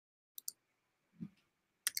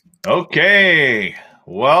Okay,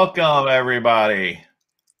 welcome everybody.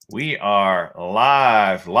 We are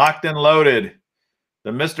live, locked and loaded.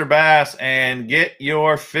 The Mr. Bass and Get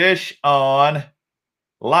Your Fish On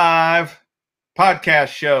live podcast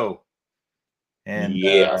show. And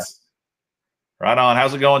Yes. right on.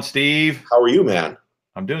 How's it going, Steve? How are you, man?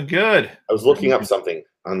 I'm doing good. I was looking up something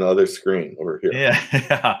on the other screen over here.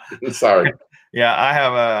 Yeah. Sorry. Yeah, I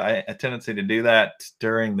have a tendency to do that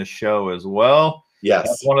during the show as well. Yes.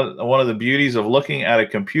 That's one of the beauties of looking at a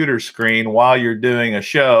computer screen while you're doing a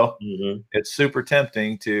show. Mm-hmm. It's super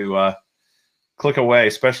tempting to click away,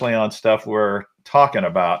 especially on stuff we're talking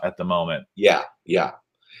about at the moment. Yeah.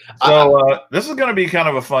 So this is going to be kind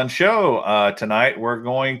of a fun show tonight. We're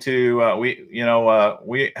going to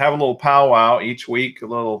we have a little powwow each week, a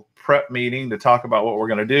little prep meeting to talk about what we're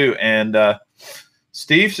going to do. And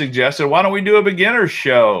Steve suggested, why don't we do a beginner's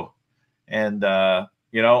show? And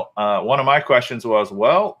one of my questions was,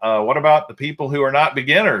 well, what about the people who are not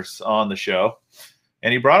beginners on the show?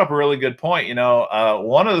 And he brought up a really good point.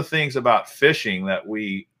 One of the things about fishing that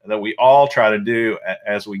we all try to do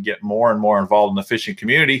as we get more and more involved in the fishing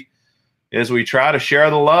community is we try to share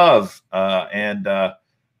the love. One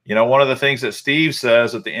of the things that Steve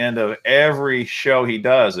says at the end of every show he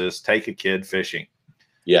does is take a kid fishing.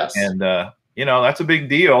 Yes. And, that's a big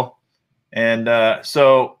deal. And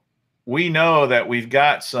so we know that we've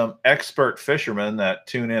got some expert fishermen that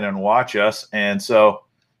tune in and watch us. And so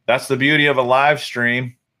that's the beauty of a live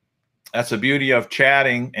stream. That's the beauty of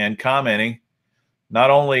chatting and commenting. Not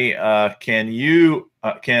only can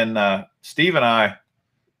Steve and I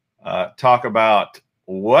talk about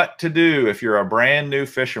what to do if you're a brand new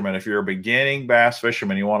fisherman, if you're a beginning bass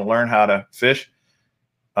fisherman, you want to learn how to fish,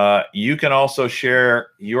 you can also share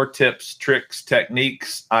your tips, tricks,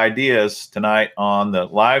 techniques, ideas tonight on the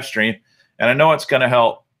live stream. And I know it's going to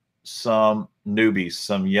help some newbies,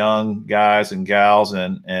 some young guys and gals,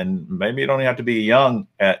 and maybe you don't have to be young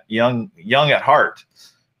at heart.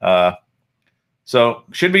 So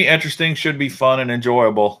should be interesting, should be fun and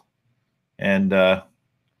enjoyable. And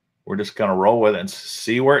we're just going to roll with it and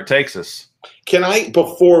see where it takes us. Can I,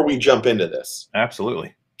 before we jump into this?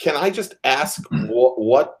 Absolutely. Can I just ask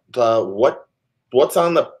what's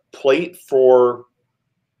on the plate for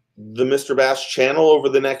the Mr. Bass channel over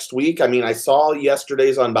the next week? I mean, I saw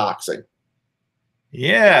yesterday's unboxing.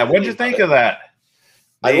 Yeah. What'd you think of that?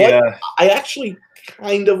 I actually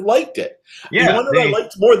kind of liked it. Yeah. The one that I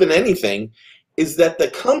liked more than anything is that the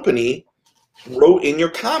company wrote in your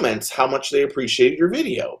comments how much they appreciated your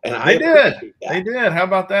video. And They did. How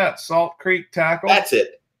about that? Salt Creek Tackle. That's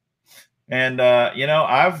it. And,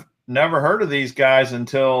 I've never heard of these guys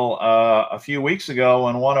until a few weeks ago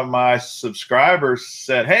when one of my subscribers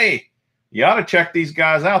said, hey, you ought to check these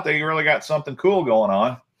guys out. They really got something cool going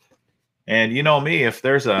on. And you know me, if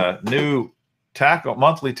there's a new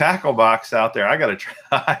monthly tackle box out there, I got to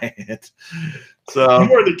try it. So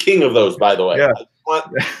you are the king of those, by the way. Yeah.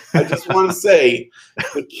 I just want to say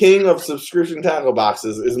the king of subscription tackle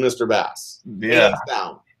boxes is Mr. Bass. Yeah. Hands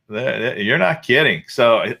down. You're not kidding.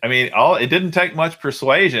 So, I mean, it didn't take much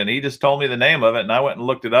persuasion. He just told me the name of it, and I went and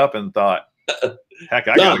looked it up and thought, heck,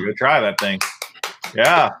 I got to go try that thing.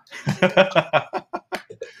 Yeah.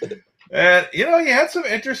 And, he had some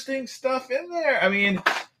interesting stuff in there. I mean,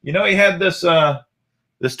 he had this $22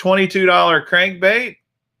 crankbait,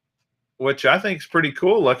 which I think is pretty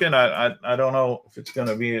cool looking. I don't know if it's going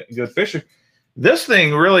to be a good fisher. This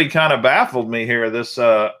thing really kind of baffled me here. This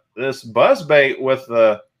buzz bait with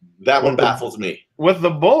that one baffles me. With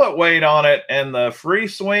the bullet weight on it and the free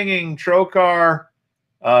swinging trocar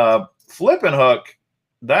flipping hook,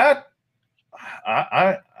 that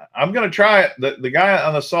I'm going to try it. The guy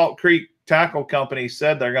on the Salt Creek Tackle Company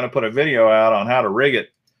said they're going to put a video out on how to rig it,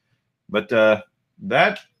 but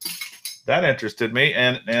that interested me.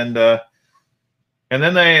 And then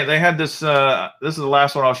they had this. This is the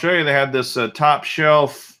last one I'll show you. They had this top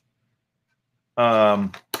shelf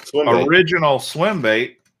original swim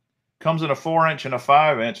bait. Comes in a 4-inch and a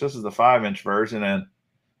 5-inch. This is the 5-inch version, and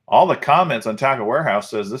all the comments on Tackle Warehouse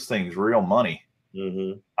says this thing's real money.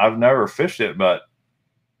 Mm-hmm. I've never fished it, but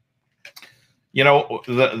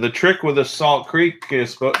the trick with the Salt Creek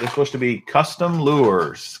is supposed to be custom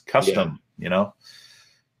lures,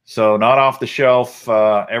 so not off the shelf,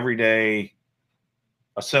 everyday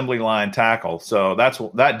assembly line tackle. So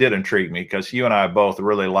that did intrigue me because you and I both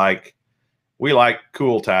really like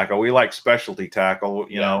cool tackle. We like specialty tackle,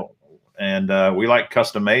 and we like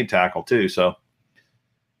custom made tackle too. So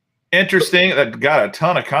interesting. That got a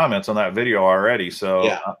ton of comments on that video already. So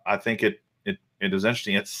yeah. I think it is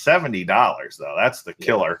interesting. It's $70 though. That's the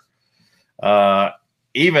killer.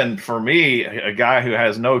 even for me, a guy who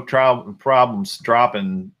has no problems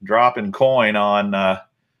dropping coin on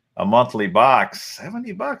a monthly box,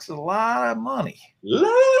 $70 is a lot of money.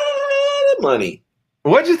 Lot of money.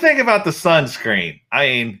 What'd you think about the sunscreen? I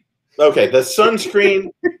mean, okay, the sunscreen.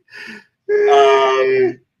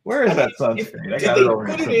 Where is that sunscreen? Did they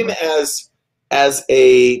put it in as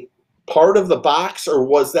a part of the box, or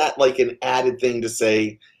was that like an added thing to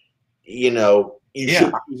say, you know, you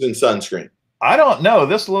should be using sunscreen? I don't know.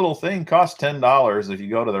 This little thing costs $10 if you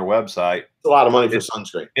go to their website. It's a lot of money for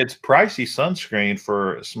sunscreen. It's pricey sunscreen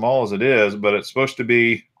for as small as it is, but it's supposed to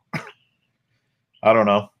be, I don't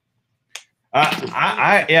know.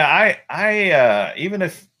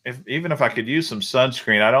 Even if I could use some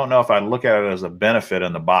sunscreen, I don't know if I'd look at it as a benefit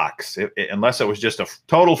in the box, unless it was just a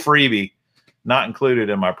total freebie, not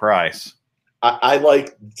included in my price. I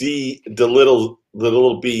like the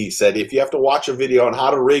little B said, if you have to watch a video on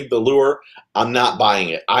how to rig the lure, I'm not buying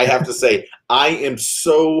it. I have to say, I am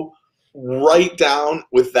so right down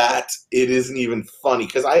with that. It isn't even funny,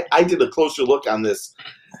 because I did a closer look on this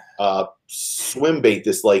swim bait,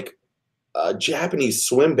 this like Japanese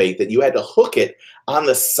swim bait that you had to hook it on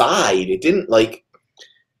the side. It didn't like,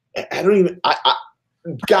 I don't even,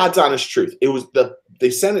 God's honest truth. It was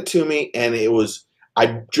they sent it to me, and it was,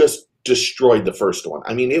 I just destroyed the first one.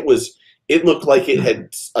 I mean, it looked like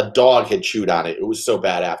a dog had chewed on it. It was so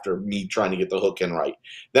bad after me trying to get the hook in right.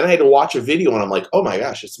 Then I had to watch a video, and I'm like, oh my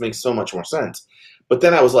gosh, this makes so much more sense. But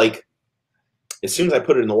then I was like, as soon as I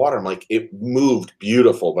put it in the water, I'm like, it moved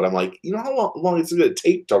beautiful. But I'm like, you know how long it's going to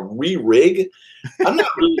take to re-rig? I'm not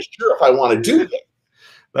really sure if I want to do that.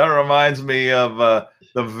 That reminds me of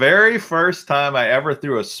the very first time I ever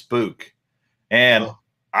threw a spook. And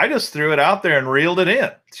I just threw it out there and reeled it in.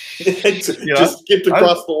 Just skipped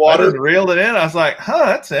across the water. I just reeled it in. I was like, huh,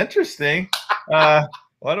 that's interesting.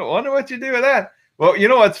 Wonder what you do with that. Well, you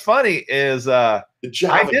know what's funny is I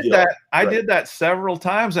did that several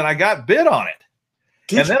times, and I got bit on it.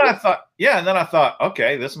 Then I thought,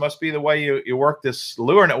 okay, this must be the way you work this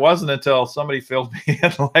lure. And it wasn't until somebody filled me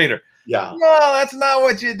in later. Yeah. No, that's not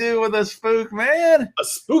what you do with a spook, man. A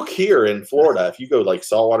spook here in Florida, if you go like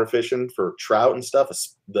saltwater fishing for trout and stuff,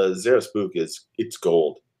 the Zara spook it's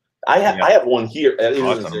gold. I have one here. That's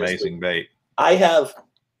an amazing bait. I have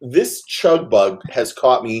this chug bug has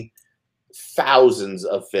caught me thousands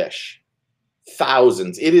of fish.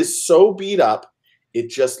 Thousands. It is so beat up, it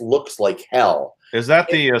just looks like hell. Is that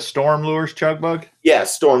the Storm Lures chug bug? Yeah,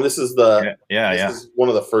 Storm. This is this is one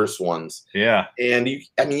of the first ones. Yeah. And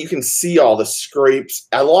you can see all the scrapes.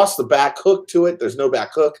 I lost the back hook to it. There's no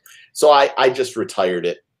back hook. So I just retired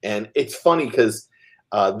it. And it's funny because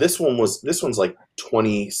this one's like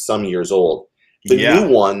 20 some years old. The new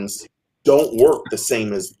ones don't work the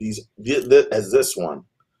same as as this one.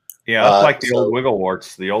 Yeah, that's like the old wiggle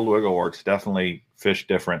warts. The old wiggle warts definitely fish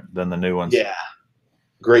different than the new ones. Yeah.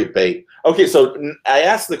 Great bait. Okay, so I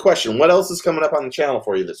asked the question, what else is coming up on the channel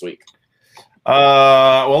for you this week?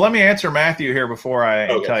 Well, let me answer Matthew here before I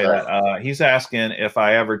tell you that. He's asking if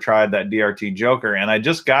I ever tried that DRT Joker, and I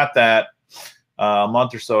just got that a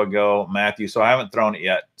month or so ago, Matthew, so I haven't thrown it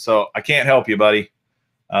yet. So I can't help you, buddy.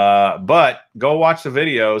 But go watch the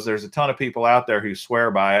videos. There's a ton of people out there who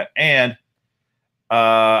swear by it. And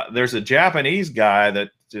there's a Japanese guy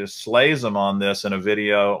that just slays them on this in a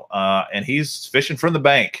video, and he's fishing from the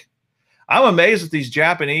bank. I'm amazed at these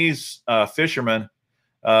Japanese fishermen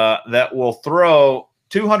that will throw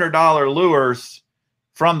 $200 lures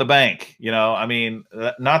from the bank. You know, I mean,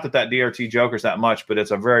 not that DRT Joker's that much, but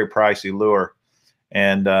it's a very pricey lure.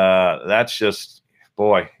 And that's just,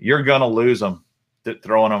 boy, you're going to lose them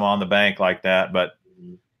throwing them on the bank like that. But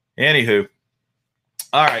anywho,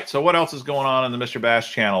 all right, so what else is going on in the Mr. Bass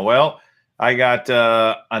channel? Well, I got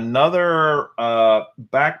another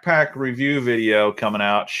backpack review video coming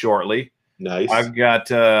out shortly. Nice. I've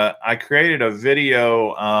got I created a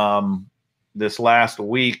video this last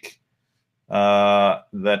week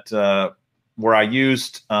that where I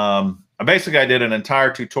used basically I did an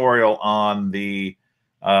entire tutorial on the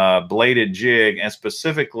bladed jig, and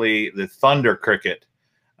specifically the Thunder Cricket,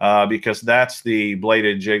 because that's the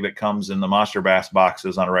bladed jig that comes in the Monster Bass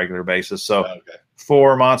boxes on a regular basis. So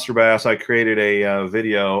for Monster Bass, I created a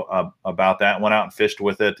video about that, went out and fished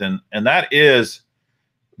with it, and that is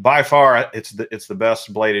by far it's the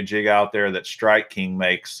best bladed jig out there that Strike King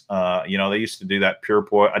makes. You know, they used to do that Pure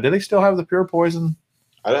Poison. Do they still have the Pure Poison?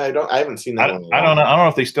 I haven't seen that one. I don't know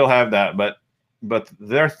if they still have that, but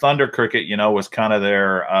their Thunder Cricket, you know, was kind of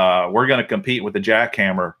their we're going to compete with the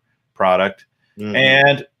Jackhammer product.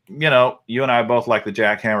 And you know, you and I both like the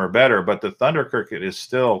Jackhammer better, but the Thunder Cricket is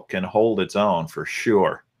still can hold its own for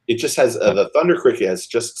sure. it just has the Thunder Cricket has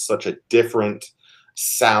just such a different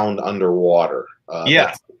sound underwater. Yeah.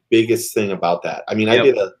 That's the biggest thing about that. I mean, I Yep.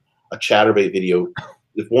 did a chatterbait video.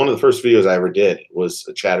 One of the first videos I ever did was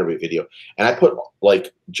a chatterbait video, and I put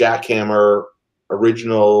like jackhammer,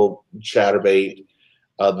 original chatterbait,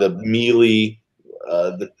 the mealy,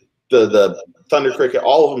 the Thunder Cricket,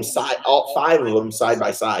 all 5 of them side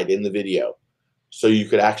by side in the video, so you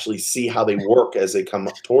could actually see how they work as they come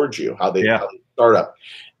up towards you, how they start up.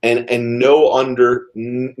 And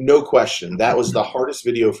no question, that was the hardest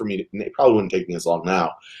video for me. It probably wouldn't take me as long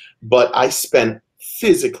now, but I spent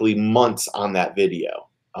physically months on that video.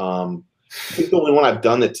 I think the only one I've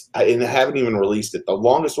done that, and I haven't even released it, the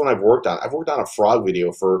longest one I've worked on a frog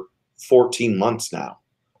video for 14 months now.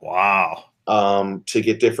 Wow. To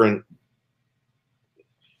get different.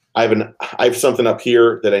 I have something up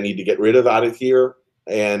here that I need to get rid of out of here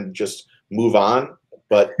and just move on.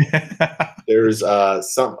 But there's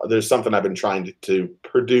something I've been trying to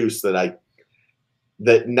produce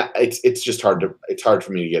it's just hard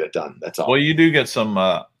for me to get it done. That's all. Well, you do get some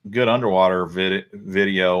good underwater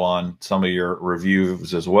video on some of your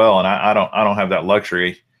reviews as well, and I don't have that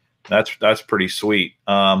luxury. That's pretty sweet.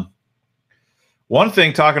 One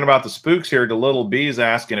thing, talking about the spooks here, the little bee's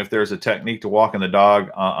asking if there's a technique to walking the dog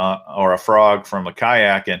or a frog from a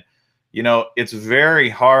kayak. And, you know, it's very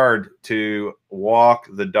hard to walk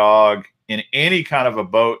the dog in any kind of a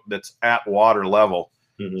boat that's at water level,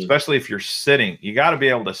 especially if you're sitting. You got to be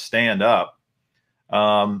able to stand up.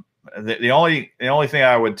 The only thing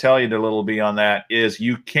I would tell you to little bee on that is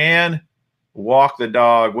you can walk the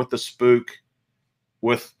dog with the spook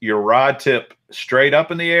with your rod tip straight up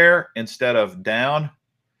in the air instead of down.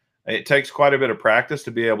 It takes quite a bit of practice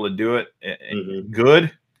to be able to do it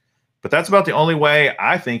good, but that's about the only way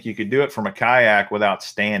I think you could do it from a kayak without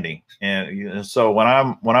standing. And so when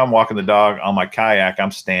I'm walking the dog on my kayak, I'm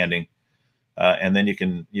standing, and then you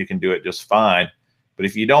can do it just fine. But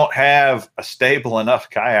if you don't have a stable enough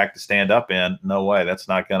kayak to stand up in, no way, that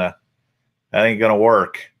ain't gonna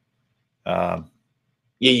work. Yeah,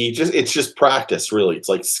 it's just practice, really. It's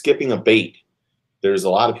like skipping a bait. There's a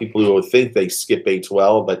lot of people who would think they skip baits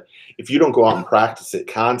well, but if you don't go out and practice it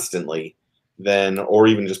constantly, then, or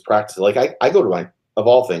even just practice it, like I go to of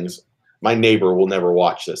all things, my neighbor will never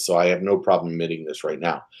watch this, so I have no problem admitting this right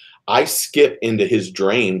now. I skip into his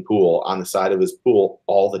drain pool on the side of his pool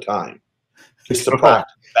all the time, just to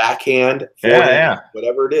practice backhand, forehand,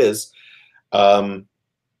 whatever it is. I mean,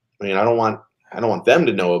 I don't want them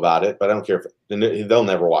to know about it, but I don't care if they'll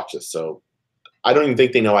never watch this. So I don't even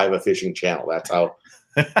think they know I have a fishing channel. That's how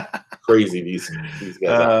crazy these guys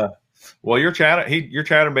are. Well, your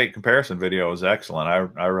chatterbait comparison video was excellent.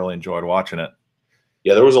 I really enjoyed watching it.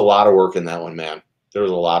 Yeah, there was a lot of work in that one, man. There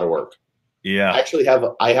was a lot of work. Yeah.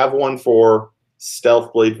 I have one for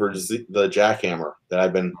Stealth Blade for the jackhammer that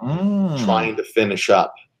I've been trying to finish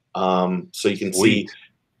up. So you can see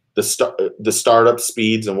the startup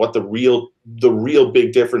speeds and what the real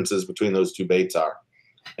big differences between those two baits are.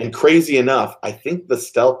 And crazy enough, I think the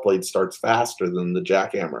Stealth Blade starts faster than the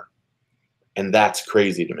jackhammer, and that's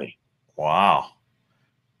crazy to me. Wow.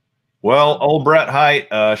 Well, old Brett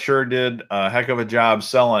Height sure did a heck of a job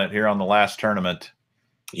selling it here on the last tournament.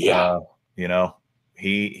 Yeah. You know,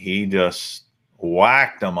 he just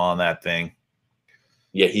whacked him on that thing.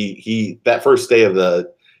 Yeah, he that first day of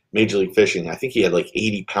the Major League Fishing, I think he had like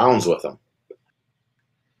 80 pounds with him.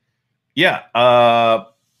 Yeah. I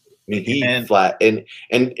mean, flat. And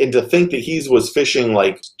to think that he was fishing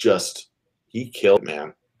like he killed,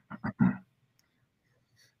 man.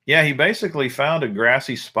 Yeah, he basically found a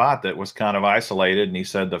grassy spot that was kind of isolated, and he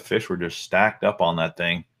said the fish were just stacked up on that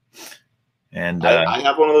thing. And I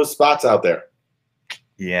have one of those spots out there.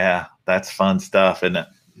 Yeah, that's fun stuff, isn't it?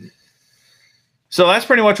 So that's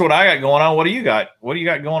pretty much what I got going on. What do you got? What do you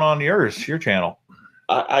got going on your channel?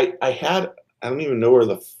 I don't even know where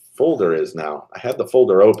the folder is now. I had the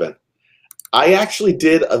folder open. I actually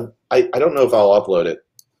did I don't know if I'll upload it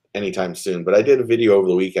anytime soon, but I did a video over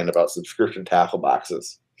the weekend about subscription tackle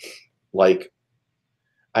boxes. Like,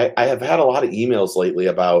 I have had a lot of emails lately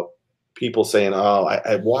about people saying, "Oh,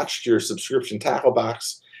 I watched your subscription tackle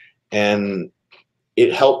box, and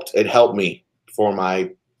it helped me for my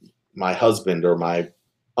husband or my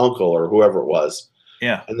uncle or whoever it was."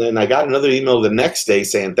 Yeah. And then I got another email the next day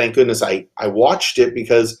saying, "Thank goodness I watched it,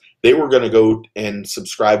 because they were going to go and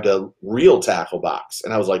subscribe to Real Tackle Box."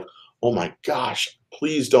 And I was like, "Oh my gosh,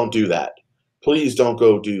 please don't do that. Please don't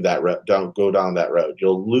go do that. Don't go down that road.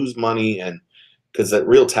 You'll lose money." And because that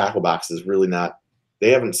Real Tackle Box is really not,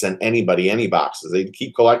 they haven't sent anybody any boxes. They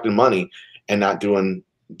keep collecting money and not doing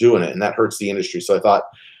it. And that hurts the industry. So I thought,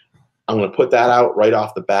 I'm going to put that out right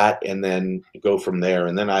off the bat and then go from there.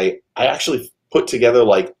 And then I actually put together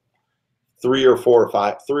like 3 or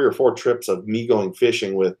 4 trips of me going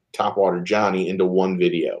fishing with Topwater Johnny into one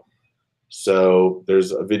video. So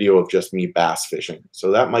there's a video of just me bass fishing.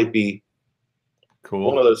 So that might be cool.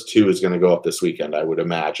 One of those 2 is going to go up this weekend, I would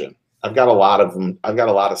imagine. I've got a lot of them. I've got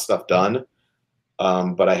a lot of stuff done,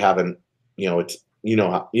 but I haven't. It's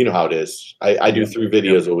how it is. I do 3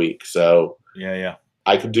 videos a week, so yeah.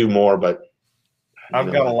 I could do more, but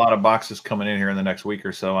I've got a lot of boxes coming in here in the next week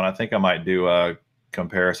or so, and I think I might do a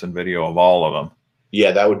comparison video of all of them.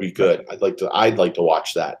 Yeah, that would be good. I'd like to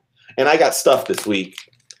watch that. And I got stuff this week.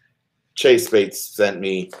 Chase Baits sent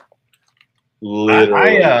me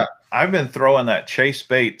literally. I've been throwing that Chase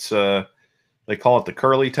Baits. They call it the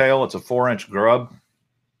curly tail. It's a 4-inch grub.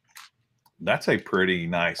 That's a pretty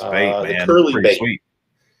nice bait, man. The curly pretty bait. Sweet.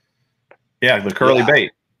 Yeah, the curly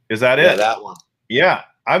bait. Is that it? Yeah, that one. Yeah,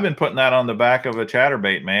 I've been putting that on the back of a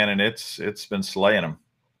chatterbait, man, and it's been slaying them.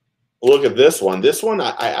 Look at this one. This one,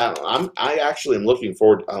 I actually am looking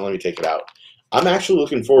forward. Let me take it out. I'm actually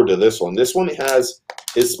looking forward to this one. This one is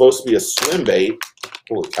supposed to be a swim bait.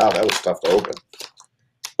 Holy cow, that was tough to open.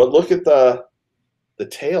 But look at the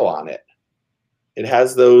tail on it. It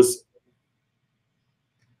has those.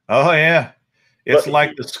 Oh yeah, it's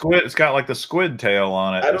like the squid. It's got like the squid tail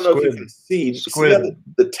on it. I don't know if you can see. Squid. See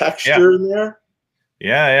the texture in there.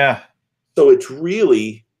 Yeah. So it's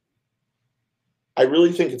really. I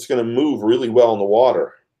really think it's going to move really well in the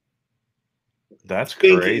water. That's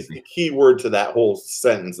crazy. Is the key word to that whole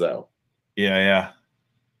sentence, though. Yeah.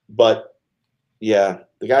 But yeah,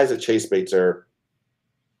 the guys at Chase Baits are.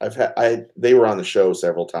 They were on the show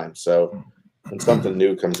several times, so when something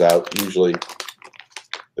new comes out, usually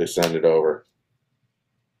they send it over.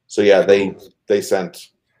 So yeah, they sent.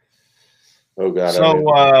 Oh god.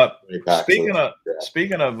 So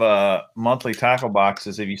speaking of monthly tackle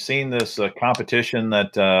boxes, have you seen this competition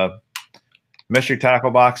that Mystery Tackle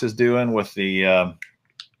Box is doing with the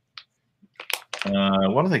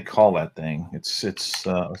what do they call that thing? It's let's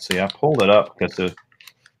see, I pulled it up because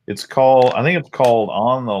it's called, I think it's called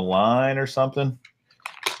On the Line or something.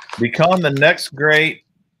 Become the next great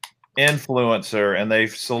influencer, and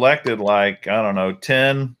they've selected like, I don't know,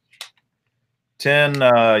 10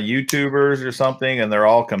 YouTubers or something, and they're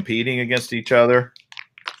all competing against each other.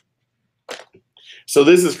 So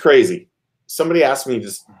this is crazy. Somebody asked me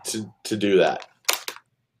to do that.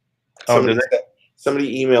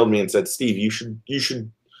 Somebody emailed me and said, Steve, you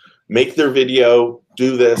should make their video,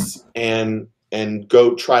 do this, and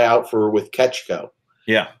go try out with Ketchco.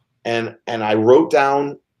 Yeah. And I wrote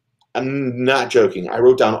down, I'm not joking, I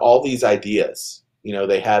wrote down all these ideas.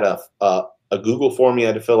 They had a Google form you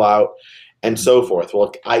had to fill out and so forth.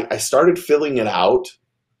 Well, I started filling it out,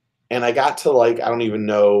 and I got to like, I don't even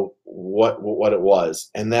know what it was.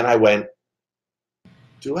 And then I went,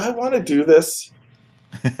 do I want to do this?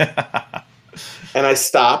 And I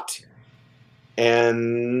stopped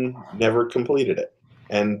and never completed it,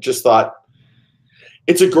 and just thought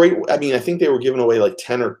it's a great. I mean, I think they were giving away like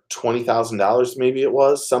 $10,000 or $20,000, maybe it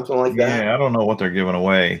was something like that. Yeah, I don't know what they're giving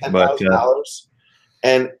away, but $10,000,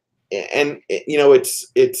 and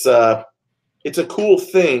it's a cool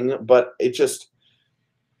thing, but it just,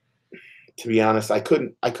 to be honest, I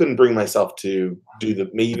couldn't bring myself to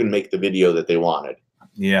even make the video that they wanted.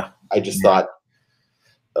 Yeah, I just thought,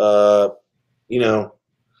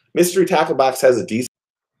 Mystery Tackle Box has a decent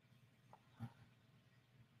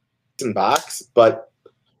box, but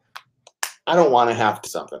I don't want to have to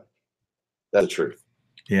something. That's the truth.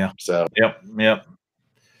 Yeah. So. Yep.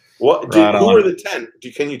 What? Who are the 10?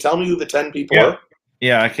 Can you tell me who the 10 people are?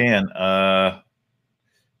 Yeah, I can.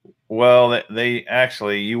 Well, they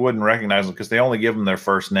actually, you wouldn't recognize them because they only give them their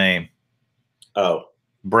first name. Oh.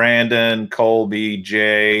 Brandon, Colby,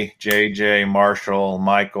 Jay, JJ, Marshall,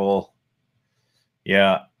 Michael.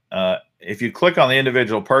 Yeah. If you click on the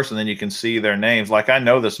individual person, then you can see their names. Like, I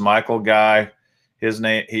know this Michael guy. His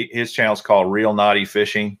channel's called Real Naughty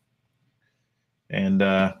Fishing, and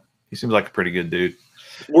he seems like a pretty good dude.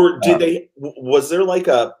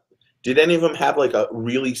 Did any of them have like a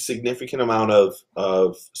really significant amount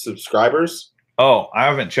of subscribers? Oh, I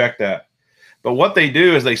haven't checked that. But what they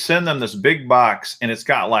do is they send them this big box, and it's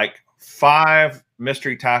got like 5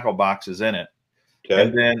 mystery tackle boxes in it.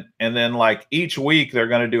 Okay. And then like each week they're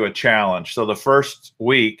going to do a challenge. So the first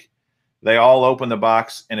week they all open the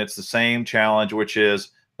box, and it's the same challenge, which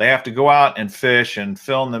is they have to go out and fish and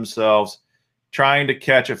film themselves trying to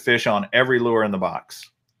catch a fish on every lure in the box.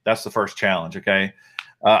 That's the first challenge. Okay.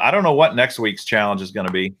 I don't know what next week's challenge is going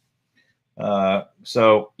to be.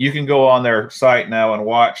 So you can go on their site now and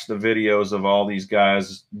watch the videos of all these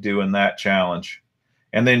guys doing that challenge.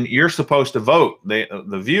 And then you're supposed to vote.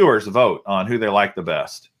 The viewers vote on who they like the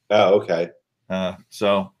best. Oh, okay.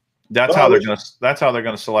 So that's how they're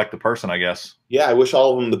gonna select the person, I guess. Yeah, I wish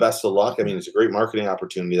all of them the best of luck. I mean, it's a great marketing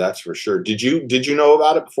opportunity, that's for sure. Did you know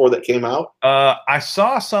about it before that came out? I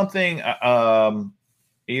saw something.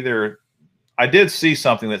 Either I did see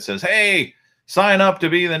something that says, "Hey, sign up to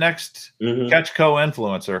be the next Catch Co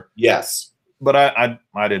influencer." Yes, but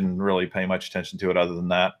I didn't really pay much attention to it other than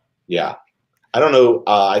that. Yeah, I don't know.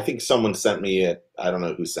 I think someone sent me it. I don't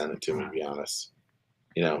know who sent it to me, to be honest.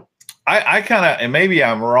 You know, I kind of, and maybe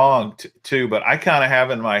I'm wrong too, but I kind of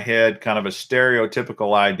have in my head kind of a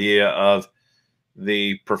stereotypical idea of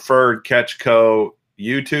the preferred Catch Co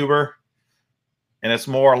YouTuber, and it's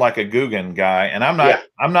more like a Guggen guy. And I'm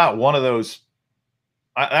not one of those.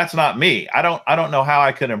 That's not me. I don't know how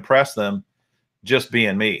I could impress them just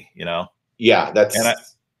being me, you know? Yeah, that's,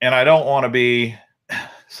 and I don't want to be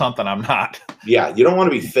something I'm not. Yeah, you don't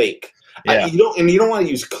want to be fake. Yeah. You don't want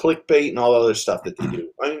to use clickbait and all the other stuff that they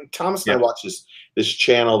do. I mean, Thomas and I watch this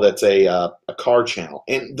channel that's a car channel,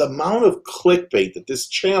 and the amount of clickbait that this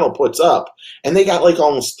channel puts up, and they got like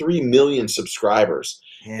almost 3 million subscribers.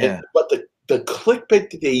 Yeah. But the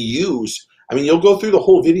clickbait that they use, I mean, you'll go through the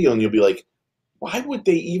whole video and you'll be like, why would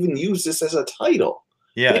they even use this as a title?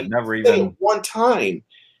 Yeah, they never even one time,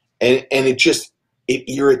 and it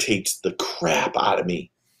irritates the crap out of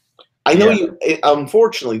me. I know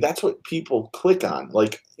unfortunately, that's what people click on.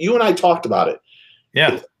 Like, you and I talked about it.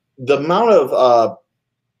 Yeah. The amount of,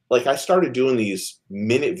 like, I started doing these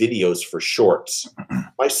minute videos for shorts.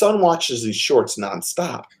 My son watches these shorts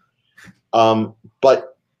nonstop.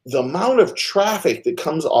 But the amount of traffic that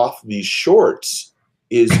comes off these shorts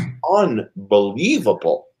is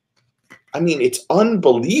unbelievable. I mean, it's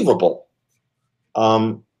unbelievable.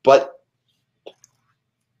 But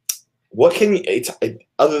what can you,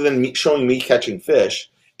 other than me showing me catching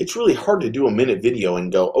fish, it's really hard to do a minute video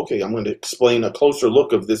and go, okay, I'm going to explain a closer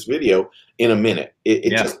look of this video in a minute.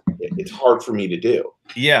 It's hard for me to do.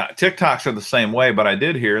 Yeah, TikToks are the same way, but I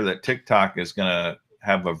did hear that TikTok is going to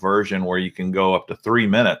have a version where you can go up to 3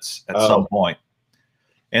 minutes at some point.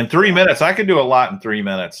 In 3 minutes, I could do a lot in 3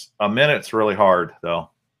 minutes. A minute's really hard, though.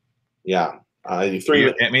 Yeah. 3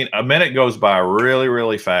 minutes. I mean, a minute goes by really,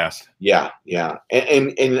 really fast. Yeah, yeah.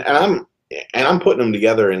 And I'm putting them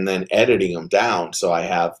together and then editing them down so I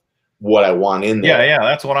have what I want in there. Yeah,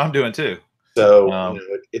 that's what I'm doing too. So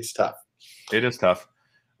it's tough. It is tough.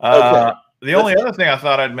 Okay. The only other thing I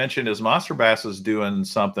thought I'd mention is Monster Bass is doing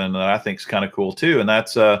something that I think is kind of cool too, and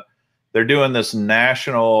that's they're doing this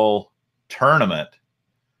national tournament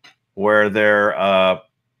where they're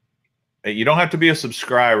you don't have to be a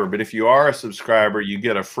subscriber, but if you are a subscriber, you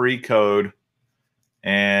get a free code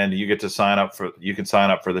and you get to sign up for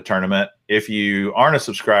the tournament. If you aren't a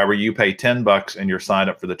subscriber, you pay $10 and you're signed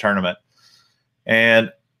up for the tournament.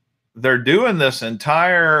 And they're doing it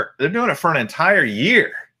for an entire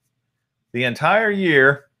year. The entire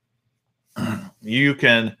year, you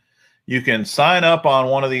can sign up on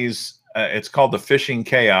one of these. It's called the Fishing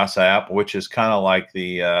Chaos app, which is kind of like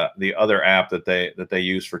the other app that they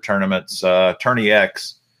use for tournaments, Tourney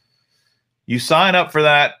X. You sign up for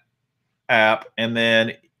that app, and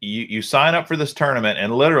then you sign up for this tournament,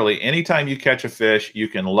 and literally anytime you catch a fish, you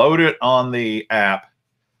can load it on the app,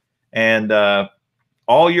 and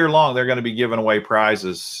all year long they're going to be giving away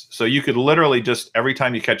prizes. So you could literally just every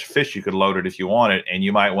time you catch a fish, you could load it if you want it, and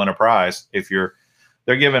you might win a prize.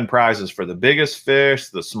 They're giving prizes for the biggest fish,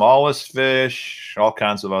 the smallest fish, all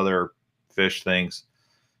kinds of other fish things,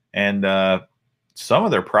 and some of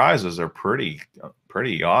their prizes are pretty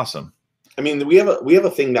awesome. I mean, we have a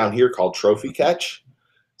thing down here called Trophy Catch.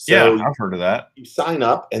 So yeah, I've heard of that. You sign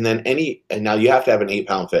up, and then now you have to have an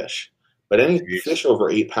 8-pound fish, but any fish over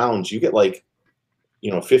 8 pounds, you get like,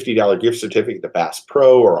 $50 gift certificate to Bass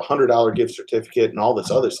Pro or a $100 gift certificate and all this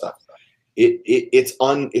other stuff. It's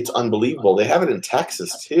unbelievable. They have it in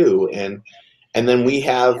Texas too, and then we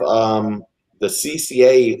have the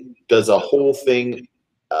CCA does a whole thing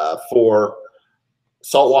for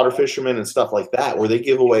saltwater fishermen and stuff like that, where they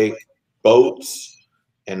give away boats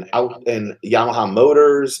and Yamaha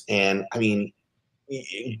motors, and I mean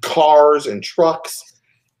cars and trucks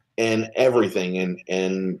and everything,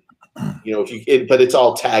 and but it's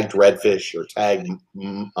all tagged redfish or tagged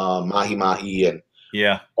mahi and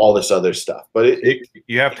all this other stuff. But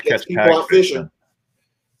you have to catch tagged fish then.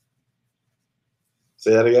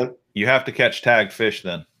 Say that again. You have to catch tagged fish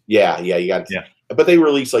then. Yeah, you got to. Yeah. But they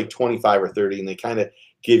release like 25 or 30, and they kind of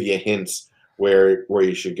give you hints where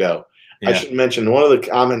you should go. I should mention one of the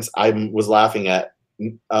comments I was laughing at.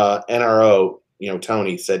 NRO,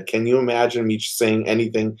 Tony said, "Can you imagine me saying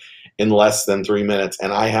anything in less than 3 minutes?"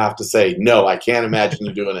 And I have to say, no, I can't imagine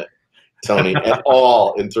you doing it, Tony, at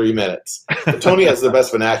all in 3 minutes. But Tony has the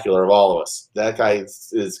best vernacular of all of us. That guy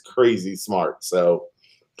is crazy smart. So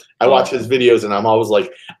I watch his videos, and I'm always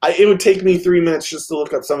like, it would take me 3 minutes just to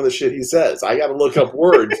look up some of the shit he says. I got to look up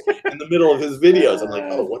words in the middle of his videos. I'm like,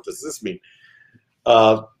 oh, what does this mean?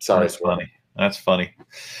 Sorry, that's funny. That's funny.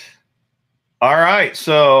 All right,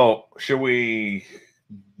 so should we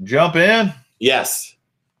jump in? Yes.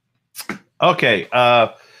 Okay.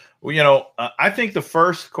 I think the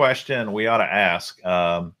first question we ought to ask,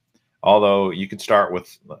 although you could start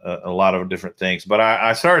with a lot of different things, but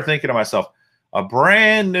I started thinking to myself, a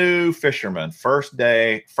brand new fisherman, first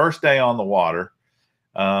day on the water,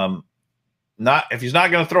 if he's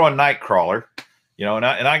not going to throw a night crawler,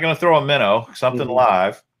 not going to throw a minnow, something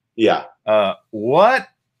live. Yeah. What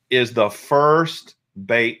is the first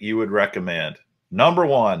bait you would recommend? Number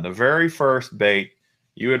one, the very first bait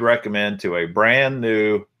you would recommend to a brand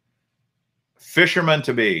new fisherman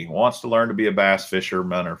to be, wants to learn to be a bass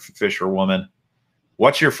fisherman or fisherwoman.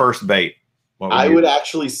 What's your first bait? I would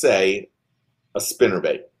actually say a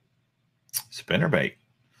spinnerbait. Spinnerbait.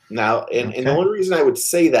 Now, and the only reason I would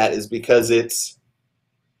say that is because it's,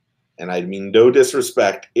 and I mean no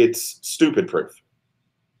disrespect, it's stupid proof.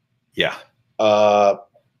 Yeah.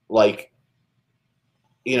 Like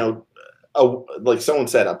someone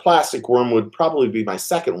said, a plastic worm would probably be my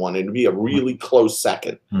second one. It'd be a really close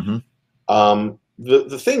second.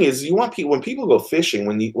 The thing is, you want people, when people go fishing,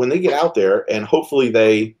 when they get out there, and hopefully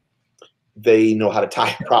they know how to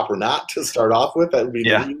tie a proper knot to start off with. That would be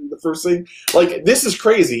really the first thing. Like, this is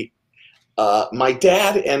crazy. My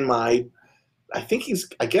dad and I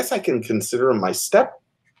guess I can consider him my step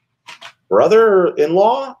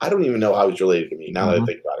brother-in-law. I don't even know how he's related to me now that I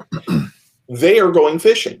think about it. They are going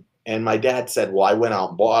fishing. And my dad said, well, I went out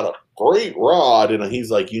and bought a great rod. And he's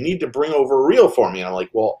like, you need to bring over a reel for me. And I'm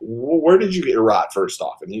like, well, where did you get your rod first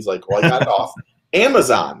off? And he's like, well, I got it off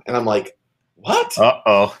Amazon. And I'm like, what?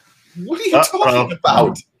 Uh-oh. What are you talking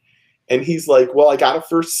about? And he's like, well, I got it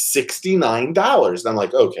for $69. And I'm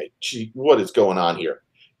like, okay, gee, what is going on here?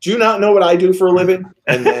 Do you not know what I do for a living?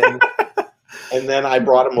 And then I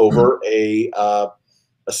brought him over a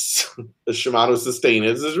Shimano Sustain.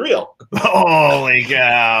 This is real. Holy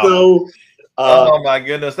cow! So, oh my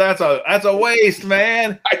goodness, that's a waste,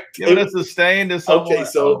 man. Giving a Sustain to someone. Okay,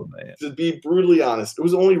 so to be brutally honest, it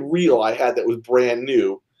was the only reel I had that was brand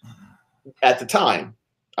new at the time.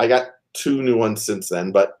 I got 2 new ones since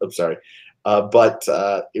then, but I'm sorry. But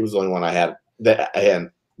it was the only one I had that I had.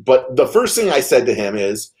 But the first thing I said to him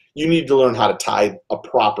is, you need to learn how to tie a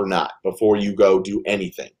proper knot before you go do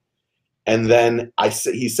anything. And then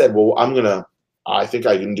he said, well, I think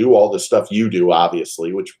I can do all the stuff you do,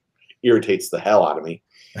 obviously, which irritates the hell out of me.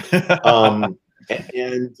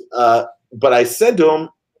 But I said to him,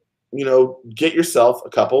 get yourself a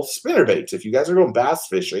couple spinnerbaits. If you guys are going bass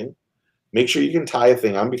fishing, make sure you can tie a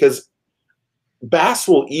thing on, because bass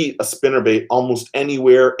will eat a spinnerbait almost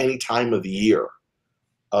anywhere, any time of the year.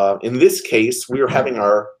 In this case, we are having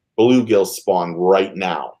our bluegill spawn right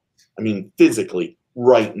now. I mean, physically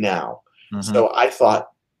right now. So I thought,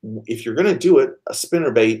 if you're going to do it, a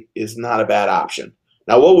spinnerbait is not a bad option.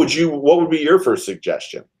 Now, what would be your first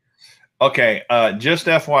suggestion? Okay, just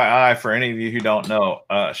FYI for any of you who don't know,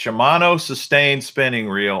 Shimano Sustain spinning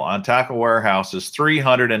reel on Tackle Warehouse is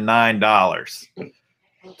 $309.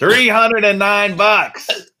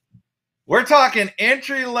 $309. We're talking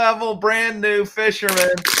entry level, brand new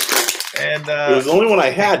fisherman, and it was the only one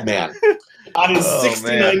I had, man. On his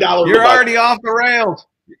 $69, you're already off the rails.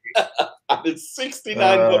 On his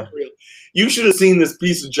 $69 reel. You should have seen this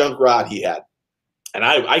piece of junk rod he had. And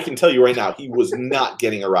I can tell you right now, he was not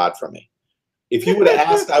getting a rod from me. If he would have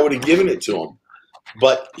asked, I would have given it to him.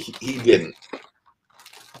 But he didn't.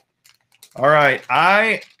 All right.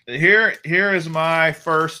 Here is my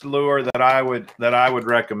first lure that I would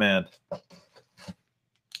recommend.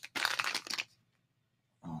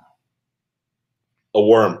 A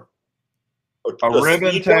worm. A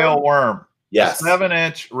ribbon tail worm. Yes.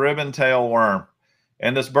 7-inch ribbon tail worm.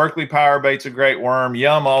 And this Berkeley Power Bait's a great worm.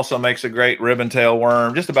 Yum also makes a great ribbon tail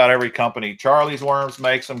worm. Just about every company. Charlie's Worms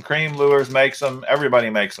makes them. Cream Lures makes them. Everybody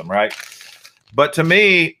makes them, right? But to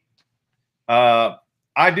me, I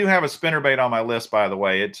do have a spinnerbait on my list, by the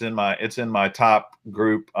way. It's in my top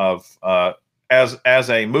group of as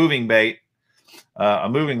a moving bait, a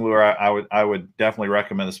moving lure. I would definitely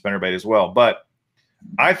recommend the spinnerbait as well. But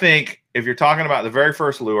I think if you're talking about the very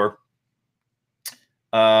first lure,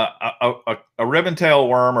 a a ribbon tail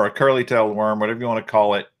worm or a curly tailed worm, whatever you want to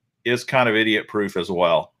call it, is kind of idiot proof as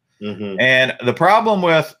well. And the problem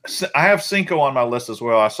with, I have Cinco on my list as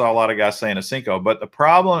well. I saw a lot of guys saying a Cinco, but the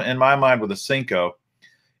problem in my mind with a Cinco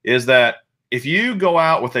is that if you go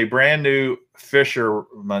out with a brand new fisher,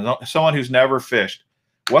 someone who's never fished,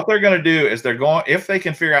 what they're going to do is if they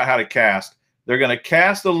can figure out how to cast, they're going to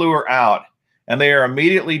cast the lure out and they are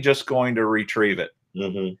immediately just going to retrieve it.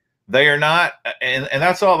 They are not, and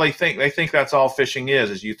that's all they think. They think that's all fishing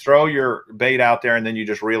is you throw your bait out there and then you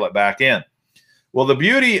just reel it back in. Well, the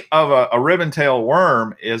beauty of a ribbon tail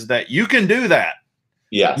worm is that you can do that.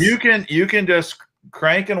 Yes. You can just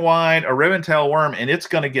crank and wind a ribbon tail worm and it's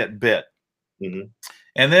going to get bit. And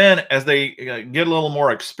then as they get a little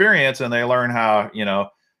more experience and they learn how,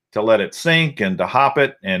 to let it sink and to hop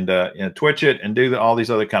it and twitch it and do all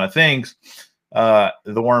these other kind of things, the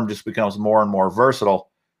worm just becomes more and more versatile.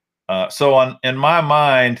 So in my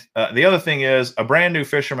mind, the other thing is a brand new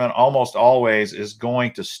fisherman almost always is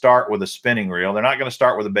going to start with a spinning reel. They're not going to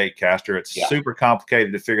start with a bait caster. It's super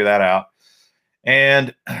complicated to figure that out.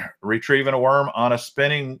 And retrieving a worm on a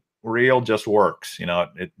spinning reel just works.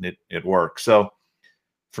 It works. So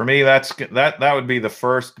for me, that would be the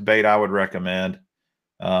first bait I would recommend.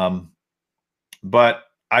 But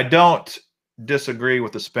I don't disagree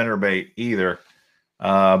with the spinner bait either.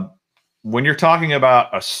 When you're talking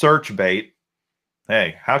about a search bait,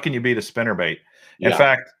 hey, how can you beat a spinner bait? In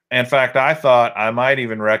fact, I thought I might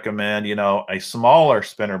even recommend, a smaller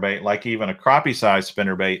spinner bait, like even a crappie size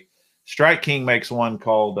spinner bait. Strike King makes one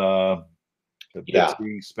called the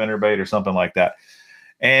Bitsy spinner bait or something like that.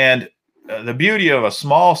 And the beauty of a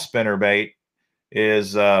small spinner bait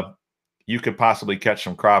is you could possibly catch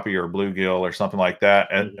some crappie or bluegill or something like that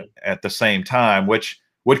at the same time, which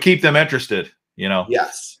would keep them interested.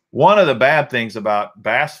 Yes. One of the bad things about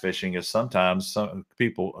bass fishing is sometimes a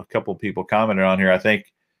couple of people commented on here, I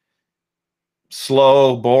think,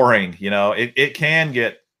 slow, boring. It can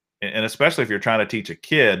get, and especially if you're trying to teach a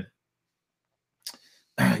kid,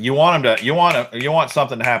 you want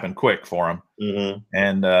something to happen quick for them.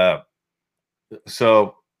 And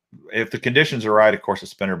so if the conditions are right, of course, a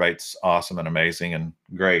spinnerbait's awesome and amazing and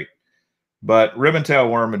great. But ribbon tail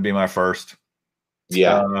worm would be my first.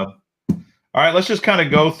 All right, let's just kind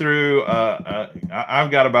of go through.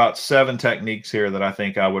 I've got about 7 techniques here that I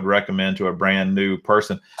think I would recommend to a brand new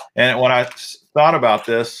person. And when I thought about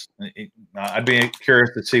this, I'd be curious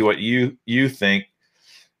to see what you think.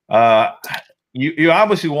 You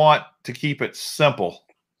obviously want to keep it simple.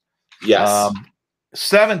 Yes.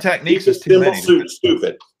 7 techniques is too many.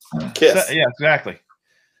 Stupid. Kiss. Yeah, exactly.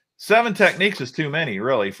 7 techniques is too many,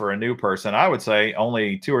 really, for a new person. I would say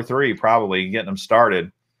only 2 or 3 probably getting them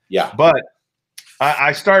started. Yeah. But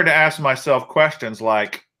I started to ask myself questions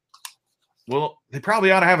like, well, they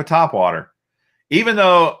probably ought to have a topwater. Even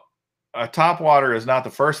though a topwater is not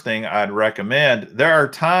the first thing I'd recommend, there are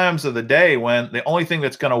times of the day when the only thing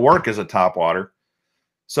that's going to work is a topwater.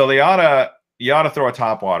 So you ought to throw a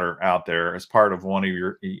topwater out there as part of one of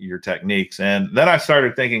your techniques. And then I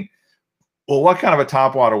started thinking, well, what kind of a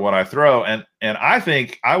topwater would I throw? And I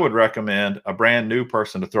think I would recommend a brand new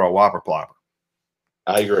person to throw a whopper plopper.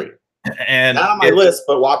 I agree. And not on my list,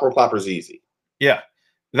 but whopper plopper's easy. Yeah,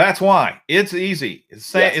 that's why it's easy.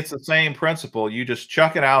 It's the same principle. You just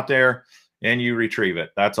chuck it out there and you retrieve it.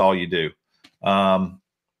 That's all you do.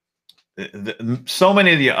 So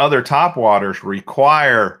many of the other topwaters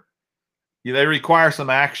require some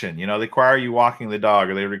action. They require you walking the dog,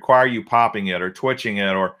 or they require you popping it or twitching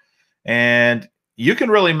it, and you can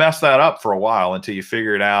really mess that up for a while until you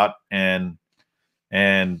figure it out. And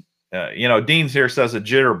Dean's here says a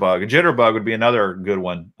jitterbug. A jitterbug would be another good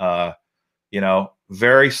one.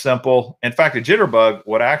 Very simple. In fact, a jitterbug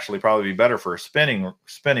would actually probably be better for a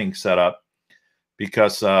spinning setup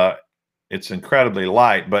because it's incredibly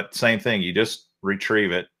light. But same thing, you just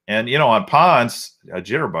retrieve it. And on ponds, a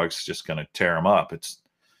jitterbug's just going to tear them up. It's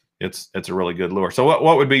a really good lure. So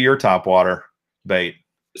what would be your topwater bait?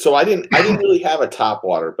 So I didn't really have a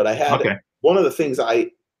topwater, but I had one of the things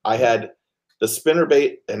I had. The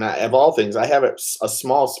spinnerbait, and of all things, I have a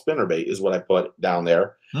small spinnerbait is what I put down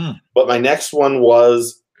there. But my next one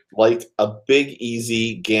was like a Big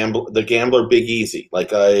Easy the Gambler Big Easy,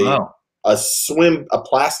 like a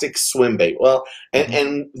plastic swim bait. Well,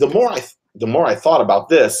 and the more I thought about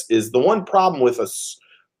this, is the one problem with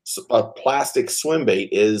a plastic swim bait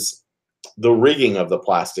is the rigging of the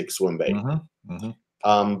plastic swim bait.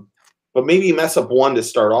 But maybe mess up one to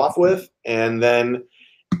start off with, and then.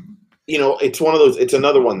 It's one of those. It's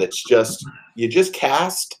another one that's you just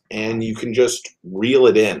cast and you can just reel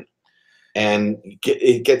it in. and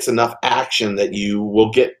it gets enough action that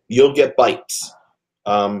you'll get bites.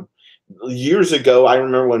 Years ago, I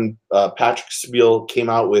remember when Patrick Spiel came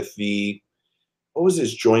out with what was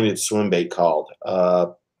his jointed swim bait called? I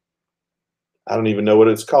don't even know what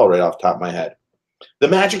it's called right off the top of my head. The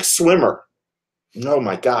Magic Swimmer. Oh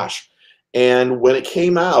my gosh. And when it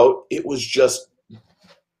came out, it was just,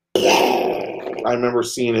 I remember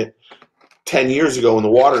seeing it 10 years ago in the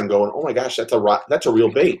water and going, oh my gosh, that's a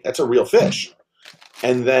real bait. That's a real fish.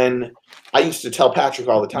 And then I used to tell Patrick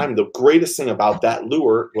all the time, the greatest thing about that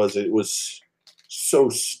lure was it was so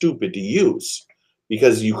stupid to use,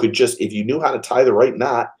 because you could just, if you knew how to tie the right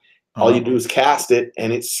knot, all you do is cast it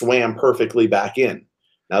and it swam perfectly back in.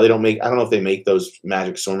 Now they don't make, I don't know if they make those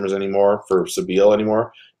Magic Swimmers anymore for Sabile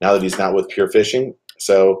anymore, now that he's not with Pure Fishing.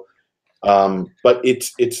 So, but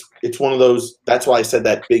it's one of those, that's why I said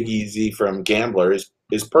that Big Easy from Gambler is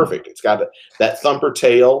perfect. It's got that thumper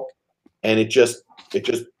tail, and it just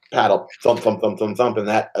paddle, thump, thump, thump, thump, thump, and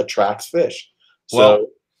that attracts fish. So well,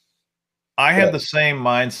 I had the same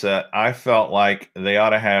mindset. I felt like they ought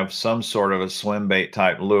to have some sort of a swim bait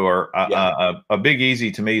type lure. A Big Easy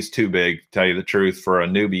to me is too big, to tell you the truth, for a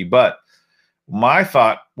newbie. But my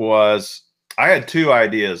thought was, I had two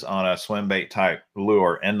ideas on a swim bait type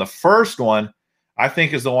lure. And the first one, I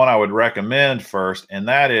think, is the one I would recommend first. And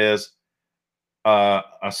that is a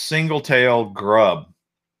single tail grub.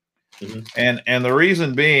 Mm-hmm. And the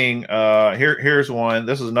reason being, here's one.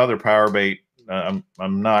 This is another power bait. I'm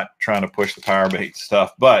not trying to push the power bait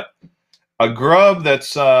stuff, but a grub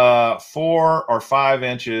that's 4 or 5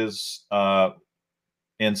 inches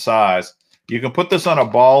in size. You can put this on a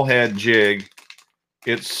ball head jig.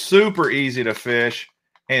 It's super easy to fish,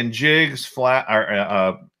 and jigs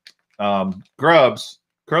grubs,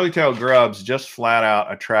 curly tail grubs, just flat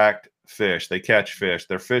out attract fish. They catch fish.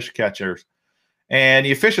 They're fish catchers, and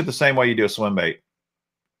you fish it the same way you do a swim bait.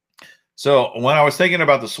 So when I was thinking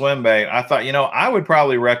about the swim bait, I thought, I would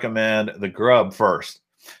probably recommend the grub first.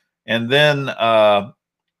 And then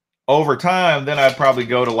over time, then I'd probably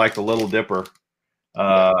go to like the Little Dipper.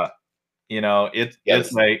 That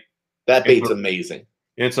bait's amazing.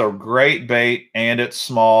 It's a great bait, and it's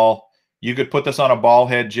small. You could put this on a ball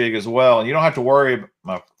head jig as well. And you don't have to worry.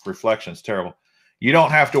 My reflection's terrible. You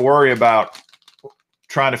don't have to worry about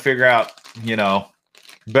trying to figure out,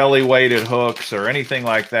 belly weighted hooks or anything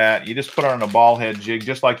like that. You just put it on a ball head jig,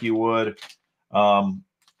 just like you would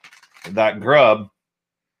that grub,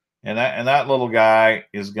 and that little guy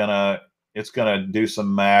is gonna do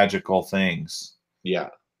some magical things. Yeah.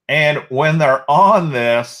 And when they're on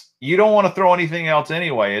this, you don't want to throw anything else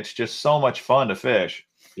anyway. It's just so much fun to fish.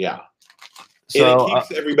 Yeah. So and it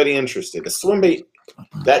keeps everybody interested. A swim bait,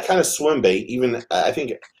 that kind of swim bait, even I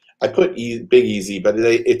think I put Big Easy, but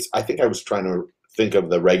I think I was trying to think of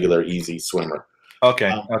the regular Easy Swimmer.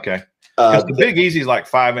 Okay. Okay. Because the Big Easy is like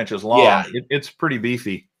 5 inches long. Yeah. It's pretty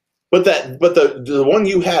beefy. But the one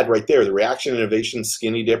you had right there, the Reaction Innovation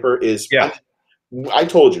Skinny Dipper, is, yeah. I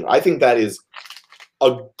told you, I think that is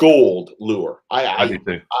a gold lure. I do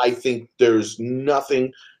too. I think there's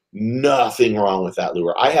nothing wrong with that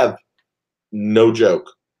lure. I have, no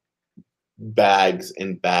joke, bags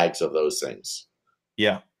and bags of those things.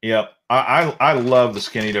 Yeah. Yeah. I love the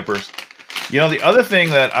Skinny Dippers. The other thing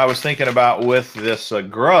that I was thinking about with this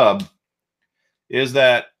grub is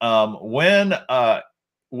that when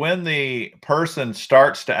the person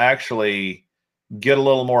starts to actually get a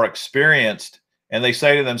little more experienced, and they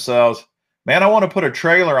say to themselves, man, I want to put a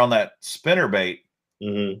trailer on that spinner bait.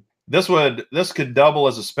 Mm-hmm. This could double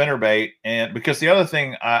as a spinner bait. And because the other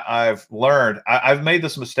thing I've learned, I've made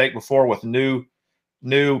this mistake before with new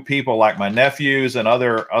people like my nephews and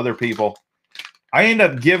other people. I end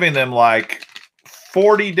up giving them like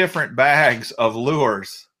 40 different bags of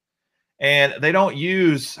lures, and they don't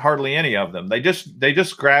use hardly any of them. They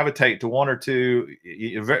just gravitate to one or two,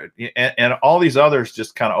 and all these others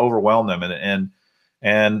just kind of overwhelm them.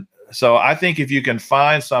 And so I think if you can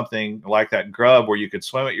find something like that grub where you could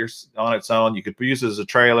swim it on its own, you could use it as a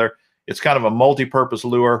trailer. It's kind of a multi-purpose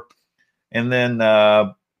lure, and then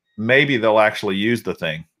maybe they'll actually use the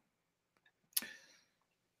thing.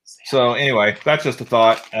 So anyway, that's just a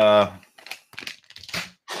thought.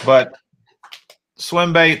 But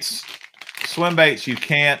swim baits, you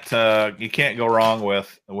can't go wrong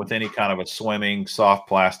with any kind of a swimming soft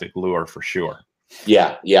plastic lure for sure.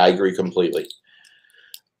 Yeah, I agree completely.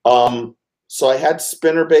 So I had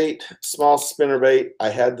spinnerbait, small spinnerbait. I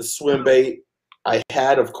had the swim bait. I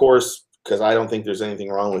had, of course, because I don't think there's anything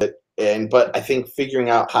wrong with it. But I think figuring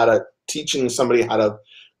out teaching somebody how to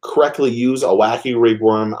correctly use a wacky rig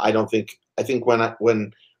worm. I think when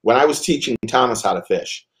I was teaching Thomas how to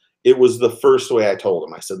fish, it was the first way I told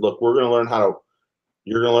him. I said, look, you're going to learn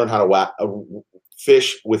how to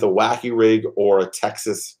fish with a wacky rig or a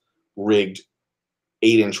Texas rigged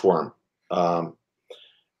 8-inch worm.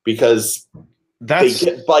 Because they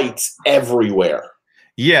get bites everywhere.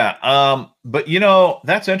 Yeah. But you know,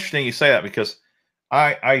 that's interesting you say that, because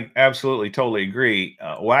I absolutely totally agree.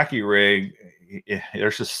 Wacky rig,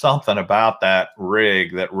 there's just something about that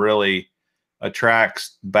rig that really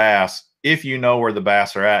attracts bass if you know where the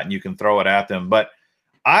bass are at and you can throw it at them. But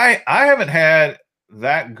I haven't had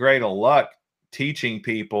that great of luck teaching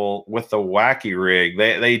people with the wacky rig.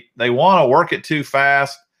 They want to work it too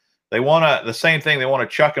fast. They want to, the same thing, they want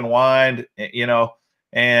to chuck and wind, you know,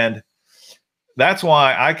 and that's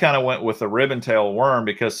why I kind of went with the ribbon tail worm,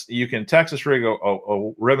 because you can Texas rig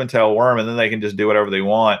a ribbon tail worm and then they can just do whatever they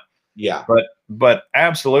want. Yeah. But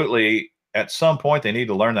absolutely, at some point they need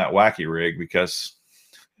to learn that wacky rig, because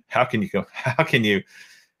how can you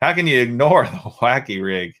ignore the wacky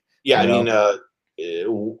rig? Yeah. I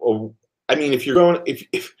mean, if you're going,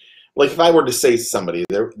 if like, if I were to say somebody,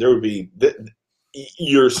 there would be,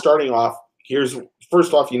 you're starting off,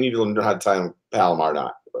 first off, you need to learn how to tie a Palomar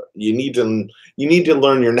knot. You need to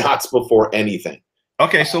learn your knots before anything.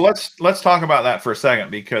 Okay, so let's talk about that for a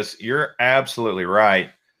second, because you're absolutely right.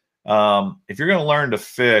 If you're going to learn to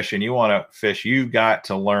fish and you want to fish, you've got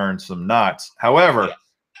to learn some knots. However, yeah.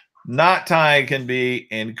 Knot tying can be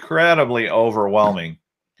incredibly overwhelming.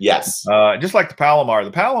 Yes. Just like the Palomar.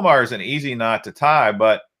 The Palomar is an easy knot to tie,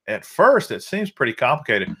 but at first it seems pretty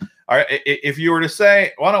complicated. All right, if you were to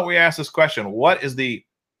say, why don't we ask this question? What is the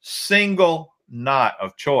single knot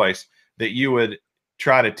of choice that you would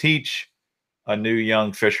try to teach a new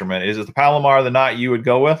young fisherman? Is it the Palomar, the knot you would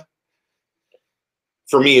go with?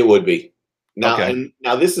 For me, it would be. Now, okay. And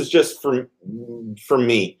now this is just for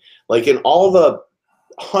me. Like, in all the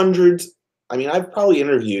hundreds, I mean, I've probably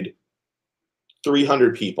interviewed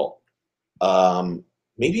 300 people,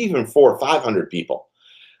 maybe even 400 or 500 people.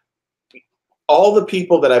 All the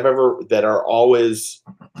people that that are always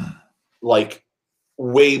like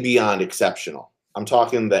way beyond exceptional. I'm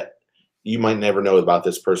talking that you might never know about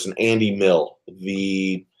this person: Andy Mill,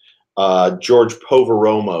 the George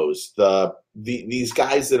Poveromos, these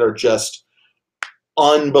guys that are just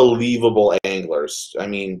unbelievable anglers. I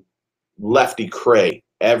mean, Lefty Cray,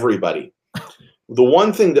 everybody. The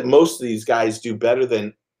one thing that most of these guys do better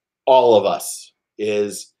than all of us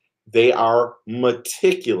is they are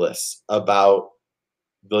meticulous about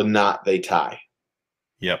the knot they tie.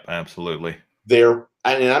 Yep, absolutely. And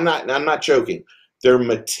I'm not joking. They're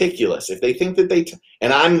meticulous. If they think that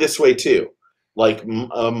and I'm this way too. Like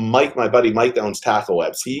Mike, my buddy Mike, that owns Tackle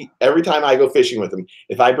Webs. Every time I go fishing with him,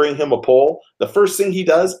 if I bring him a pole, the first thing he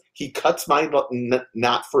does, he cuts my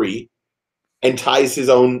knot free and ties his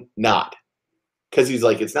own knot. Because he's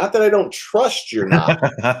like, it's not that I don't trust your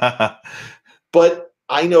knot, but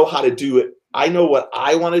I know how to do it. I know what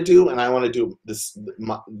I want to do, and I want to do this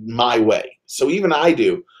my way. So even I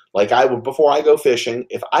do. Like, before I go fishing,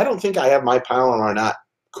 if I don't think I have my Palomar knot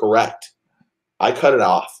correct, I cut it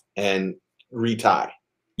off and retie.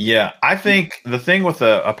 Yeah, I think the thing with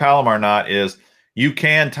a Palomar knot is you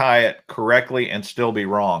can tie it correctly and still be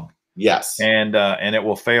wrong. Yes. And it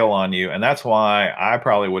will fail on you. And that's why I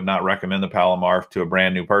probably would not recommend the Palomar to a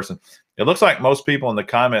brand new person. It looks like most people in the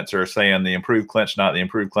comments are saying the improved clinch knot, the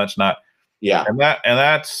improved clinch knot. Yeah. And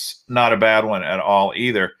that's not a bad one at all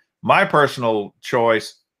either. My personal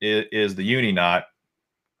choice is the uni knot.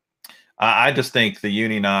 I just think the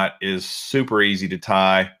uni knot is super easy to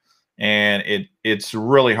tie, and it's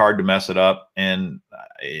really hard to mess it up, and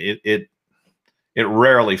it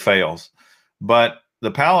rarely fails. But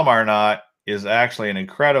the Palomar knot is actually an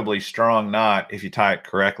incredibly strong knot if you tie it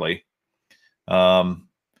correctly. But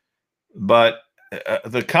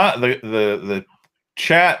the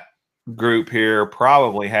chat group here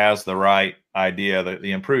probably has the right idea. That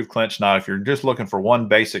the improved clinch knot, if you're just looking for one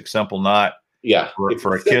basic simple knot, yeah,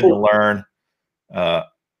 for a kid to learn,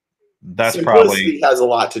 that's simplicity probably has a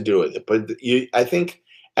lot to do with it. But I think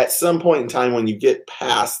at some point in time, when you get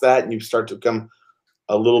past that and you start to become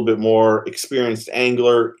a little bit more experienced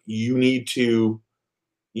angler, you need to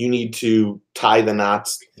tie the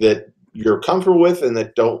knots that you're comfortable with and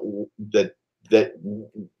that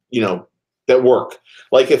that work.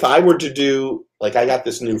 Like, if I were to do, like, I got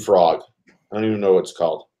this new frog. I don't even know what it's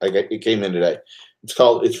called. It came in today.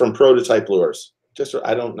 It's from Prototype Lures.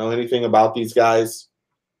 I don't know anything about these guys.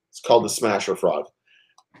 It's called the Smasher Frog.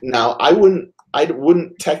 Now, I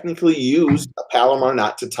wouldn't technically use a Palomar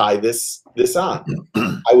knot to tie this on.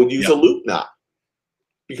 I would use a loop knot,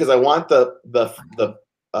 because I want the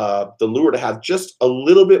lure to have just a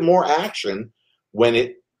little bit more action when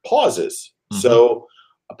it pauses. Mm-hmm. So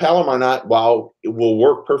a Palomar knot, while it will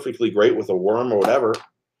work perfectly great with a worm or whatever,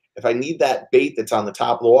 if I need that bait that's on the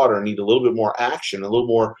top of the water, I need a little bit more action, a little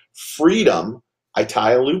more freedom, I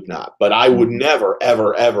tie a loop knot. But I would never,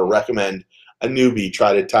 ever, ever recommend a newbie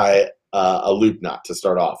try to tie a loop knot to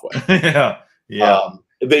start off with. Yeah.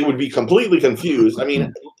 They would be completely confused. I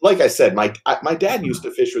mean, like I said, my dad used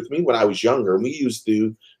to fish with me when I was younger, and we used to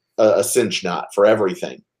do a cinch knot for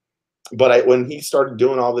everything. But when he started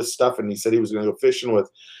doing all this stuff, and he said he was going to go fishing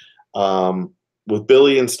with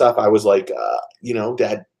Billy and stuff, I was like,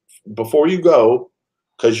 Dad, before you go,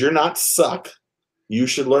 because you're not suck, you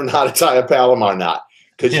should learn how to tie a Palomar knot,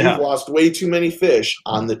 because you've lost way too many fish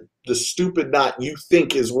on the stupid knot you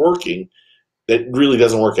think is working that really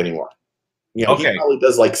doesn't work anymore. He probably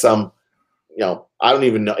does like some, I don't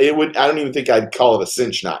even know. I don't even think I'd call it a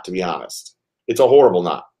cinch knot, to be honest. It's a horrible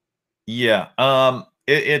knot. Yeah.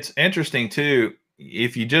 It's interesting too.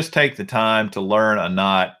 If you just take the time to learn a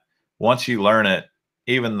knot, once you learn it,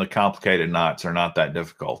 even the complicated knots are not that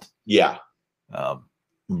difficult. Yeah.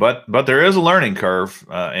 But there is a learning curve,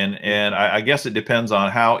 and I guess it depends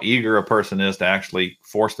on how eager a person is to actually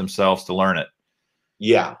force themselves to learn it.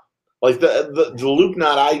 Yeah. Like the loop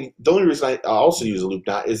knot, the only reason I also use a loop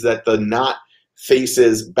knot is that the knot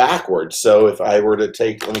faces backwards. So if I were to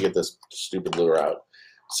let me get this stupid lure out.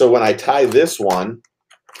 So when I tie this one,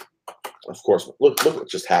 of course, look what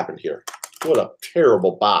just happened here. What a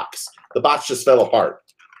terrible box. The box just fell apart.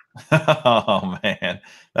 Oh man,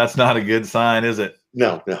 that's not a good sign, is it?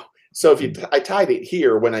 No. So if I tied it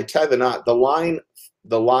here, when I tie the knot,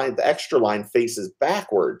 the extra line faces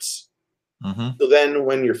backwards. Mm-hmm. So then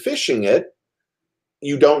when you're fishing it,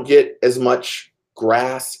 you don't get as much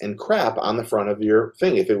grass and crap on the front of your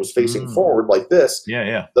thing. If it was facing forward like this,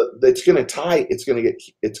 it's going to tie.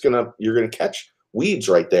 You're going to catch weeds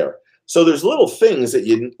right there. So there's little things that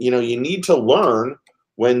you need to learn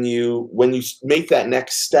when you make that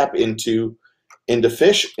next step into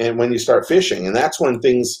fish, and when you start fishing, and that's when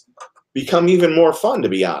things become even more fun, to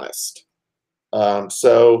be honest.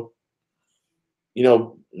 So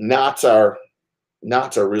knots are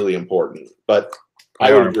really important, but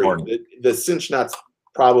I would agree. The cinch knot's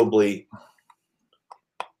probably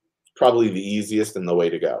the easiest and the way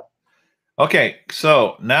to go. Okay,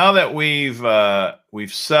 so now that we've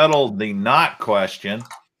settled the knot question,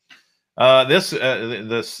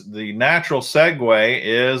 the natural segue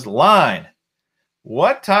is line.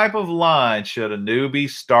 What type of line should a newbie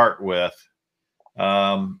start with?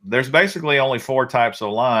 There's basically only 4 types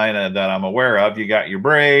of line that I'm aware of. You got your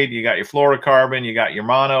braid, you got your fluorocarbon, you got your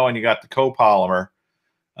mono, and you got the copolymer.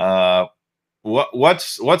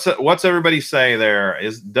 What's everybody say there?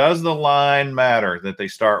 Does the line matter that they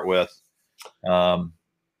start with? What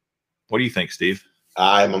do you think, Steve?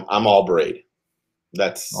 I'm all braid.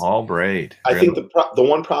 That's all braid. I think the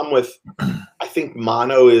one problem with I think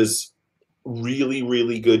mono is really,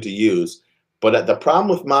 really good to use. But the problem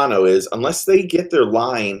with mono is unless they get their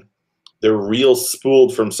reel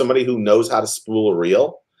spooled from somebody who knows how to spool a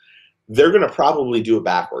reel, they're going to probably do it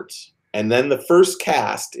backwards. And then the first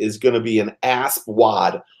cast is going to be an asp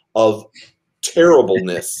wad of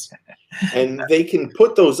terribleness. And they can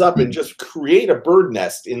put those up and just create a bird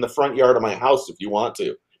nest in the front yard of my house if you want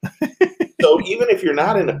to. So even if you're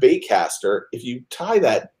not in a bait caster, if you tie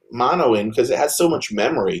that mono in, because it has so much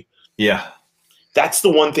memory, that's the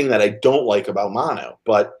one thing that I don't like about mono.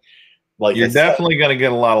 But like you're definitely going to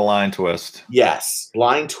get a lot of line twist. Yes,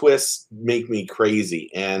 line twists make me crazy,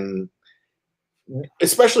 and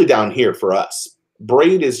especially down here for us,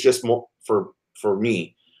 braid is just more for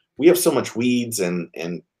me. We have so much weeds and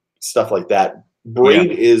stuff like that.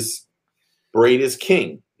 Braid is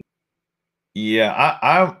king. Yeah,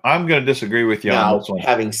 I'm going to disagree with you on this one.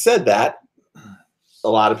 Having said that, a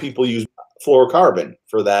lot of people use fluorocarbon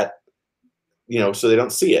for that, so they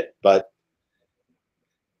don't see it. But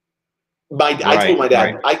I told my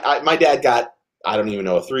dad, my dad got, I don't even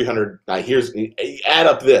know, a 300. Add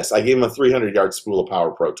up this. I gave him a 300-yard spool of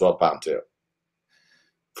Power Pro 12-pound too.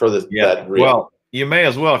 For that reel. Well, you may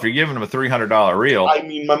as well if you're giving him a $300 reel. I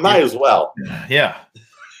mean, I might as well. Yeah.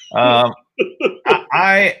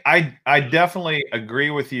 I definitely agree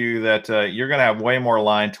with you that you're going to have way more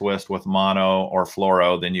line twist with mono or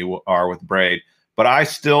fluoro than you are with braid. But I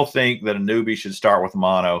still think that a newbie should start with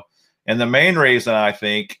mono. And the main reason I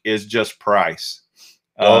think is just price.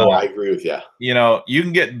 I agree with you. You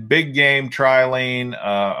can get big game trilene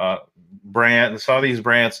brand. Some of these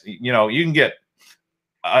brands, you can get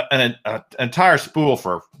an entire spool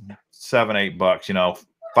for $7-8,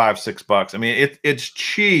 $5-6. I mean, it's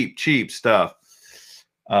cheap stuff.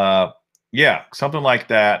 Yeah, something like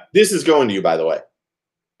that. This is going to you, by the way.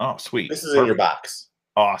 Oh, sweet. This is in your box.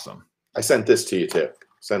 Awesome. I sent this to you too.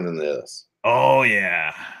 Sending this. Oh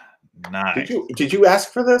yeah. Nice. Did you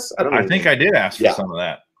ask for this? I think I did ask for some of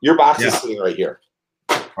that. Your box is sitting right here.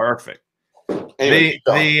 Perfect.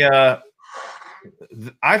 Anyway,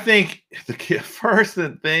 I think the first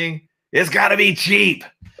thing is got to be cheap,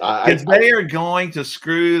 because they are going to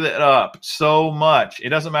screw that up so much. It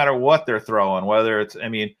doesn't matter what they're throwing, whether it's, I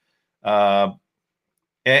mean, and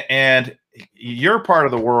your part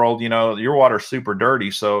of the world, you know, your water's super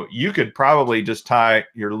dirty, so you could probably just tie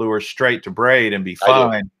your lure straight to braid and be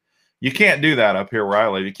fine. You can't do that up here where I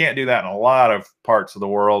live. You can't do that in a lot of parts of the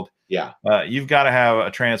world. Yeah. You've got to have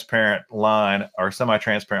a transparent line or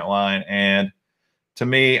semi-transparent line. And to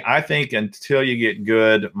me, I think until you get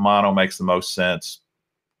good, mono makes the most sense,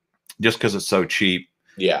 just because it's so cheap.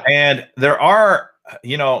 Yeah. And there are,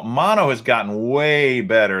 you know, mono has gotten way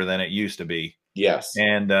better than it used to be. Yes.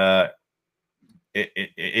 And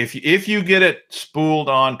if you get it spooled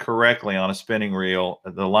on correctly on a spinning reel,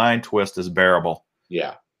 the line twist is bearable.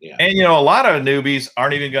 Yeah. Yeah. And, you know, a lot of newbies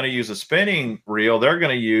aren't even going to use a spinning reel. They're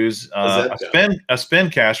going to use a spin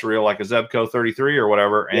cast reel, like a Zebco 33 or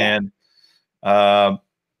whatever. Yeah. And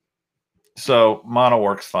so mono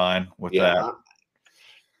works fine with that.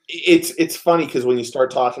 It's funny because when you start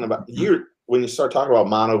talking about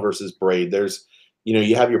mono versus braid, there's, you know,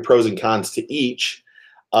 you have your pros and cons to each.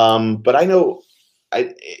 But I know,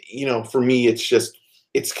 you know, for me,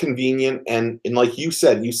 it's convenient. And like you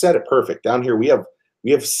said it perfect. Down here, we have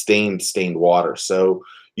stained water. So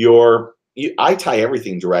I tie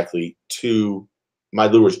everything directly to my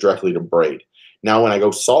lures, directly to braid. Now, when I go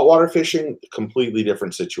saltwater fishing, completely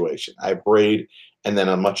different situation. I braid and then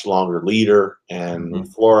a much longer leader and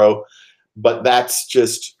fluoro, but that's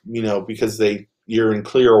just, you know, because you're in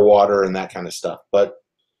clear water and that kind of stuff. But,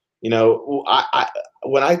 you know,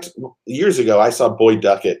 years ago, I saw Boyd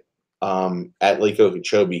Duckett at Lake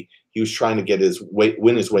Okeechobee. He was trying to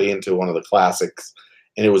win his way into one of the classics.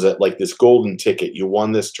 And it was like this golden ticket. You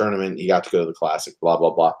won this tournament, you got to go to the classic, blah,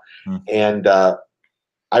 blah, blah. And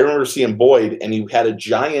I remember seeing Boyd, and he had a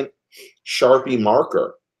giant Sharpie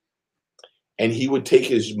marker. And he would take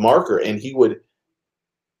his marker and he would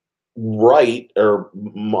write or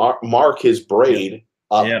mark his braid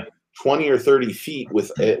up 20 or 30 feet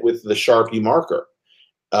with the Sharpie marker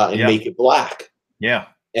and make it black. Yeah.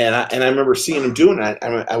 And I remember seeing him doing that.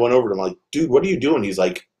 I went over to him like, dude, what are you doing? He's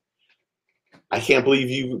like, I can't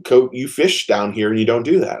believe you fish down here and you don't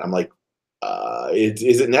do that. I'm like,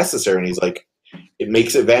 is it necessary? And he's like, it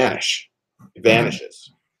makes it vanish. It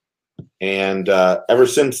vanishes. And ever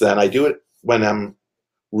since then, I do it when I'm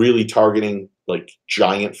really targeting like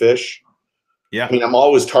giant fish. Yeah. I mean, I'm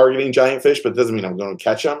always targeting giant fish, but it doesn't mean I'm going to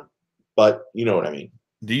catch them. But you know what I mean.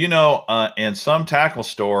 Do you know, in some tackle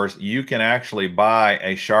stores, you can actually buy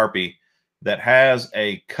a Sharpie that has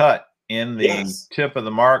a cut in the tip of the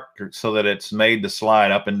marker so that it's made to slide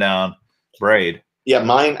up and down braid. Yeah,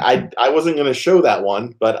 mine, I wasn't going to show that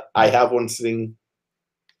one, but I have one sitting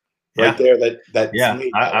right there that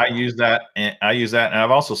I use that, and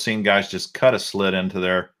I've also seen guys just cut a slit into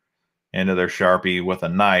their Sharpie with a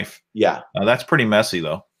knife. Yeah. That's pretty messy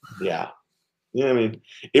though. Yeah. Yeah, I mean,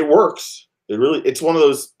 it works. It's one of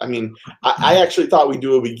those, I mean, I actually thought we'd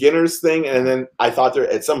do a beginner's thing, and then I thought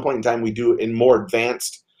at some point in time we do it in more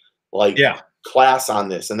advanced class on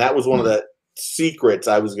this, and that was one of the secrets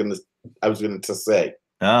I was going to say.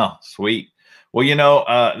 Oh, sweet. Well, you know,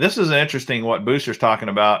 this is interesting what Booster's talking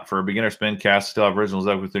about for a beginner spin cast. Still have originals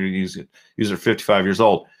up with 30 user 55 years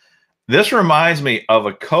old. This reminds me of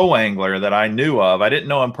a co-angler that I knew of. I didn't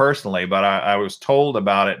know him personally, but I was told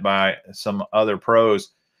about it by some other pros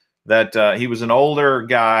that he was an older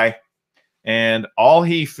guy, and all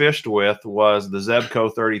he fished with was the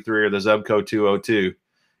Zebco 33 or the Zebco 202.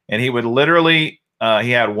 And he would literally,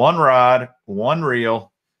 he had one rod, one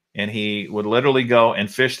reel, and he would literally go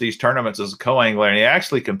and fish these tournaments as a co-angler. And he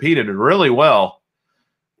actually competed really well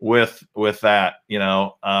with that. You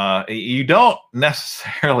know, you don't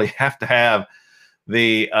necessarily have to have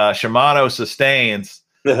the Shimano Sustains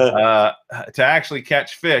to actually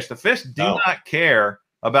catch fish. The fish do not care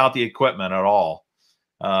about the equipment at all.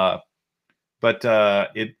 But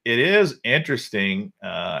it is interesting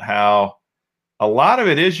how a lot of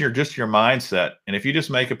it is just your mindset. And if you just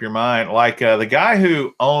make up your mind, like the guy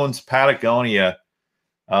who owns Patagonia,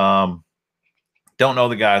 don't know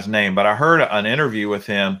the guy's name, but I heard an interview with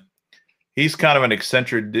him. He's kind of an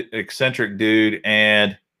eccentric dude,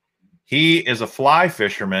 and he is a fly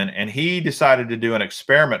fisherman, and he decided to do an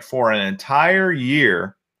experiment for an entire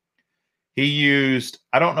year. He used,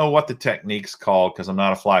 I don't know what the technique's called because I'm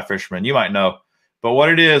not a fly fisherman. You might know. But what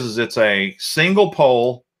it is it's a single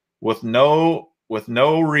pole with no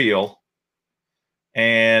reel,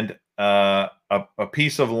 and a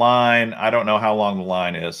piece of line. I don't know how long the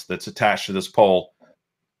line is that's attached to this pole.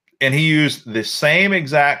 And he used the same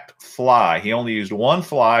exact fly. He only used one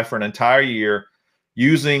fly for an entire year,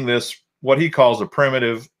 using this, what he calls a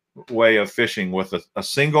primitive way of fishing, with a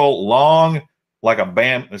single long, like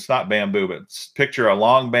it's not bamboo, but picture a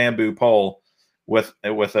long bamboo pole with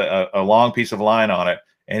a long piece of line on it.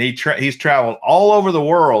 And he's traveled all over the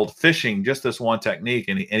world fishing just this one technique.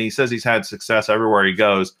 And he says he's had success everywhere he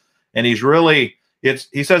goes. And he's really,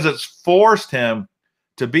 he says it's forced him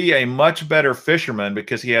to be a much better fisherman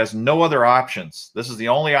because he has no other options. This is the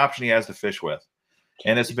only option he has to fish with.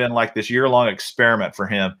 And it's been like this year-long experiment for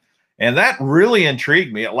him. And that really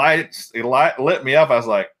intrigued me. It lit me up. I was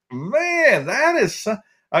like, man, that is,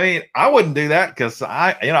 I mean, I wouldn't do that because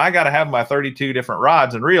I got to have my 32 different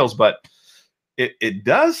rods and reels, but it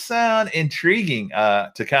does sound intriguing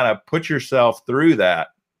to kind of put yourself through that.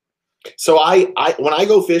 So when I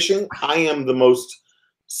go fishing, I am the most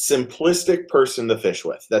simplistic person to fish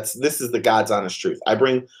with. This is the God's honest truth. I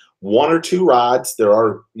bring 1 or 2 rods that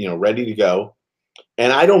are, ready to go,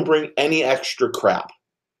 and I don't bring any extra crap.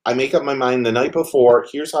 I make up my mind the night before.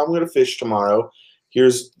 Here's how I'm going to fish tomorrow.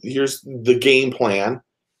 Here's the game plan,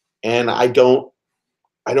 and I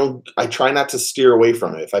try not to steer away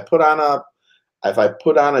from it. If I put on a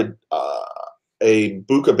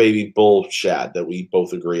Buka baby bull shad that we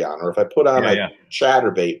both agree on, or if I put on a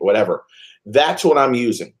chatterbait, whatever, that's what I'm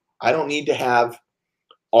using. I don't need to have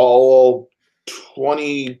all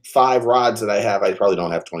 25 rods that I have. I probably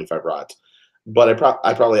don't have 25 rods, but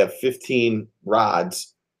I probably have 15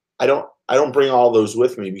 rods. I don't bring all those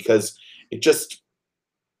with me because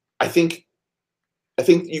I think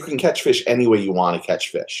you can catch fish any way you want to catch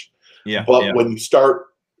fish. Yeah. But when you start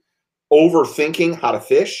overthinking how to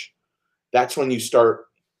fish, that's when you start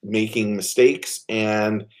making mistakes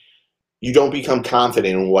and you don't become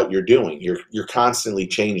confident in what you're doing. You're constantly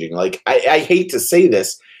changing. Like I hate to say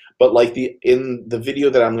this, but like in the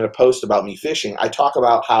video that I'm going to post about me fishing, I talk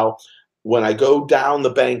about how when I go down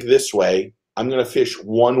the bank this way, I'm going to fish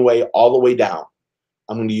one way all the way down.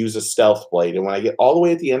 I'm going to use a stealth blade. And when I get all the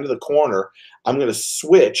way at the end of the corner, I'm going to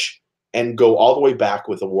switch and go all the way back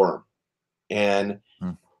with a worm. And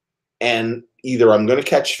either I'm going to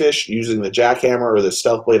catch fish using the jackhammer or the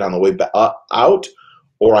stealth blade on the way out,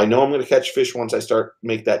 or I know I'm going to catch fish once I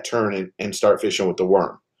make that turn and start fishing with the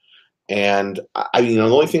worm. And the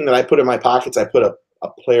only thing that I put in my pockets, I put a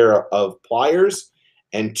pair of pliers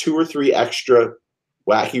and 2 or 3 extra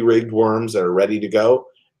wacky rigged worms that are ready to go,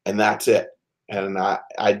 and that's it. And I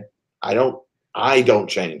don't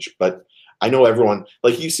change, but I know everyone,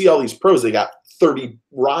 like you see all these pros, they got 30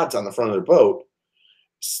 rods on the front of their boat.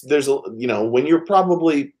 There's when you're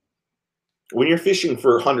fishing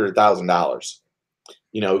for $100,000,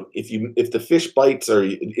 if the fish bites or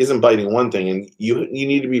isn't biting one thing, and you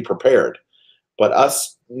need to be prepared. But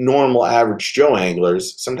us normal average Joe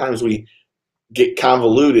anglers, sometimes we get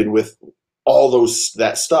convoluted with all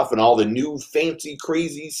that stuff and all the new fancy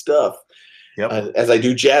crazy stuff. Yep. As I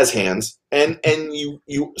do jazz hands, and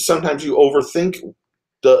you sometimes you overthink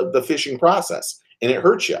the fishing process, and it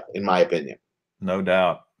hurts you, in my opinion. No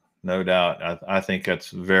doubt. I think that's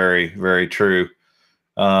very, very true.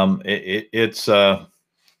 It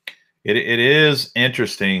is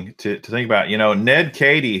interesting to think about. Ned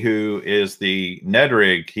Cady, who is the Ned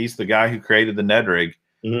rig, he's the guy who created the Ned rig.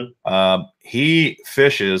 Mm-hmm. He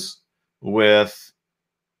fishes with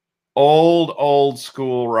old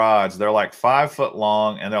school rods. They're like 5 foot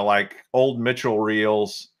long, and they're like old Mitchell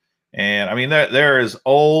reels. And I mean, they're as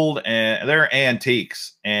old and they're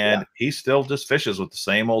antiques, and he still just fishes with the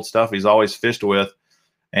same old stuff he's always fished with.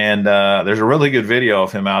 And there's a really good video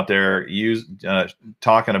of him out there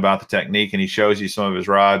talking about the technique, and he shows you some of his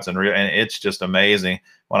rods, and it's just amazing.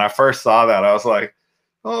 When I first saw that, I was like,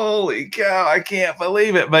 holy cow, I can't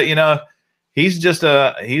believe it. But he's just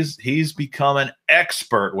he's become an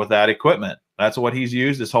expert with that equipment. That's what he's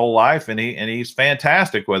used his whole life, and he's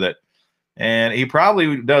fantastic with it. And he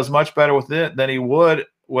probably does much better with it than he would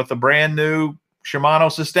with a brand new Shimano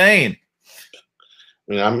Sustain.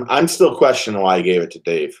 I mean, I'm still questioning why I gave it to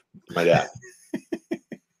Dave, my dad.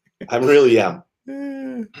 I really am.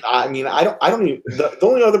 I mean, I don't even, the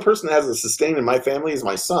only other person that has a Sustain in my family is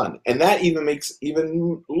my son, and that even makes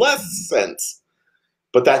even less sense.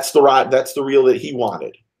 But that's the reel that he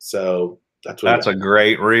wanted. So that's a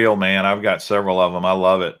great reel, man. I've got several of them. I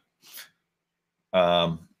love it.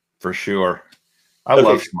 For sure. I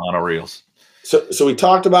love Shimano reels. So we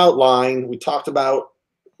talked about line. We talked about,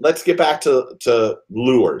 let's get back to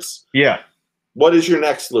lures. Yeah. What is your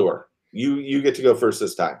next lure? You get to go first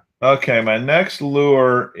this time. Okay, my next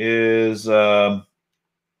lure is well,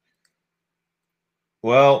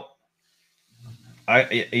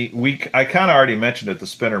 I kind of already mentioned it, the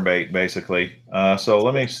spinnerbait, basically. So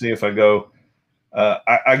let me see if I go.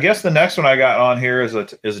 I guess the next one I got on here is a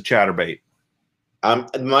chatterbait.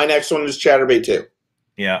 My next one is chatterbait too.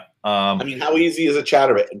 Yeah. I mean, how easy is a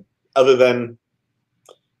chatterbait? Other than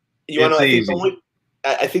you want to,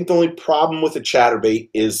 I think the only problem with a chatterbait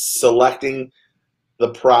is selecting the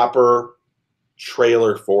proper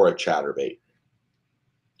trailer for a chatterbait.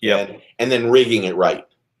 Yeah. And then rigging it right.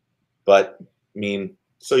 But I mean,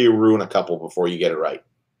 so you ruin a couple before you get it right.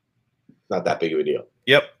 Not that big of a deal.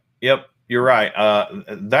 Yep. You're right.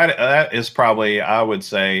 That is probably, I would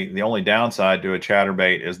say, the only downside to a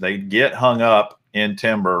chatterbait is they get hung up in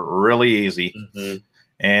timber really easy,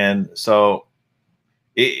 and so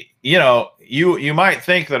you might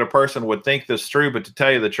think that a person would think this through, but to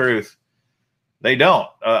tell you the truth, they don't.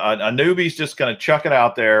 A newbie's just going to chuck it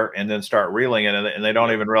out there and then start reeling it, and they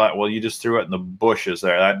don't even realize. Well, you just threw it in the bushes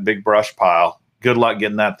there, that big brush pile. Good luck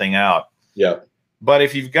getting that thing out. Yeah. But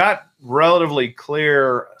if you've got relatively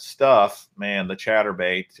clear stuff, man, the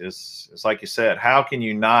chatterbait it's like you said. How can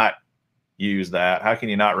you not use that? How can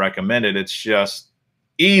you not recommend it? It's just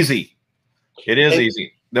easy. It is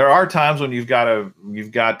easy. There are times when you've got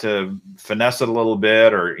to finesse it a little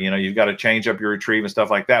bit, or you've got to change up your retrieve and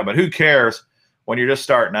stuff like that. But who cares when you're just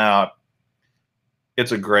starting out?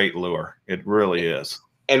 It's a great lure. It really is.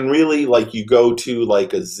 And really, like, you go to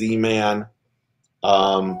like a Z-Man.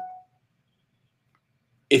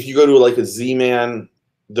 If you go to like a Z-Man,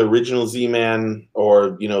 the original Z-Man,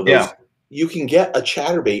 or those, you can get a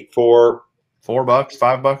chatterbait for $4,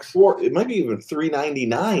 $5. It might be even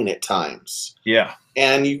 $3.99 at times. Yeah.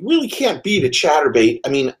 And you really can't beat a chatterbait. I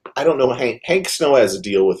mean, I don't know. Hank Snow has a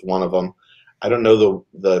deal with one of them. I don't know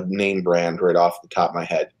the name brand right off the top of my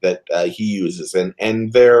head that he uses,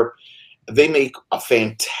 and they make a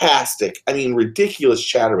fantastic, I mean, ridiculous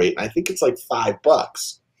chatterbait. And I think it's like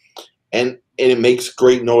 $5, and it makes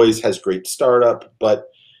great noise, has great startup. But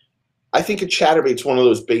I think a chatterbait's one of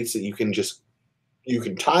those baits that you can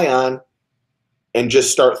tie on and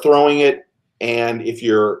just start throwing it. And if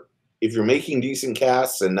you're making decent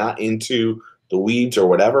casts and not into the weeds or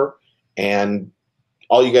whatever, and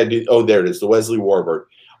all you got to do, oh, there it is, the Wesley Warbird.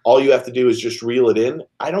 All you have to do is just reel it in.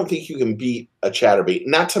 I don't think you can beat a chatterbait.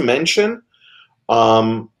 Not to mention,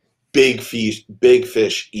 big fish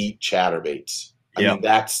eat chatterbaits. I mean,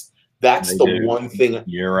 that's the one thing.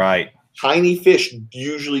 You're right. Tiny fish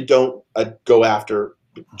usually don't go after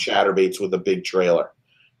chatterbaits with a big trailer.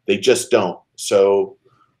 They just don't. So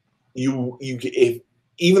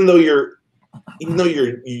even though you're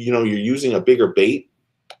using a bigger bait,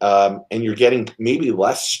 and you're getting maybe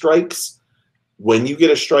less strikes, when you get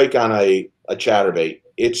a strike on a chatterbait,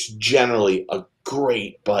 it's generally a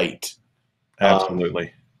great bite.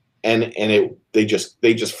 Absolutely. They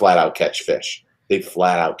just flat out catch fish. They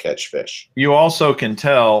flat out catch fish. You also can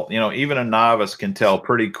tell, even a novice can tell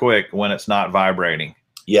pretty quick when it's not vibrating.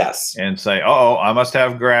 Yes. And say, oh, I must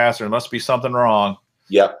have grass, or there must be something wrong.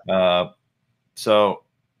 Yep. So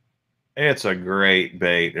it's a great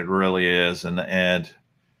bait. It really is. And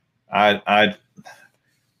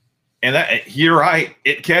you're right.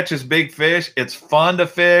 It catches big fish. It's fun to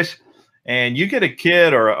fish. And you get a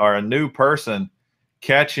kid or a new person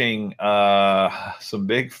catching some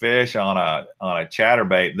big fish on a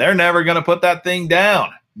chatterbait, they're never going to put that thing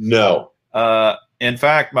down. No. In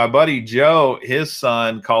fact, my buddy Joe, his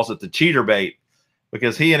son calls it the cheater bait,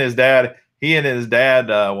 because he and his dad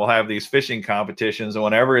will have these fishing competitions, and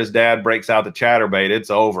whenever his dad breaks out the chatterbait,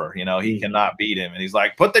 it's over. He cannot beat him, and he's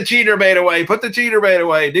like, "Put the cheater bait away! Put the cheater bait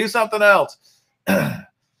away! Do something else."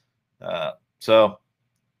 So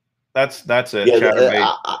that's it. Yeah,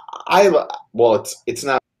 chatterbait. It's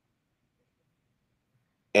not,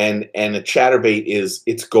 and a chatterbait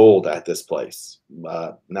it's gold at this place.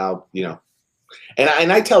 Now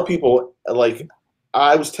and I tell people, like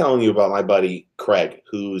I was telling you about my buddy Craig,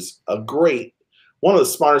 who's one of the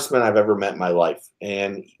smartest men I've ever met in my life.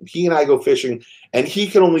 And he and I go fishing, and he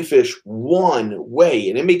can only fish one way,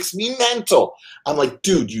 and it makes me mental. I'm like,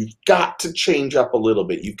 dude, you've got to change up a little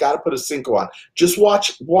bit. You've got to put a Cinco on. Just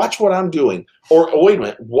watch what I'm doing. Or wait a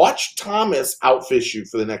minute, watch Thomas outfish you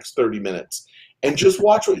for the next 30 minutes, and just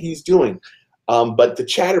watch what he's doing. But the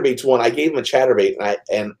chatterbait's one. I gave him a chatterbait,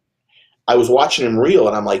 and I was watching him reel,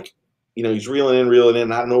 and I'm like, he's reeling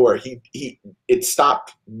in. I don't know where it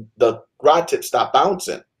stopped. The rod tip stopped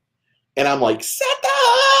bouncing, and I'm like, set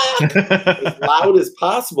up as loud as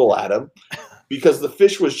possible at him, because the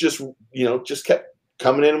fish was just kept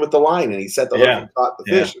coming in with the line, and he set the hook and caught the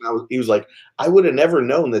fish. And he was like, I would have never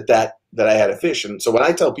known that I had a fish. And so when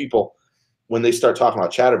I tell people, when they start talking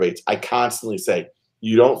about chatterbaits, I constantly say,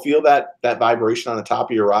 you don't feel that vibration on the top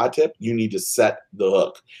of your rod tip, you need to set the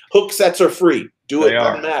hook. Hook sets are free. Do it,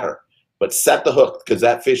 doesn't matter. But set the hook, because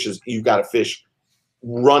that fish is, you've got a fish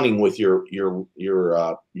running with your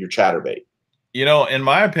chatterbait. You know, in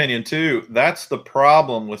my opinion too, that's the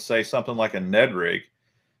problem with, say, something like a Ned rig.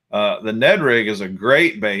 The Ned rig is a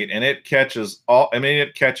great bait, and it catches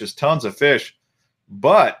it catches tons of fish,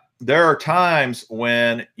 but there are times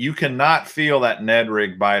when you cannot feel that Ned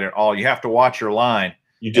rig bite at all. You have to watch your line.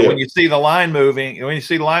 You do. And when you see the line moving, you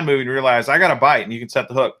realize I got a bite, and you can set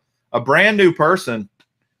the hook. A brand new person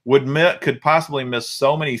could possibly miss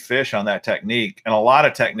so many fish on that technique, and a lot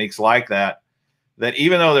of techniques like that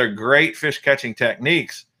even though they're great fish catching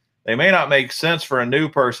techniques, they may not make sense for a new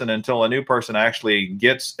person until a new person actually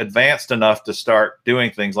gets advanced enough to start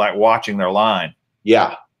doing things like watching their line.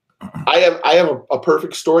 Yeah. I have a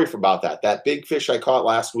perfect story about that. That big fish I caught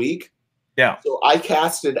last week. Yeah. So I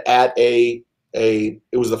casted at it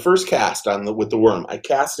was the first cast with the worm. I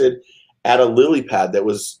casted at a lily pad that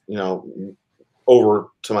was, over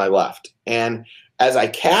to my left. And as I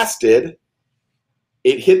casted,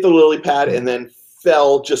 it hit the lily pad and then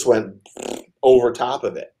just went over top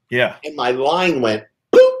of it. Yeah. And my line went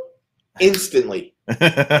boop instantly.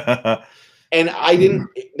 And I didn't,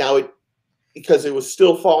 because it was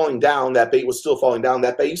still falling down, that bait was still falling down,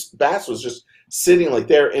 that bass was just sitting like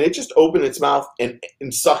there, and it just opened its mouth and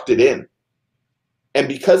sucked it in. And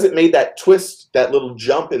because it made that twist, that little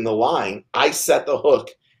jump in the line, I set the hook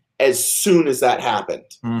as soon as that happened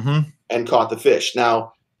and caught the fish.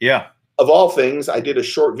 Now, of all things, I did a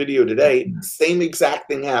short video today. Same exact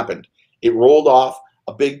thing happened. It rolled off.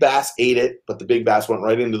 A big bass ate it, but the big bass went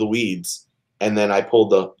right into the weeds. And then I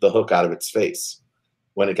pulled the hook out of its face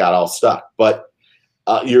when it got all stuck. But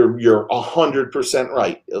you're 100%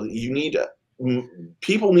 right.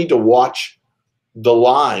 People need to watch the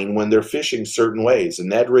line when they're fishing certain ways. A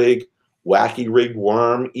Ned rig, wacky rigged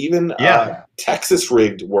worm, even Texas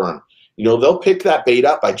rigged worm. They'll pick that bait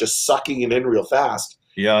up by just sucking it in real fast.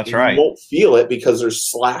 Yeah, that's right. You won't feel it because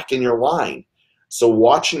there's slack in your line. So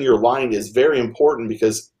watching your line is very important,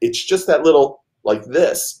 because it's just that little, like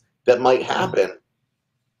this, that might happen.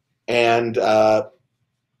 And I've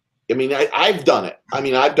done it.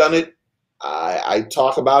 I've done it. I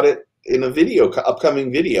talk about it in a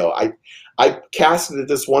upcoming video. I casted at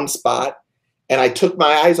this one spot, and I took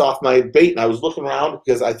my eyes off my bait, and I was looking around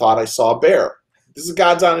because I thought I saw a bear. This is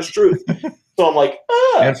God's honest truth. So I'm like,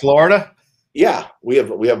 In Florida? Yeah, we have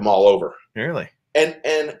them all over. Really?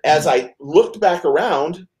 And as I looked back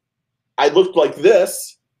around, I looked like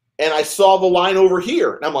this, and I saw the line over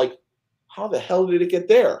here. And I'm like, how the hell did it get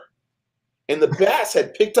there? And the bass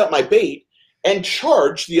had picked up my bait and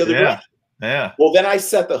charged the other direction. Yeah. Well, then I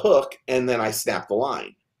set the hook, and then I snapped the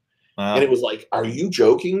line. And it was like, are you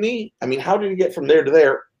joking me? How did it get from there to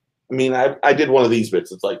there? I did one of these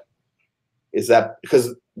bits. It's like, is that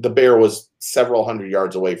because the bear was several hundred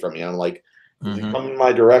yards away from me? I'm like, is he coming in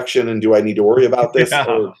my direction, and do I need to worry about this?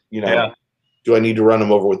 Or, do I need to run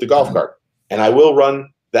him over with the golf cart? And I will run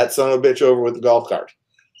that son of a bitch over with the golf cart.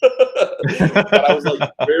 But I was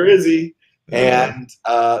like, where is he? And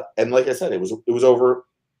like I said, it was over.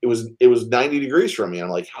 It was 90 degrees from me. I'm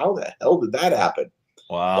like, how the hell did that happen?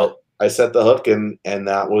 Wow. But I set the hook, and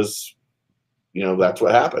that was, that's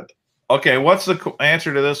what happened. Okay, what's the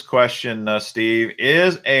answer to this question, Steve?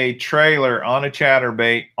 Is a trailer on a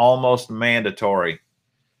chatterbait almost mandatory?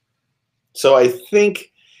 So I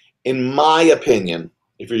think, in my opinion,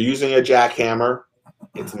 if you're using a jackhammer,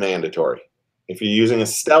 it's mandatory. If you're using a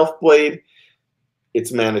stealth blade,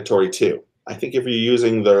 it's mandatory too. I think if you're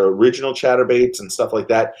using the original chatterbaits and stuff like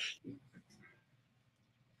that,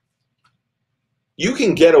 you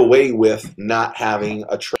can get away with not having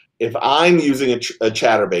a trailer. If I'm using a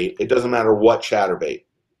chatterbait, it doesn't matter what chatterbait,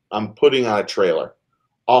 I'm putting on a trailer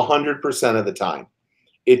 100% of the time.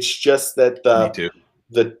 It's just that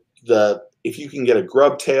if you can get a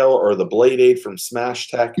grub tail or the blade aid from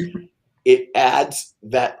Smash Tech, it adds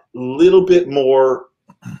that little bit more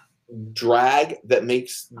drag that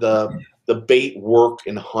makes the bait work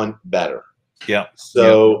and hunt better. Yeah.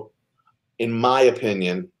 So in my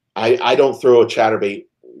opinion, I don't throw a chatterbait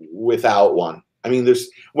without one.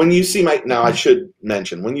 When you see I should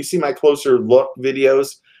mention, when you see my closer look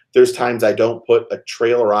videos, there's times I don't put a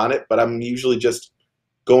trailer on it, but I'm usually just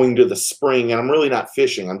going to the spring, and I'm really not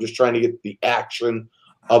fishing. I'm just trying to get the action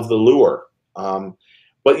of the lure.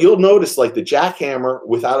 But you'll notice, like, the jackhammer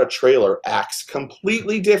without a trailer acts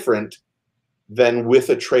completely different than with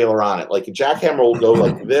a trailer on it. Like a jackhammer will go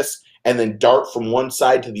like this and then dart from one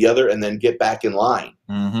side to the other and then get back in line.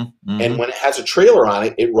 And when it has a trailer on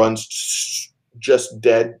it, it runs just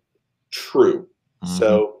dead true.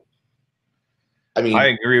 So, I mean, I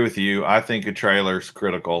agree with you. I think a trailer's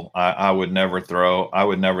critical. I would never throw a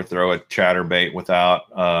chatterbait without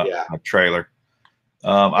a trailer.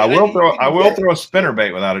 I will throw a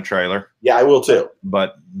spinnerbait without a trailer. Yeah, I will too.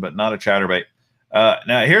 But not a chatterbait.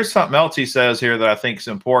 Now, here's something else he says here that I think is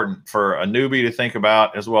important for a newbie to think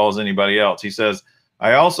about as well as anybody else. He says,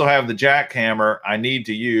 I also have the jackhammer I need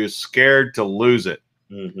to use, scared to lose it.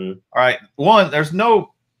 All right. One, there's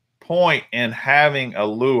no point in having a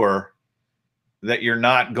lure that you're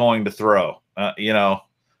not going to throw,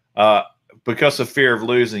 because of fear of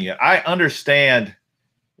losing it. I understand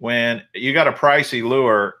when you got a pricey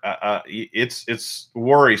lure, it's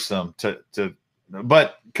worrisome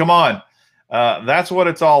but come on. That's what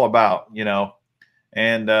it's all about,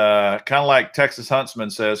 and kind of like Texas Huntsman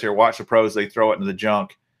says here, watch the pros, they throw it into the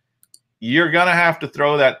junk. You're going to have to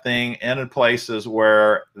throw that thing in places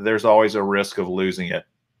where there's always a risk of losing it.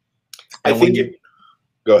 And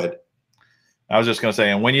go ahead. I was just going to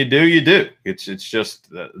say, and when you do, you do. It's just,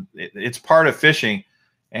 it's part of fishing.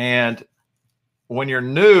 And when you're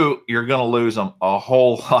new, you're going to lose them a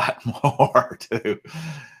whole lot more too.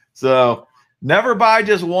 So never buy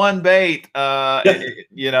just one bait. I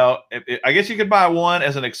guess you could buy one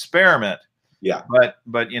as an experiment. Yeah.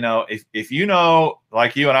 But if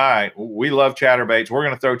like you and I, we love chatterbaits. We're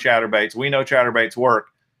going to throw chatterbaits. We know chatterbaits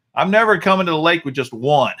work. I'm never coming to the lake with just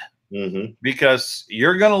one because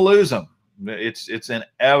you're going to lose them. It's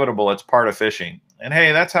inevitable. It's part of fishing. And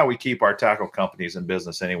hey, that's how we keep our tackle companies in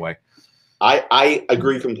business anyway. I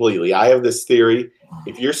agree completely. I have this theory.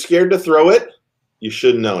 If you're scared to throw it, you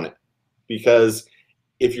shouldn't own it. Because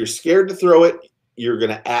if you're scared to throw it, you're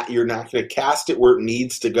not going to cast it where it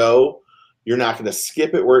needs to go. You're not going to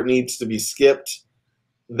skip it where it needs to be skipped.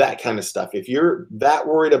 That kind of stuff. If you're that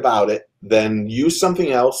worried about it, then use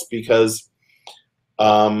something else because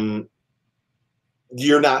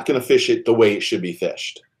you're not going to fish it the way it should be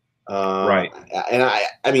fished. Right. And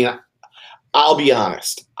I mean, I'll be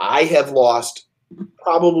honest. I have lost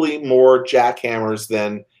probably more jackhammers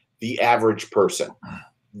than the average person.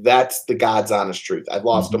 That's the God's honest truth. I've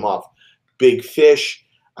lost them off big fish.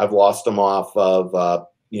 I've lost them off of,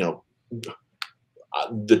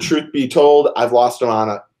 the truth be told, I've lost them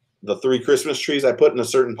on the 3 Christmas trees I put in a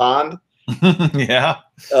certain pond. Yeah.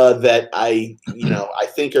 That I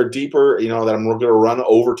think are deeper, that I'm going to run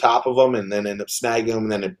over top of them and then end up snagging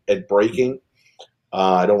them and then it breaking.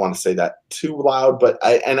 I don't want to say that too loud, but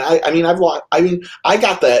I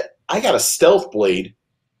got a stealth blade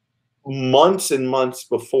months and months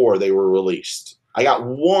before they were released. I got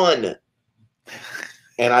one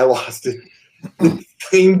and I lost it the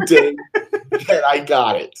same day that I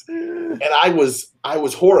got it. And I was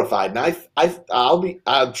horrified.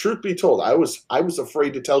 And truth be told, I was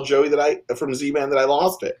afraid to tell Joey from Z-Man that I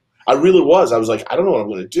lost it. I really was. I was like, I don't know what I'm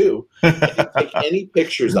going to do. I didn't take any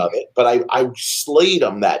pictures of it, but I slayed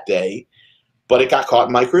them that day, but it got caught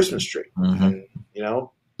in my Christmas tree. And,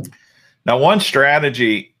 Now, one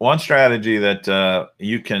strategy that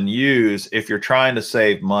you can use if you're trying to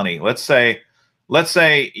save money. Let's say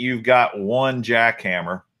you've got one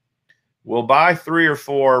jackhammer. We'll buy 3 or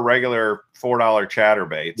 4 regular $4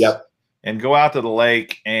 chatterbaits. Yep. And go out to the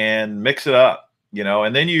lake and mix it up.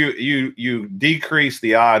 And then you decrease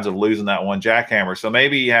the odds of losing that one jackhammer. So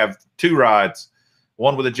maybe you have 2 rods,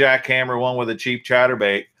 one with a jackhammer, one with a cheap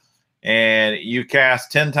chatterbait, and you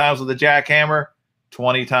cast 10 times with the jackhammer,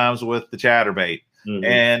 20 times with the chatterbait.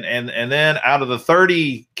 And then out of the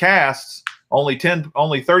 30 casts, only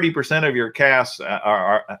 30% of your casts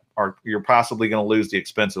are you're possibly going to lose the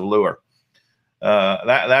expensive lure.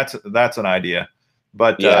 That's an idea.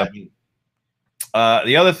 But yeah.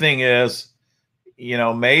 The other thing is,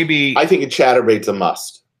 maybe I think a chatterbait's a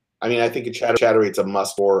must. I mean, I think a chatterbait's a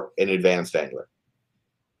must for an advanced angler.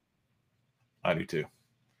 I do too.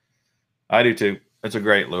 It's a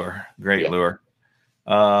great lure. Lure.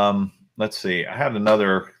 Let's see. I had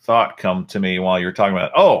another thought come to me while you're talking about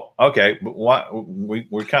it. Oh, okay. But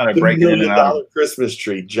we're kind of breaking in and out. $1 million Christmas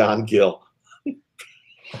tree, John Gill.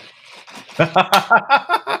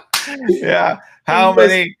 Yeah. How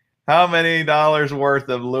many dollars worth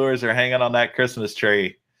of lures are hanging on that Christmas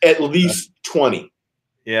tree? At least 20.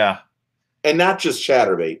 Yeah. And not just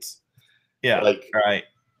chatterbaits. Yeah. Right.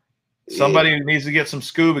 Somebody needs to get some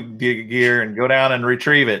scuba gear and go down and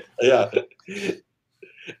retrieve it. Yeah.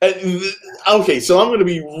 Okay, so I'm going to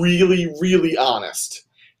be really, really honest.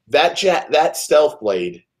 That stealth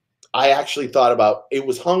blade, I actually thought about. It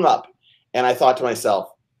was hung up And I thought to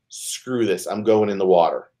myself, screw this, I'm going in the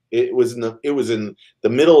water. It was in the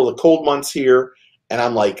middle of the cold months here, and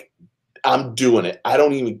I'm like, I'm doing it. I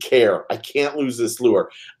don't even care. I can't lose this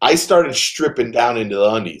lure. I started stripping down into the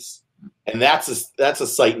undies, and that's a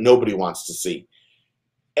sight nobody wants to see.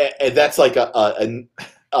 And that's like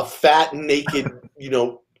a fat, naked,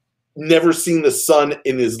 never seen the sun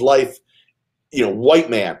in his life, white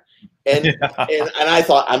man. And Yeah. and I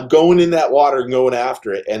thought, I'm going in that water and going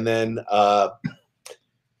after it. And then I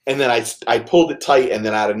pulled it tight, and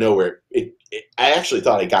then out of nowhere, I actually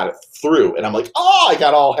thought I got it through, and I'm like, oh, I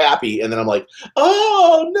got all happy, and then I'm like,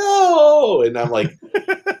 oh no, and I'm like,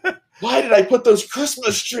 why did I put those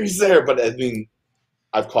Christmas trees there? But I mean,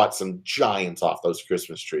 I've caught some giants off those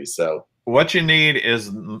Christmas trees. So what you need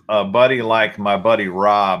is a buddy like my buddy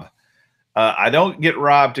Rob. I don't get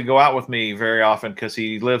Rob to go out with me very often because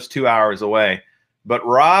he lives 2 hours away. But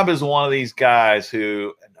Rob is one of these guys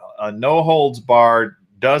who no holds barred,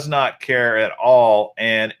 does not care at all.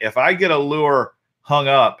 And if I get a lure hung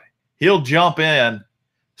up, he'll jump in,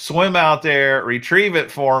 swim out there, retrieve it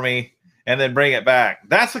for me, and then bring it back.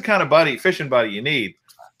 That's the kind of fishing buddy you need.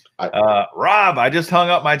 Rob, I just hung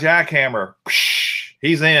up my jackhammer.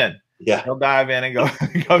 He's in. Yeah. He'll dive in and go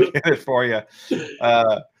get it for you.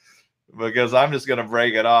 Because I'm just going to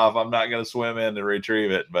break it off. I'm not going to swim in to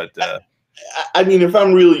retrieve it. But I mean, if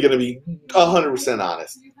I'm really going to be 100%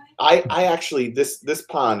 honest, I actually this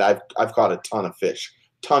pond I've caught a ton of fish,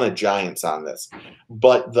 ton of giants on this,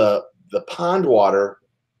 but the pond water,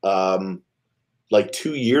 like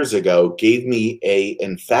 2 years ago, gave me a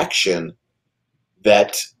infection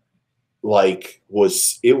that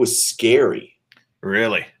was scary.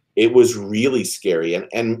 Really, it was really scary,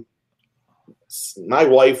 and my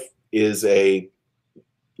wife is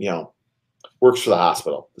works for the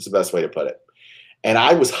hospital. That's the best way to put it. And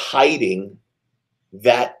I was hiding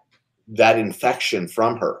that infection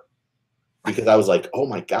from her because I was like, oh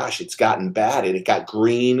my gosh, it's gotten bad. And it got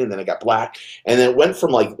green, and then it got black. And then it went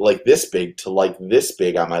from like this big to like this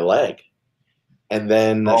big on my leg. And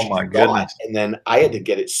then oh my goodness. And then I had to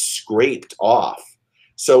get it scraped off.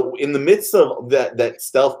 So in the midst of that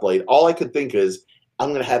stealth blade, all I could think is, I'm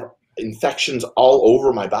going to have infections all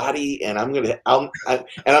over my body, and I'm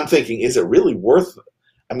thinking, is it really worth it?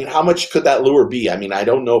 I mean, how much could that lure be? I mean, I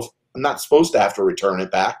don't know if I'm not supposed to have to return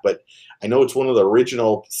it back, but I know it's one of the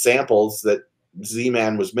original samples that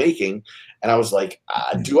Z-Man was making, and I was like,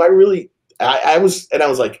 do I really? I was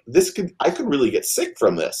like, I could really get sick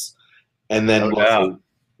from this, and then luckily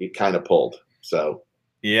it kind of pulled. So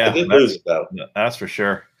yeah, I did lose it though. That's for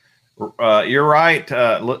sure. You're right,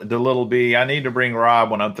 the little bee. I need to bring Rob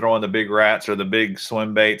when I'm throwing the big rats or the big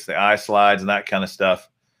swim baits, the eye slides, and that kind of stuff,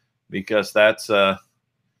 because that's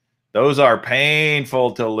those are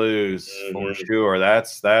painful to lose for sure.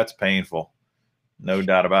 That's painful, no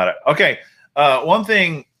doubt about it. Okay, one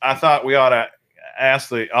thing I thought we ought to ask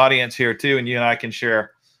the audience here too, and you and I can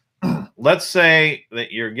share. Let's say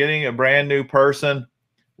that you're getting a brand new person.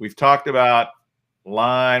 We've talked about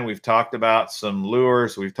line, we've talked about some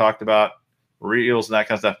lures, we've talked about reels and that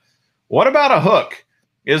kind of stuff. What about a hook?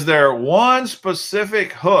 Is there one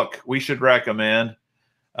specific hook we should recommend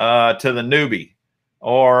to the newbie,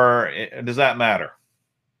 or does that matter?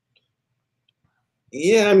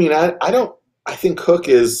 Yeah, I mean, I think hook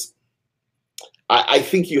is, I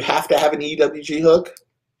think you have to have an EWG hook.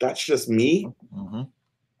 That's just me.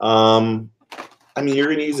 I mean, you're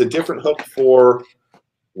going to use a different hook for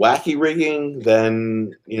wacky rigging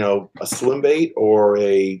than, a swim bait or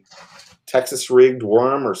a Texas rigged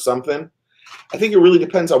worm or something. I think it really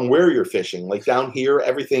depends on where you're fishing. Like down here,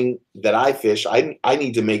 everything that I fish, I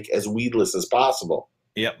need to make as weedless as possible.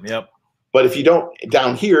 Yep. But if you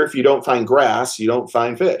don't find grass, you don't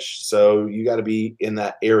find fish. So you got to be in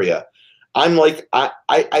that area. I'm like,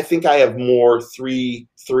 I think I have more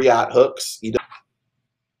 3/0 hooks,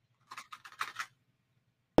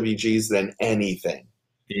 EWGs, than anything.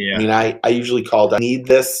 Yeah. I mean, I usually call, I need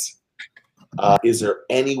this. Is there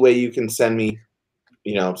any way you can send me,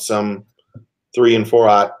 some 3 and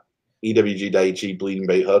 4/0 EWG Daiichi bleeding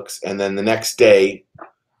bait hooks? And then the next day,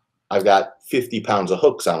 I've got 50 pounds of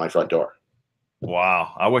hooks on my front door.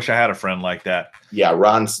 Wow. I wish I had a friend like that. Yeah,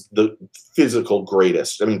 Ron's the physical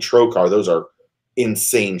greatest. I mean, Trocar, those are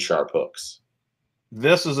insane sharp hooks.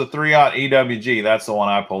 This is a 3/0 EWG. That's the one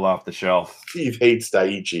I pulled off the shelf. Steve hates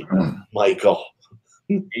Daiichi. Michael.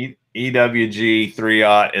 EWG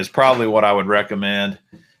 3/0 is probably what I would recommend.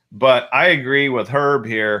 But I agree with Herb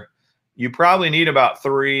here. You probably need about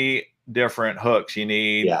 3 different hooks. You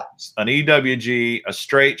need an EWG, a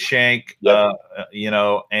straight shank,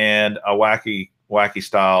 and a wacky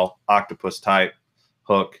style octopus type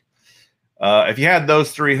hook. If you had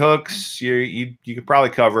those 3 hooks, you could probably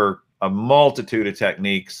cover a multitude of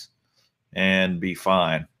techniques and be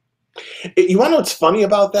fine. You want to know what's funny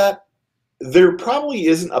about that? There probably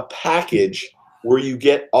isn't a package where you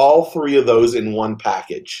get all 3 of those in one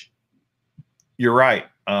package. You're right.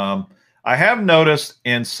 I have noticed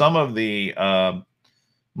in some of the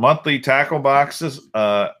monthly tackle boxes,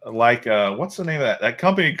 like what's the name of that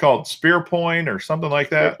company called Spear Point or something like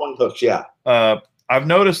that? Spear Point hooks, yeah. I've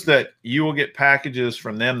noticed that you will get packages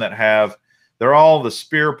from them that have, they're all the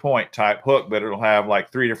Spear Point type hook, but it'll have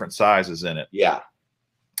like 3 different sizes in it. Yeah.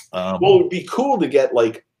 Well, it would be cool to get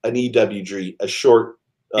like an EWG, a short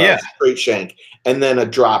straight shank, and then a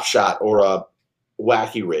drop shot or a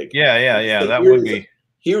wacky rig. Yeah. That would be.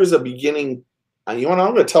 Here's a beginning. You know what?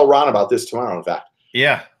 I'm going to tell Ron about this tomorrow, in fact.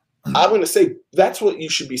 Yeah. I'm going to say that's what you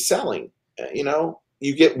should be selling. You know,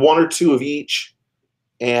 you get 1 or 2 of each,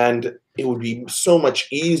 and it would be so much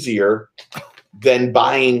easier than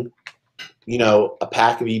buying, you know, a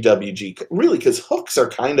pack of EWG. Really, because hooks are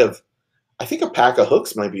kind of, I think a pack of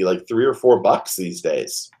hooks might be like $3 or $4 these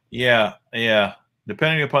days. Yeah.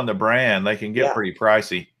 Depending upon the brand, they can get pretty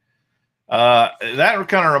pricey. That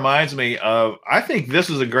kind of reminds me of, I think this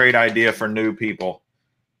is a great idea for new people.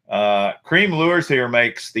 Cream Lures here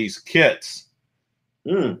makes these kits.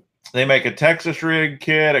 They make a Texas rig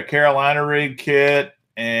kit, a Carolina rig kit,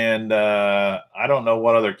 and I don't know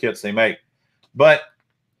what other kits they make. But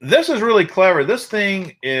this is really clever. This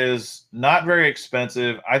thing is not very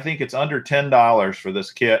expensive. I think it's under $10 for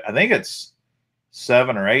this kit. I think it's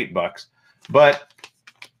 $7 or $8. But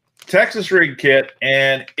Texas rig kit,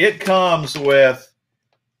 and it comes with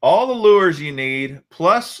all the lures you need,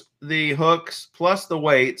 plus the hooks, plus the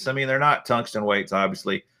weights. I mean, they're not tungsten weights,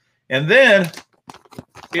 obviously. And then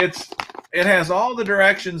it has all the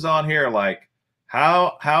directions on here, like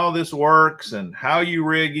how this works and how you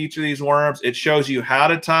rig each of these worms. It shows you how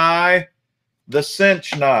to tie the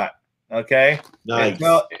cinch knot. Okay. Nice.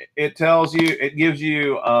 It tells you, it gives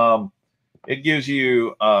you a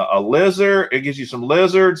lizard. It gives you some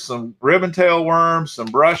lizards, some ribbon tail worms, some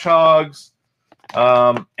brush hogs.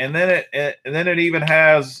 And then it even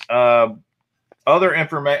has other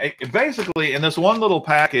information. Basically, in this one little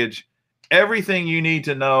package, everything you need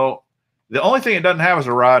to know. The only thing it doesn't have is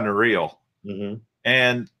a rod and a reel.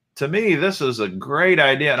 And to me, this is a great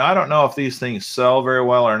idea. And I don't know if these things sell very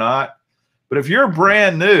well or not. But if you're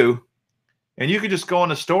brand new and you could just go in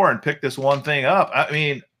the store and pick this one thing up, I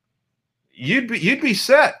mean, you'd be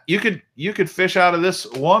set. You could fish out of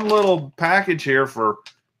this one little package here for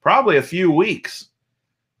probably a few weeks.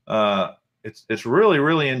 It's really,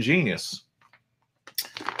 really ingenious.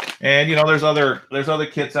 And you know, there's other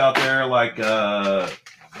kits out there, like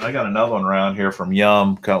I got another one around here from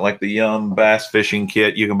Yum, kind of like the Yum bass fishing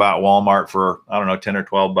kit you can buy at Walmart for, I don't know, $10 or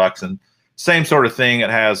 $12, and same sort of thing.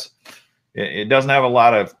 It doesn't have a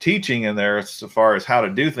lot of teaching in there as far as how to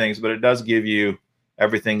do things, but it does give you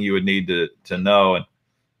everything you would need to know,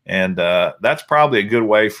 and that's probably a good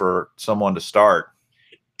way for someone to start.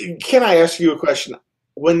 Can I ask you a question?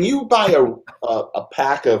 When you buy a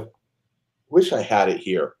pack of, wish I had it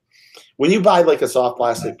here. When you buy like a soft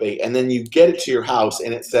plastic bait and then you get it to your house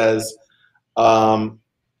and it says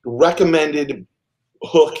recommended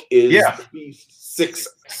hook is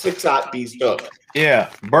six-aught beast hook.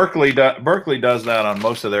 Yeah, Berkeley does that on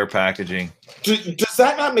most of their packaging. Does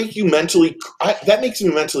that not make you mentally? That makes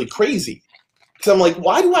me mentally crazy. Because I'm like,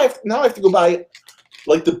 why do I have to go buy?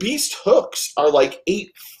 Like the beast hooks are like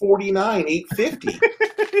 $8.49, $8.50.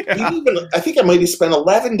 Yeah. I think I might have spent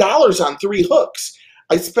 $11 on 3 hooks.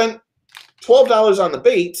 I spent $12 on the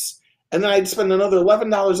baits, and then I'd spend another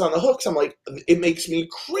 $11 on the hooks. I'm like, it makes me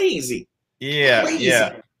crazy. Yeah, crazy.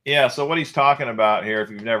 Yeah. So what he's talking about here, if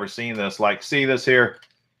you've never seen this, like, see this here,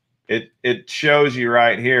 it shows you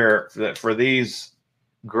right here that for these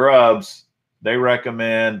grubs, they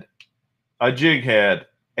recommend a jig head,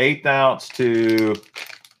 1/8 ounce to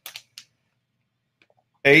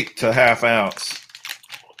 8 1/2 ounce.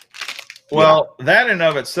 Well, that in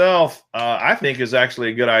of itself, I think is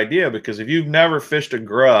actually a good idea, because if you've never fished a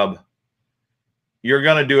grub, you're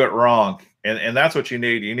going to do it wrong. And that's what you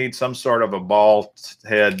need. You need some sort of a ball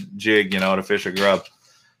head jig, you know, to fish a grub.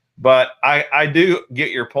 But I do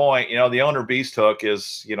get your point. You know, the owner beast hook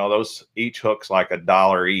is, you know, those each hook's like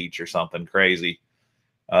 $1 each or something crazy.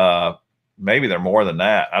 Maybe they're more than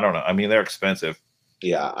that. I don't know. I mean, they're expensive.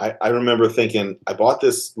 Yeah, I remember thinking, I bought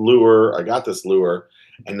this lure, I got this lure,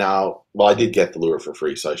 and now, well, I did get the lure for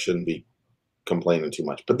free, so I shouldn't be complaining too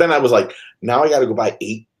much. But then I was like, now I got to go buy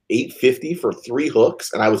 $8.50 for 3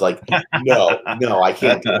 hooks, and I was like, no, I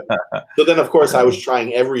can't do it. So then, of course, I was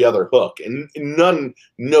trying every other hook, and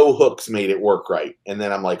no hooks made it work right. And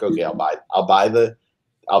then I'm like, okay, I'll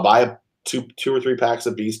buy two or three packs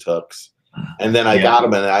of Beast hooks, and then I got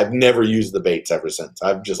them, and I've never used the baits ever since.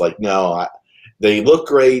 I'm just like, no, they look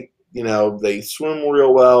great, they swim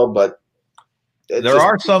real well, but there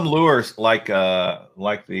are some lures like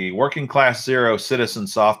the Working Class Zero Citizen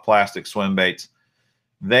soft plastic swim baits.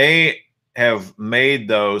 They have made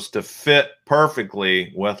those to fit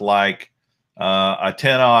perfectly with like a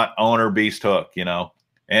 10-aught owner Beast hook,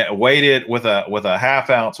 and weighted with a 1/2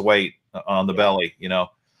 ounce weight on the belly,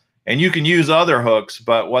 and you can use other hooks,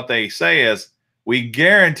 but what they say is we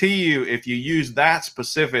guarantee you if you use that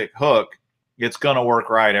specific hook, it's going to work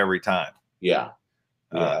right every time. Yeah.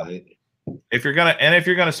 If you're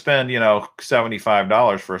gonna spend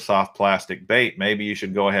 $75 for a soft plastic bait, maybe you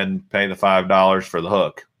should go ahead and pay the $5 for the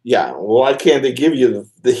hook. Yeah, well, why can't they give you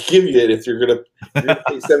it if you're gonna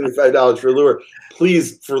pay $75 for a lure?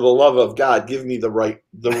 Please, for the love of God, give me the right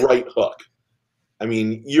hook. I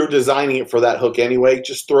mean, you're designing it for that hook anyway.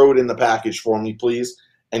 Just throw it in the package for me, please,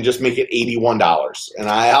 and just make it $81, and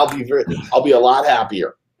I'll be a lot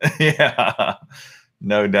happier. Yeah,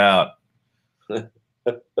 no doubt.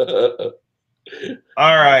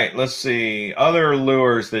 All right, let's see. Other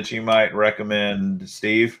lures that you might recommend,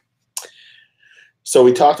 Steve? So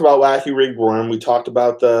we talked about wacky rig worm. We talked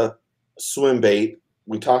about the swim bait.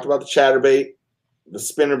 We talked about the chatterbait, the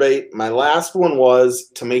spinner bait. My last one was,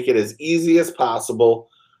 to make it as easy as possible,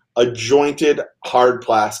 a jointed hard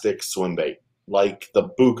plastic swim bait, like the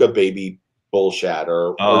Buka Baby Bullshad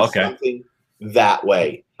or something that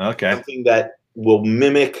way. Okay. Something that will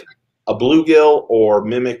mimic a bluegill or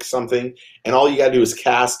mimic something, and all you got to do is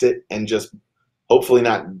cast it and just hopefully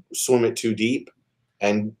not swim it too deep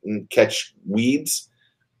and catch weeds.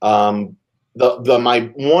 My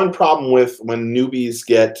one problem with when newbies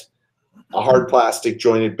get a hard plastic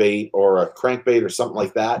jointed bait or a crankbait or something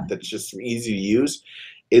like that that's just easy to use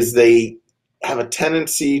is they have a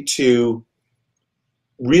tendency to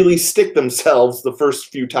really stick themselves the first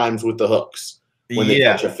few times with the hooks when they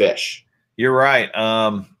catch a fish. You're right.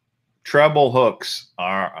 Treble hooks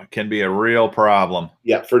can be a real problem.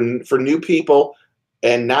 Yeah, for new people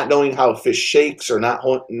and not knowing how a fish shakes or not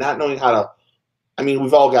knowing how to. I mean,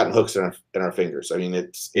 we've all gotten hooks in our fingers. I mean,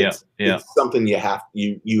 it's something you have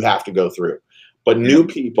to go through. But new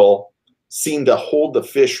people seem to hold the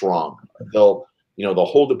fish wrong. They'll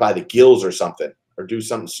hold it by the gills or something, or do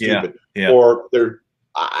something stupid. Or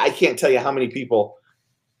I can't tell you how many people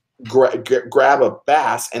grab a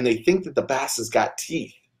bass and they think that the bass has got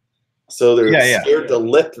teeth. So they're scared to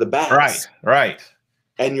lift the bass. Right.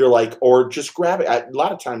 And you're like, or just grab it. A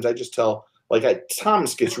lot of times I just tell,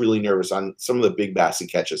 Thomas gets really nervous on some of the big bass he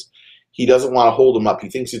catches. He doesn't want to hold them up. He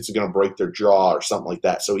thinks it's going to break their jaw or something like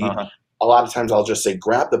that. So a lot of times I'll just say,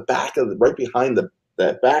 grab the back right behind the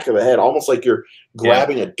back of the head, almost like you're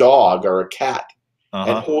grabbing a dog or a cat,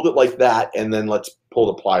 and hold it like that, and then let's pull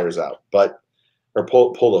the pliers out, or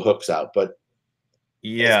pull the hooks out. But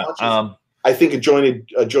I think a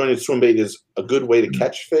jointed swim bait is a good way to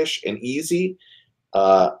catch fish and easy.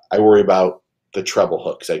 I worry about the treble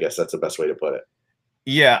hooks. I guess that's the best way to put it.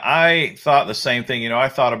 Yeah, I thought the same thing. I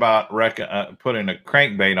thought about putting a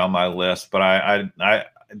crankbait on my list, but I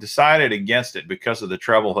decided against it because of the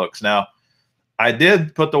treble hooks. Now, I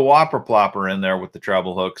did put the whopper plopper in there with the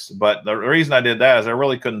treble hooks, but the reason I did that is I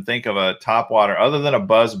really couldn't think of a topwater other than a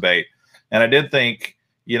buzz bait. And I did think,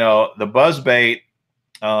 the buzz bait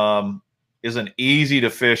is an easy to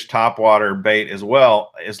fish topwater bait as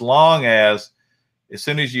well, as long as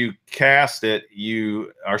soon as you cast it,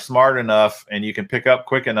 you are smart enough and you can pick up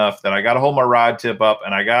quick enough that I got to hold my rod tip up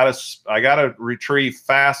and I got to retrieve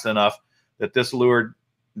fast enough that this lure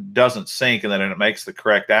doesn't sink and then it makes the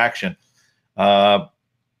correct action.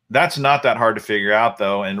 That's not that hard to figure out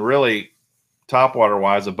though. And really topwater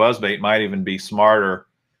wise, a buzzbait might even be smarter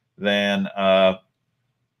than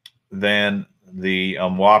the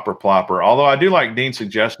whopper plopper. Although I do like Dean's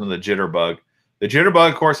suggestion of the jitterbug. The jitterbug,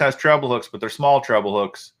 of course, has treble hooks, but they're small treble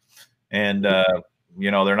hooks, and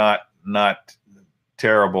they're not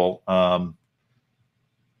terrible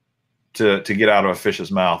to get out of a fish's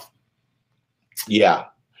mouth. Yeah,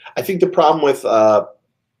 I think the problem with a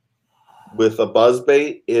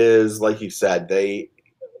buzzbait is, like you said,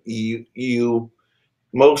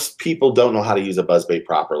 most people don't know how to use a buzzbait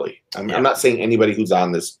properly. I'm not saying anybody who's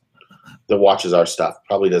on this that watches our stuff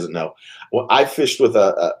probably doesn't know. Well, I fished with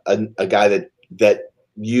a guy that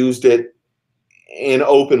used it in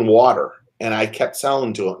open water, and I kept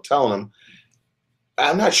telling him,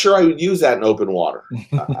 I'm not sure I would use that in open water.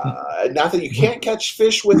 Not that you can't catch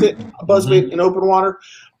fish with it, a buzzbait in open water,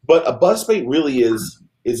 but a buzzbait really is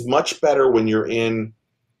much better when you're in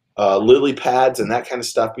lily pads and that kind of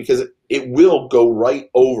stuff, because it will go right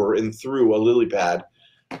over and through a lily pad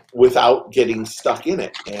without getting stuck in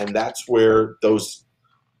it, and that's where those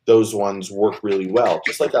ones work really well.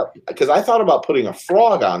 Just like because I thought about putting a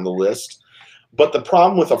frog on the list, but the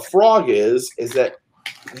problem with a frog is that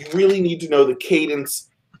you really need to know the cadence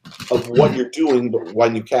of what you're doing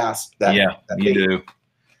when you cast that. Yeah, that you bait. do.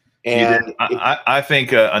 And I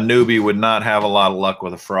think a newbie would not have a lot of luck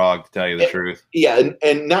with a frog, to tell you the truth. Yeah,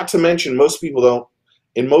 and not to mention, most people don't.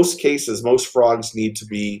 In most cases, most frogs need to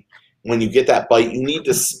be, when you get that bite, you need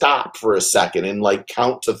to stop for a second and like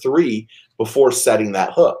count to 3 before setting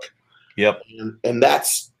that hook. Yep. And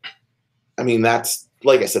that's, I mean, that's,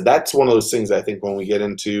 like I said, that's one of those things I think when we get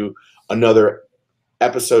into another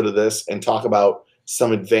episode of this and talk about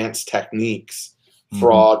some advanced techniques,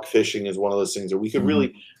 frog fishing is one of those things that we could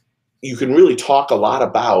really, you can really talk a lot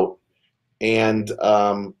about and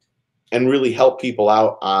really help people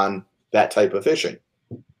out on that type of fishing.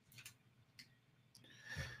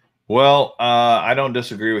 Well, I don't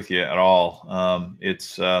disagree with you at all.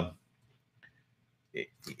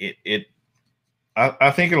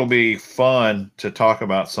 I think it'll be fun to talk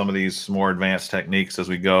about some of these more advanced techniques as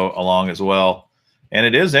we go along as well. And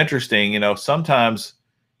it is interesting, you know, sometimes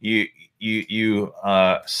you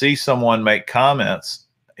see someone make comments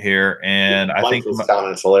here, and I think Michael's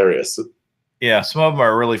comments hilarious. Yeah, some of them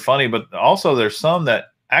are really funny, but also there's some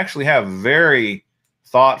that actually have very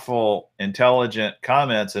thoughtful, intelligent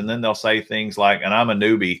comments, and then they'll say things like, "And I'm a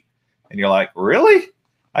newbie," and you're like, "Really?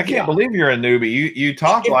 I can't believe you're a newbie. You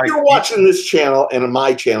talk if like you're watching this channel and on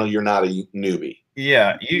my channel, you're not a newbie."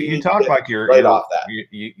 Yeah, you talk like you're off that.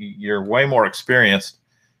 You're way more experienced.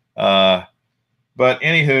 But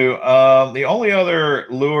anywho, the only other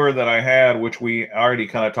lure that I had, which we already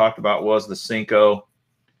kind of talked about, was the Cinco.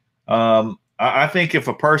 I think if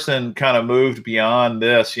a person kind of moved beyond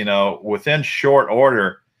this, you know, within short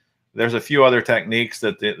order, there's a few other techniques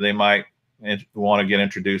that they might want to get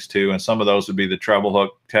introduced to. And some of those would be the treble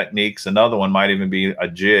hook techniques. Another one might even be a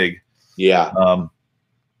jig. Yeah.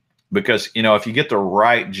 Because, you know, if you get the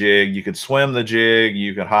right jig, you could swim the jig,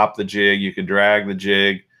 you could hop the jig, you could drag the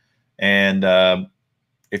jig. And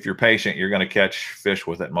if you're patient, you're going to catch fish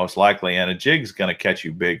with it most likely. And a jig's going to catch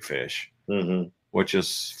you big fish, which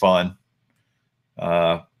is fun.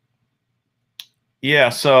 Yeah.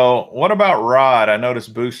 So what about rod? I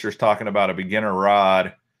noticed Booster's talking about a beginner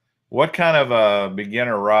rod. What kind of a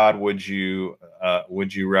beginner rod would you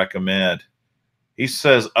recommend? He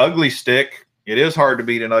says ugly stick. It is hard to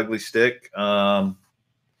beat an ugly stick. What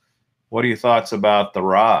are your thoughts about the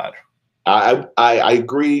rod? I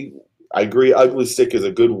agree. I agree. Ugly stick is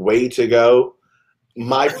a good way to go.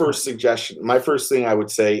 My first suggestion, my first thing I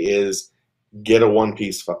would say is get a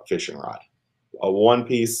one-piece fishing rod. A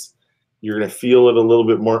one-piece, you're going to feel it a little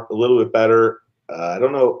bit better. I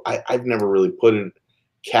don't know. I've never really put in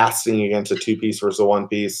casting against a 2-piece versus a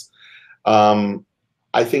 1-piece.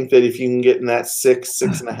 I think that if you can get in that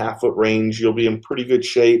 6.5 foot range, you'll be in pretty good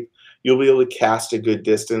shape. You'll be able to cast a good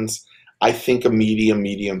distance. I think a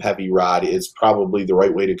medium heavy rod is probably the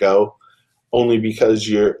right way to go, only because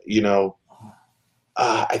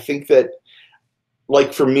I think that,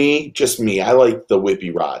 like for me, just me, I like the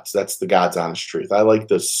whippy rods. That's the God's honest truth. I like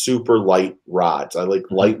the super light rods. I like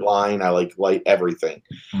light line. I like light everything.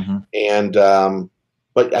 And,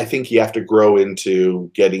 but I think you have to grow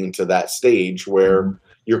into getting to that stage where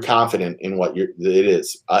you're confident in what it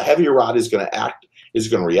is. A heavier rod is going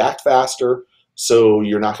to react faster, so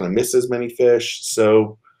you're not going to miss as many fish.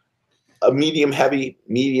 So a medium heavy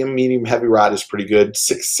rod is pretty good.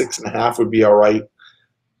 6.5 would be all right.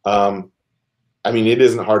 I mean, it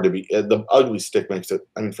isn't hard to beat. The ugly stick makes it.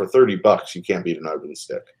 I mean, for $30, you can't beat an ugly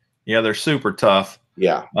stick. Yeah, they're super tough.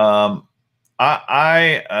 Yeah.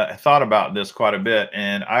 I thought about this quite a bit,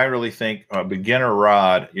 and I really think a beginner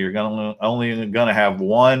rod, you're only going to have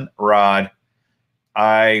one rod.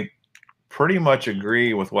 I pretty much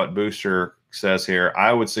agree with what Booster says here.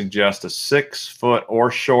 I would suggest a 6 foot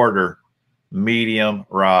or shorter medium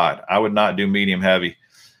rod. I would not do medium heavy.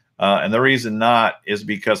 And the reason not is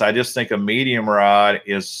because I just think a medium rod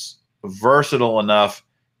is versatile enough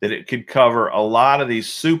that it could cover a lot of these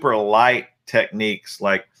super light techniques,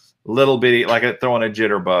 like little bitty, like throwing a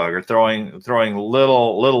jitterbug or throwing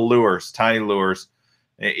little lures, tiny lures.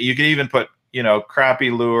 You could even put,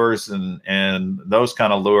 crappie lures and those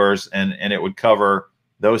kind of lures, and it would cover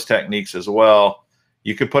those techniques as well.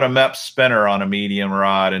 You could put a MEP spinner on a medium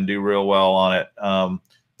rod and do real well on it.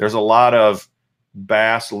 There's a lot of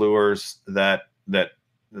bass lures that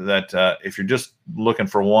if you're just looking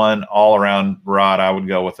for one all around rod, I would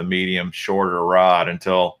go with a medium, shorter rod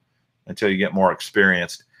until you get more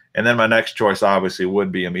experienced. And then my next choice obviously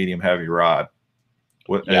would be a medium heavy rod,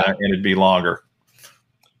 and it'd be longer.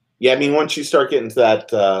 Yeah, I mean, once you start getting to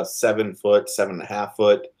that 7 foot, 7.5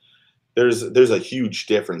 foot, there's a huge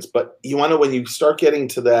difference. But you want to, when you start getting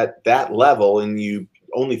to that level and you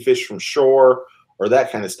only fish from shore or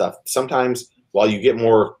that kind of stuff, sometimes while you get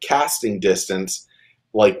more casting distance,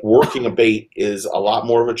 like working a bait is a lot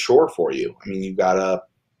more of a chore for you. I mean, you gotta,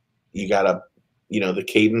 the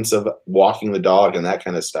cadence of walking the dog and that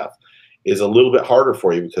kind of stuff is a little bit harder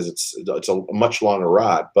for you because it's a much longer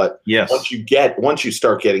rod. But yes, once you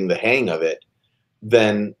start getting the hang of it,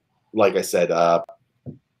 then like I said,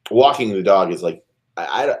 walking the dog is like,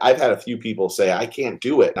 I've had a few people say I can't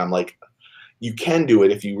do it, and I'm like, you can do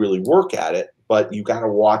it if you really work at it, but you gotta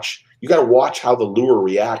watch how the lure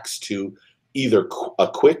reacts to either a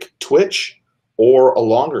quick twitch or a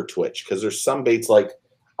longer twitch, because there's some baits, like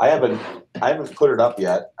I haven't put it up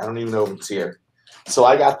yet. I don't even know if it's here. So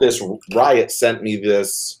I got this. Riot sent me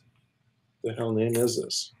this. What the hell name is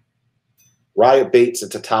this? Riot Baits.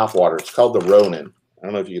 It's a top water. It's called the Ronin. I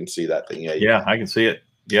don't know if you can see that thing. Yeah, I can see it.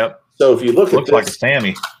 Yep. So if you look at looks this, like a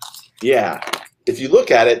Sammy. Yeah. If you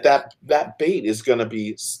look at it, that bait is going to be,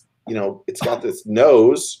 it's got this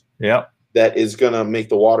nose. Yep. That is going to make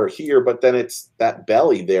the water here, but then it's that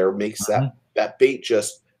belly there makes that bait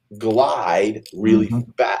just glide really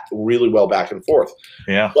really well back and forth.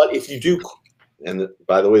 Yeah. But if you do, and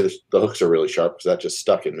by the way, the hooks are really sharp because that just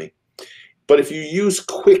stuck in me. But if you use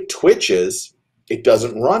quick twitches, it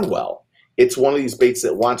doesn't run well. It's one of these baits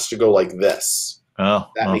that wants to go like this. Oh,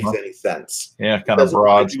 if that makes any sense. Yeah, kind of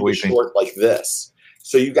broad sweeping. Short like this.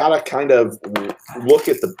 So you got to kind of look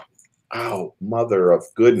at the, mother of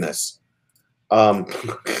goodness.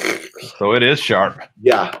 So it is sharp.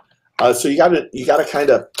 Yeah. So you gotta kind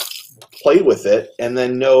of play with it and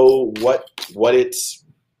then know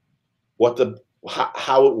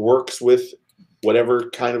how it works with whatever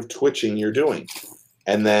kind of twitching you're doing,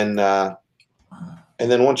 and then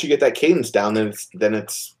once you get that cadence down, then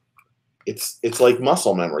it's like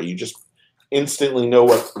muscle memory. You just instantly know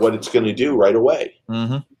what it's going to do right away.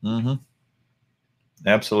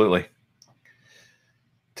 Absolutely.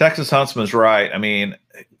 Texas Huntsman's right. I mean,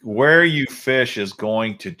 where you fish is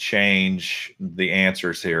going to change the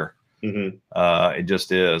answers here. It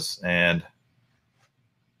just is. And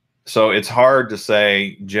so it's hard to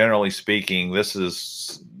say, generally speaking, this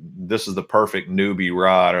is the perfect newbie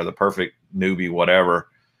rod or the perfect newbie whatever.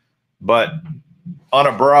 But on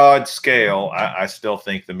a broad scale, I still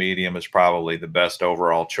think the medium is probably the best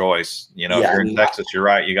overall choice. If you're in Texas, you're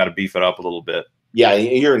right. You got to beef it up a little bit. Yeah,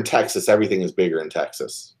 you're in Texas. Everything is bigger in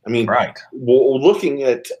Texas. I mean, right. Looking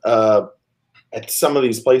at some of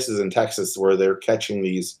these places in Texas where they're catching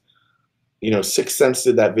these, Sixth Sense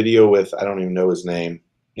did that video with, I don't even know his name,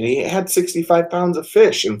 and he had 65 pounds of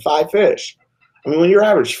fish and 5 fish. I mean, when your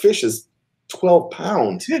average fish is 12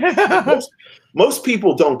 pounds, most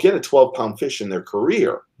people don't get a 12-pound fish in their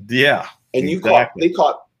career. Yeah, and they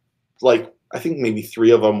caught like, I think maybe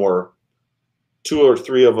 3 of them were. 2 or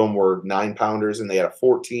 3 of them were 9-pounders, and they had a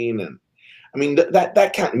 14. And I mean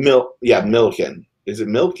that kind of Milliken. Is it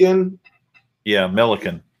Milliken? Yeah,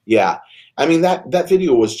 Milliken. Yeah, I mean that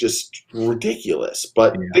video was just ridiculous.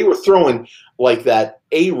 But they were throwing like that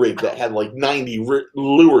A-rig that had like 90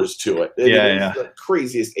 lures to it. It was the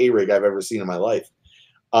craziest A-rig I've ever seen in my life.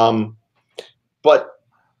 But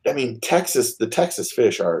I mean, the Texas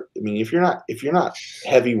fish are. I mean, if you're not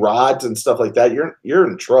heavy rods and stuff like that, you're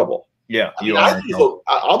in trouble. Yeah,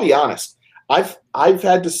 I'll be honest. I've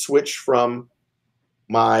had to switch from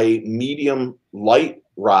my medium light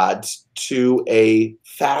rods to a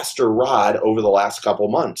faster rod over the last couple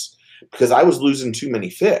months because I was losing too many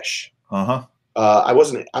fish. I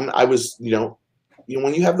was when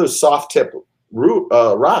you have those soft tip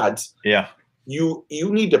rods, you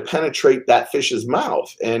need to penetrate that fish's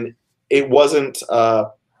mouth, and it wasn't. I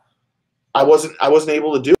wasn't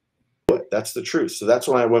able to do it. That's the truth. So that's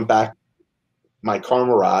when I went back my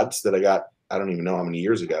Karma rods that I got, I don't even know how many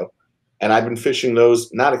years ago. And I've been fishing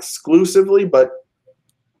those, not exclusively, but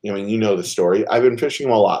the story. I've been fishing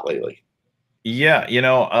them a lot lately. Yeah.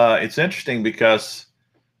 It's interesting because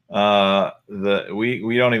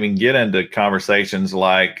we don't even get into conversations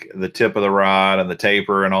like the tip of the rod and the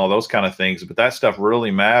taper and all those kind of things, but that stuff really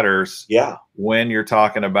matters. Yeah. When you're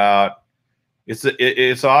talking about,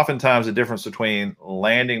 it's oftentimes the difference between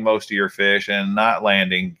landing most of your fish and not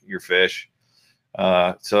landing your fish.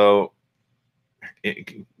 So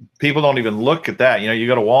people don't even look at that. You know, you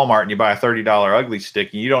go to Walmart and you buy a $30 ugly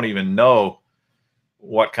stick, and you don't even know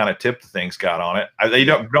what kind of tip the thing's got on it. They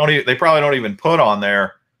they probably don't even put on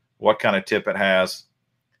there what kind of tip it has.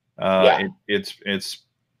 It's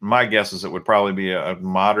my guess is it would probably be a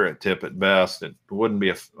moderate tip at best. It wouldn't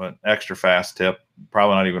be an extra fast tip,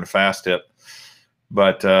 probably not even a fast tip.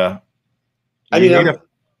 But I mean,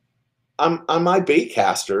 on my bait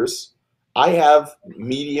casters, I have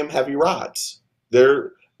medium heavy rods.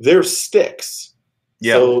 They're sticks.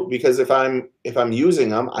 Yeah. So because if I'm using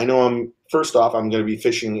them, I know first off I'm going to be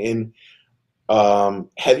fishing in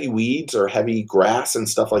heavy weeds or heavy grass and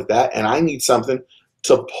stuff like that, and I need something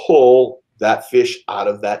to pull that fish out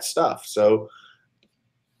of that stuff. So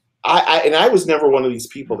I was never one of these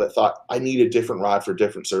people that thought I need a different rod for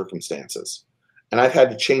different circumstances. And I've had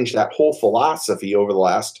to change that whole philosophy over the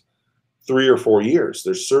last 3 or 4 years.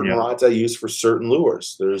 There's certain rods I use for certain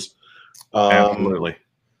lures. There's absolutely.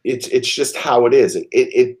 It's just how it is.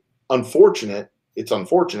 It's unfortunate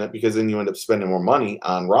because then you end up spending more money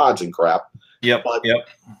on rods and crap. Yep. But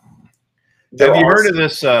Have you heard of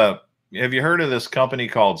this? Have you heard of this company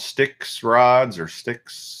called Sticks Rods or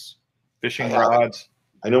Sticks Fishing Rods?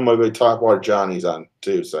 I know my buddy Topwater Johnny's on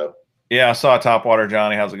too. So yeah, I saw Topwater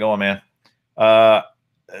Johnny. How's it going, man?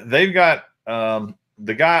 They've got the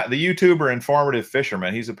YouTuber Informative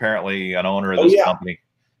Fisherman. He's apparently an owner of this company.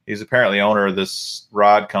 He's apparently owner of this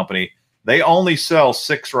rod company. They only sell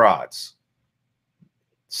 6 rods.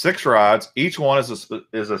 6 rods. Each one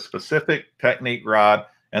is a specific technique rod,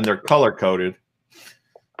 and they're color coded.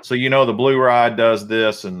 So the blue rod does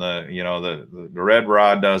this, and the red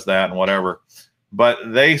rod does that, and whatever. But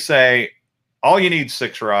they say all you need is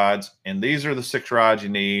 6 rods, and these are the 6 rods you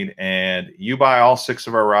need, and you buy all 6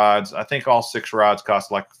 of our rods. I think all 6 rods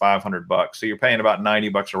cost like $500, so you're paying about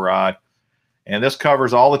 $90 a rod, and this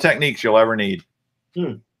covers all the techniques you'll ever need.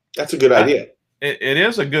 That's a good idea. It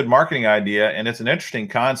is a good marketing idea, and it's an interesting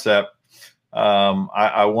concept.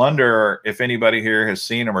 I wonder if anybody here has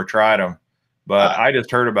seen them or tried them. But I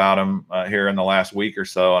just heard about them here in the last week or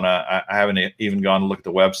so, and I haven't even gone to look at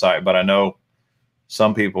the website. But I know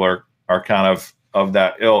some people are kind of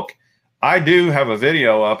that ilk. I do have a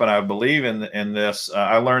video up, and I believe in this.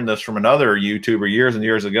 I learned this from another YouTuber years and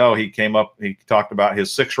years ago. He talked about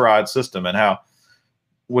his 6-rod system and how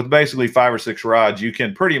with basically 5 or 6 rods, you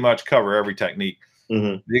can pretty much cover every technique.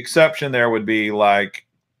 The exception there would be like,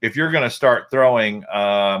 if you're going to start throwing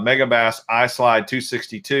Megabass iSlide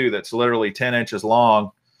 262 that's literally 10 inches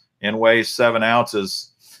long and weighs 7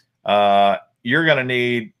 ounces, you're going to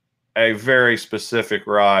need a very specific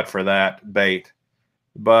rod for that bait.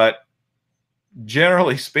 But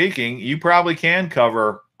generally speaking, you probably can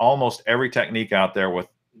cover almost every technique out there with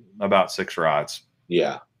about 6 rods.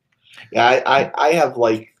 Yeah. I have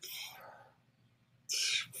like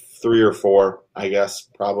 3 or 4, I guess,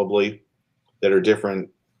 probably, that are different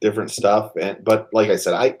stuff. But like I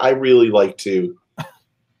said, I really like to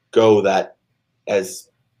go that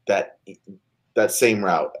same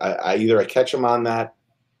route. I either catch them on that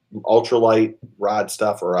ultralight rod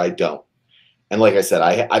stuff or I don't. And like I said,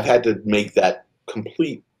 I've had to make that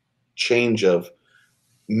complete change of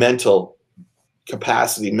mental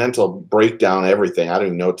capacity, mental breakdown, everything. I don't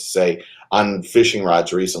even know what to say on fishing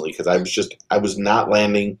rods recently, because I was not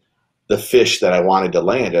landing the fish that I wanted to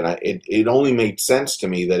land, and it only made sense to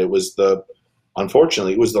me that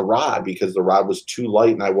unfortunately it was the rod, because the rod was too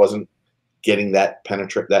light and I wasn't getting that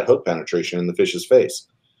hook penetration in the fish's face.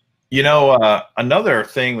 Another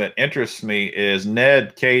thing that interests me is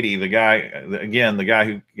Ned Cady, the guy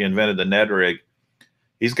who invented the Ned rig.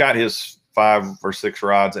 He's got his 5 or 6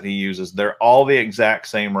 rods that he uses. They're all the exact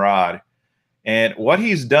same rod. And what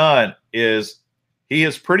he's done is he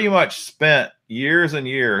has pretty much spent years and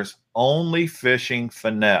years only fishing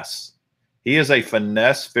finesse. He is a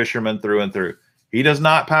finesse fisherman through and through. He does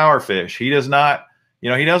not power fish. He does not,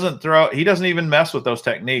 he doesn't even mess with those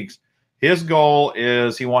techniques. His goal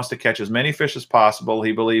is he wants to catch as many fish as possible.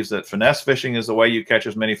 He believes that finesse fishing is the way you catch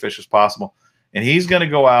as many fish as possible. And he's going to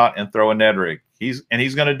go out and throw a Ned rig. He's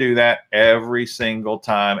going to do that every single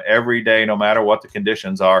time, every day, no matter what the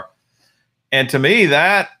conditions are. And to me,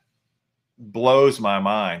 that blows my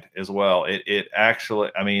mind as well. It actually,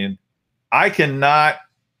 I mean, I cannot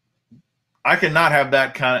have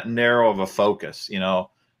that kind of narrow of a focus.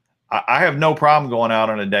 I have no problem going out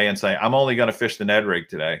on a day and saying, I'm only going to fish the Ned rig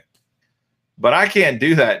today. But I can't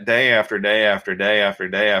do that day after day after day after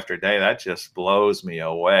day after day. That just blows me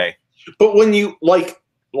away. But when you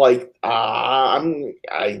I'm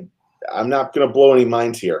not going to blow any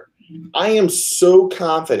minds here. I am so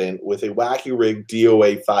confident with a Wacky Rig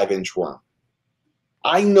DOA 5-inch worm.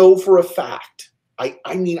 I know for a fact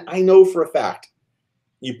I mean, I know for a fact,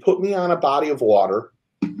 you put me on a body of water,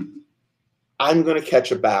 I'm going to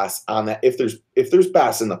catch a bass on that. If there's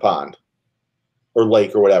bass in the pond or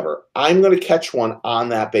lake or whatever, I'm going to catch one on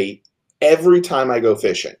that bait every time I go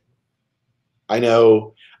fishing. I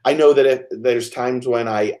know that there's times when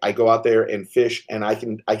I go out there and fish, and I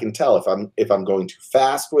can tell if I'm going too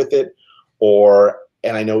fast with it,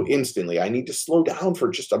 and I know instantly I need to slow down for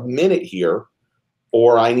just a minute here,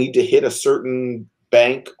 or I need to hit a certain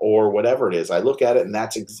bank or whatever it is. I look at it, and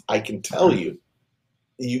I can tell you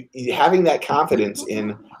having that confidence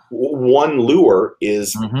in one lure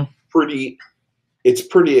is pretty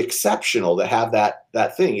exceptional to have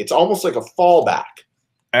that thing. It's almost like a fallback.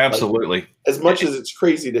 Absolutely. Like, as much as it's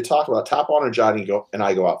crazy to talk about, Top Honor Johnny and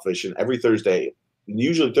I go out fishing every Thursday,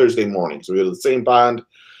 usually Thursday mornings. We go to the same pond.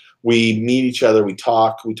 We meet each other. We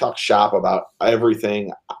talk shop about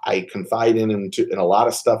everything. I confide in him in a lot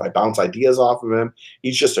of stuff. I bounce ideas off of him.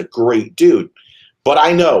 He's just a great dude. But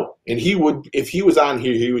I know, and if he was on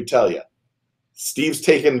here, he would tell you, Steve's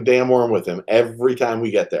taking a damn worm with him every time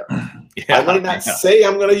we get there. Yeah, I might not say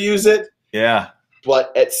I'm going to use it. Yeah.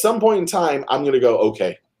 But at some point in time, I'm going to go,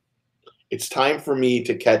 okay, it's time for me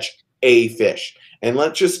to catch a fish. And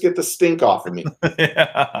let's just get the stink off of me.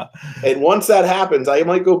 Yeah. And once that happens, I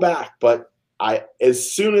might go back. But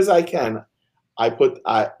as soon as I can,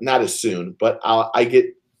 not as soon, but I get,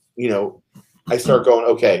 I start going,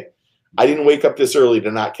 okay, I didn't wake up this early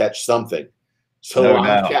to not catch something. So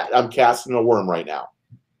I'm casting a worm right now.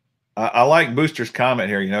 I like Booster's comment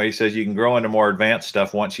here. He says you can grow into more advanced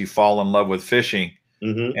stuff once you fall in love with fishing.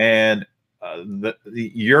 Mm-hmm. And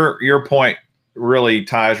your point really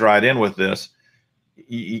ties right in with this.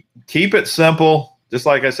 Keep it simple. Just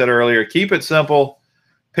like I said earlier, keep it simple.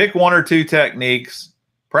 Pick one or two techniques.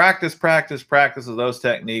 Practice with those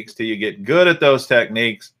techniques till you get good at those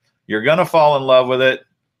techniques. You're going to fall in love with it.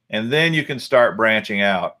 And then you can start branching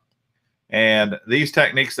out. And these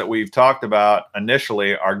techniques that we've talked about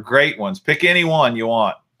initially are great ones. Pick any one you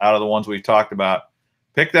want out of the ones we've talked about.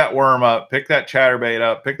 Pick that worm up, pick that chatterbait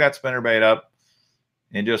up, pick that spinnerbait up,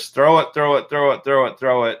 and just throw it.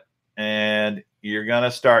 And you're going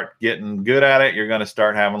to start getting good at it. You're going to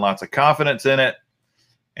start having lots of confidence in it.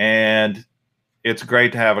 And it's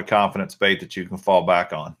great to have a confidence bait that you can fall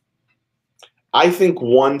back on. I think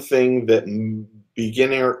one thing that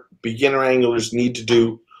beginner anglers need to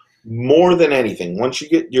do more than anything, once you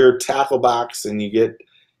get your tackle box and you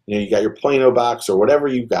got your Plano box or whatever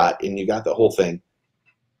you got, and you got the whole thing,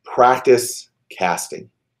 practice casting.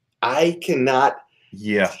 I cannot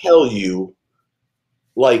tell you,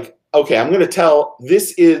 like, okay, I'm going to tell,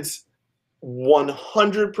 this is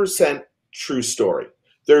 100% true story.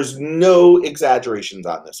 There's no exaggerations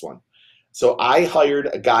on this one. So I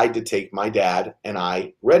hired a guide to take my dad and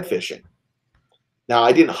I red fishing. Now,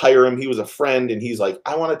 I didn't hire him. He was a friend, and he's like,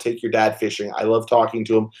 I want to take your dad fishing. I love talking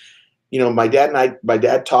to him. My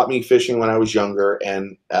dad taught me fishing when I was younger,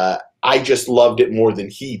 and I just loved it more than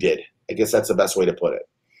he did. I guess that's the best way to put it.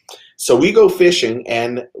 So we go fishing,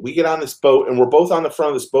 and we get on this boat, and we're both on the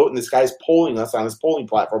front of this boat, and this guy's pulling us on his pulling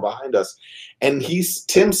platform behind us. And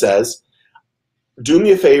Tim says, do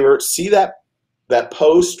me a favor, see that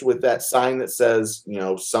post with that sign that says,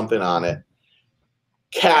 something on it,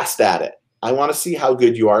 cast at it. I want to see how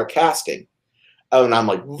good you are at casting. And I'm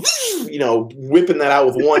like, whipping that out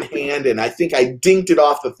with one hand, and I think I dinked it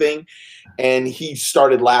off the thing. And he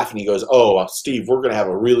started laughing. He goes, oh, Steve, we're going to have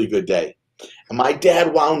a really good day. And my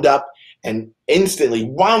dad wound up and instantly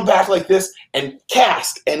wound back like this and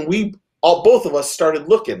cast. And both of us started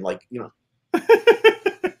looking like,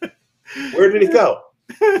 where did it go?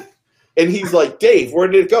 And he's like, Dave, where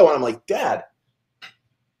did it go? And I'm like, Dad,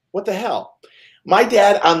 what the hell? My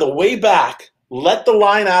dad, on the way back, let the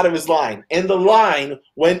line out of his line, and the line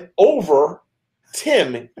went over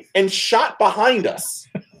Tim and shot behind us.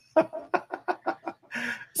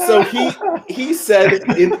 So he said,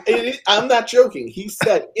 I'm not joking, he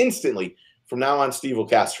said instantly, from now on, Steve will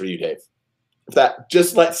cast for you, Dave.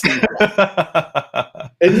 Just let Steve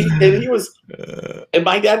cast. And he was, and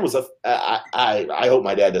my dad was, I hope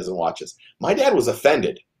my dad doesn't watch this. My dad was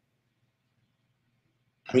offended.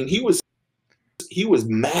 I mean, he was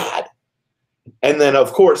mad. And then,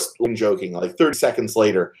 of course, I'm joking, like 30 seconds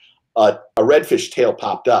later, a redfish tail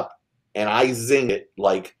popped up, and I zinged it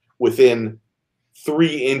like within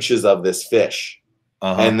 3 inches of this fish.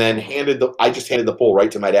 And then I just handed the pole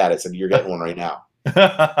right to my dad. I said, you're getting one right now.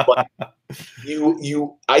 But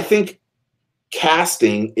I think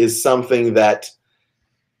casting is something that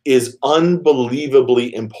is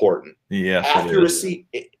unbelievably important. Yes, accuracy,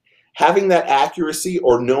 having that accuracy,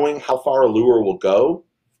 or knowing how far a lure will go,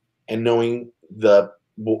 and knowing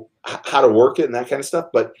how to work it and that kind of stuff.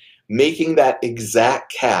 But making that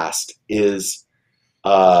exact cast is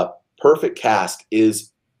perfect cast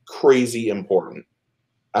is crazy important.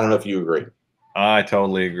 I don't know if you agree. I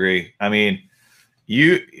totally agree. I mean,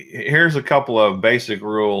 here's a couple of basic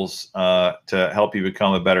rules to help you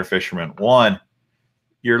become a better fisherman. One,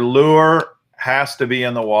 your lure has to be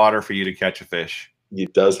in the water for you to catch a fish.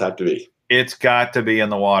 It does have to be. It's got to be in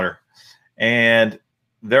the water. And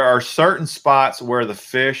there are certain spots where the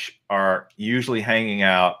fish are usually hanging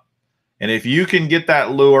out. And if you can get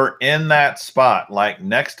that lure in that spot, like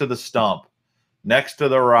next to the stump, next to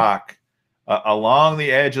the rock, along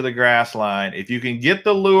the edge of the grass line, if you can get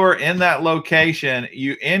the lure in that location,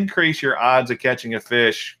 you increase your odds of catching a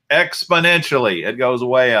fish exponentially. It goes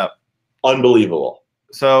way up. Unbelievable.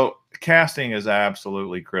 So casting is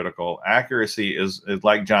absolutely critical. Accuracy is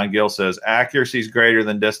like John Gill says, accuracy is greater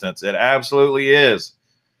than distance. It absolutely is.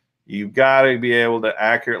 You've got to be able to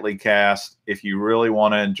accurately cast if you really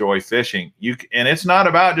want to enjoy fishing. And it's not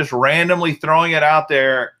about just randomly throwing it out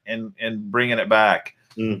there and bringing it back.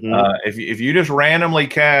 Mm-hmm. If you just randomly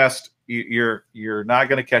cast, you're not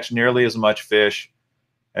going to catch nearly as much fish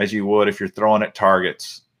as you would if you're throwing at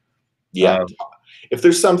targets. Yeah. If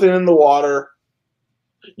there's something in the water,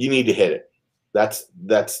 you need to hit it. That's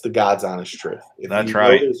the God's honest truth. That's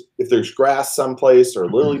right. If there's grass someplace or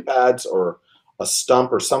lily pads or a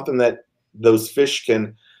stump or something that those fish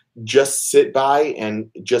can just sit by and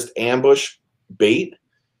just ambush bait,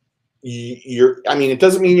 I mean, it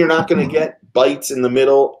doesn't mean you're not going to get bites in the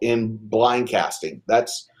middle in blind casting. That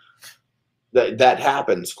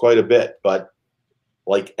happens quite a bit, but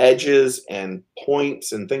like edges and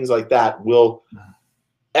points and things like that will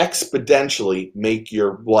exponentially make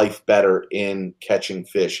your life better in catching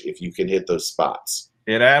fish if you can hit those spots.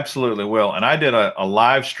 It absolutely will. And I did a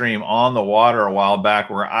live stream on the water a while back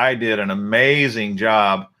where I did an amazing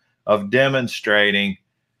job of demonstrating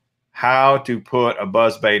how to put a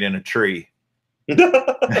buzzbait in a tree.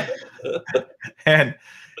 and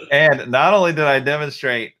not only did I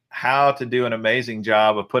demonstrate how to do an amazing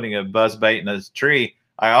job of putting a buzzbait in a tree,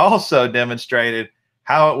 I also demonstrated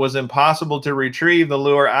how it was impossible to retrieve the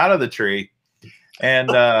lure out of the tree. And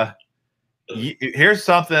here's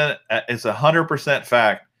something, it's 100%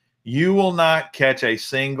 fact. You will not catch a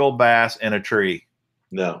single bass in a tree.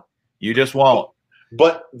 No. You just won't.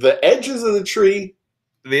 But the edges of the tree.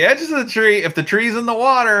 If the tree's in the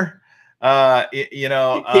water, you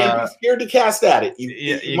can't be scared to cast at it.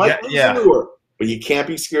 You might lose the lure, but you can't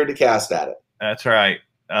be scared to cast at it. That's right.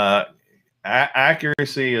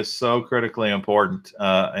 Accuracy is so critically important.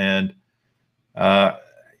 And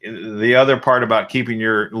the other part about keeping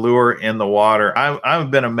your lure in the water,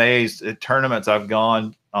 I've been amazed at tournaments I've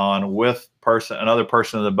gone on with another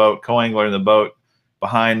person in the boat, co-angler in the boat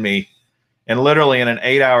behind me, and literally in an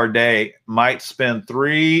 8-hour day might spend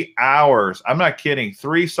 3 hours. I'm not kidding.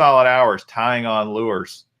 3 solid hours tying on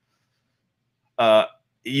lures.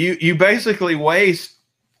 You basically waste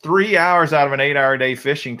 3 hours out of an 8-hour day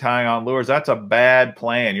fishing tying on lures. That's a bad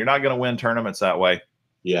plan. You're not going to win tournaments that way.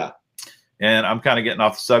 Yeah. And I'm kind of getting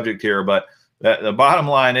off the subject here, but the bottom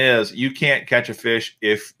line is you can't catch a fish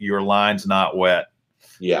if your line's not wet.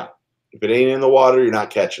 Yeah. If it ain't in the water, you're not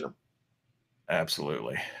catching them.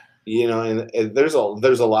 Absolutely. You know, and there's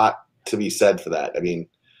a lot to be said for that. I mean,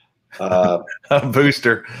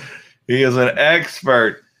 Booster, he is an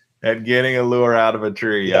expert at getting a lure out of a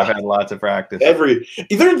tree. Yeah. I've had lots of practice. There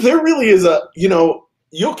really is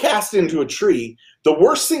you'll cast into a tree. The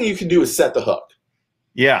worst thing you can do is set the hook.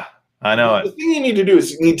 Yeah, I know the thing you need to do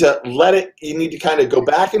is you need to kind of go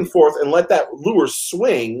back and forth and let that lure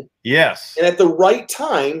swing. Yes. And at the right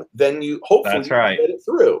time, then you hopefully get it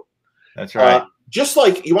through. That's right. Just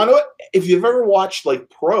like you want to know, if you've ever watched like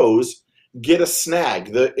pros get a snag,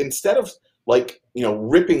 instead of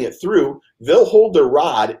ripping it through, they'll hold their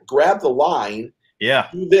rod, grab the line,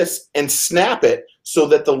 do this, and snap it so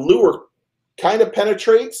that the lure kind of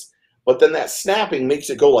penetrates, but then that snapping makes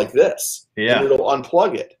it go like this. Yeah. And it'll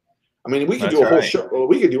unplug it. I mean, we could do a whole show.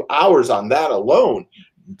 We could do hours on that alone.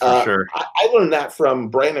 For sure. I learned that from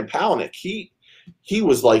Brandon Palaniuk. He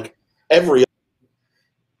was like every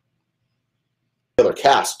other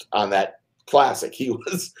cast on that classic. He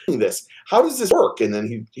was doing this. How does this work? And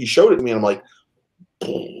then he showed it to me, and I'm like,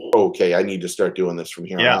 okay, I need to start doing this from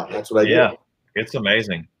here on out. That's what I do. Yeah, it's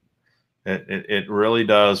amazing. It really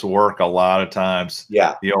does work a lot of times.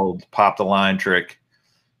 Yeah. The old pop the line trick.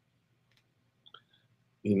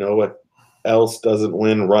 You know what else doesn't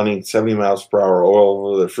win? Running 70 miles per hour all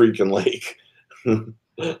over the freaking lake.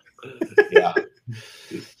 Yeah.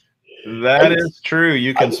 That is true.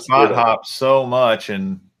 You can spot hop so much,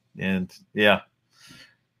 and And yeah,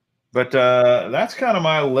 but that's kind of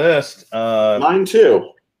my list. Mine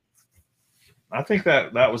too. I think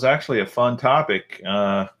that was actually a fun topic.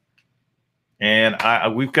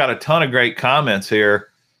 And we've got a ton of great comments here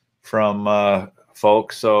from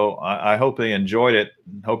folks. So I hope they enjoyed it.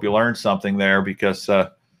 Hope you learned something there, because I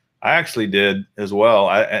actually did as well.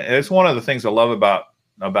 It's one of the things I love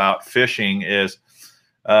about fishing is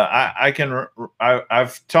I've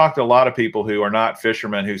talked to a lot of people who are not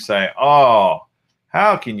fishermen who say, "Oh,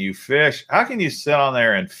 how can you fish? How can you sit on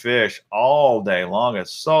there and fish all day long?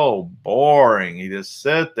 It's so boring. You just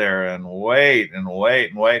sit there and wait and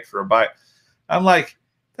wait and wait for a bite." I'm like,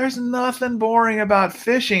 there's nothing boring about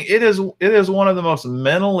fishing. It is one of the most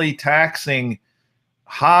mentally taxing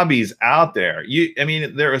hobbies out there. I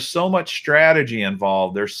mean, there is so much strategy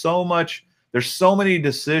involved. There's so many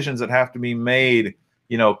decisions that have to be made,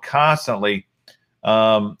 constantly.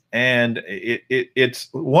 And it's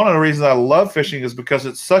one of the reasons I love fishing is because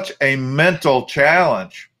it's such a mental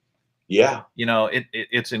challenge. Yeah.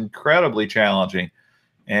 It's incredibly challenging.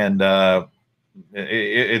 And,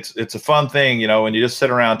 it's a fun thing, when you just sit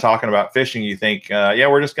around talking about fishing, you think, yeah,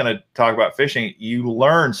 we're just going to talk about fishing. You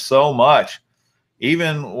learn so much,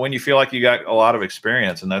 even when you feel like you got a lot of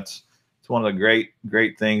experience. And it's one of the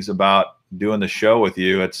great things about doing the show with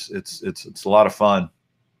you. It's a lot of fun.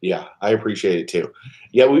 Yeah, I appreciate it too.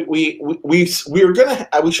 Yeah, we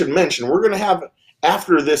should mention, we're gonna have,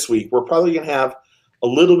 after this week, we're probably gonna have a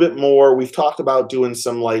little bit more. We've talked about doing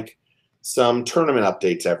some tournament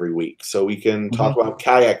updates every week, so we can talk about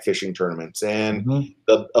kayak fishing tournaments and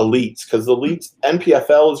the elites, because the elites,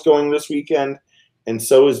 NPFL is going this weekend, and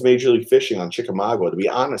so is Major League Fishing on Chickamauga. To be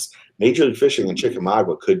honest, Major League Fishing in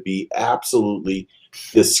Chickamauga could be absolutely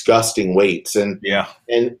disgusting weights, and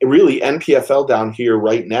really NPFL down here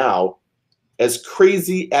right now, as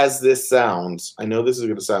crazy as this sounds, I know this is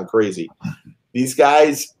going to sound crazy, these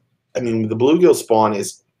guys, I mean, the bluegill spawn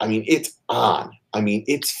is, I mean, it's on. I mean,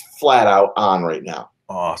 it's flat out on right now.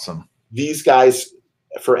 Awesome. These guys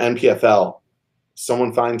for NPFL,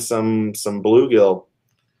 someone finds some bluegill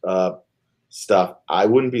stuff, I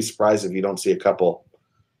wouldn't be surprised if you don't see a couple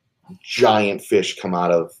giant fish come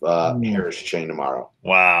out of Harris Chain tomorrow.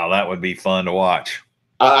 Wow, that would be fun to watch.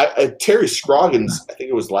 Terry Scroggins, I think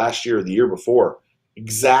it was last year or the year before,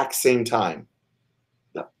 exact same time,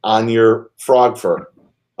 on your frog fur,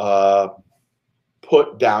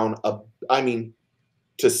 put down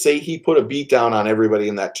to say he put a beat down on everybody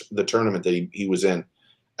in the tournament that he was in.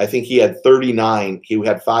 I think he had 39. He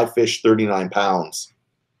had 5 fish, 39 pounds.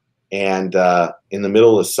 And in the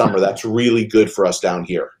middle of the summer, that's really good for us down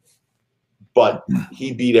here. But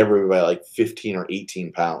he beat everybody by like 15 or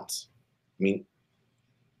 18 pounds. I mean,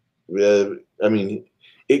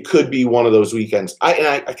 it could be one of those weekends. I'm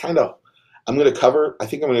going to cover, I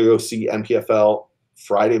think I'm going to go see NPFL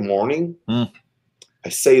Friday morning. I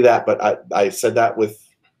say that, but I said that with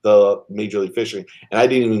the Major League Fishing, and I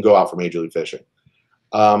didn't even go out for Major League Fishing.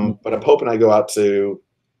 But I'm hoping I go out to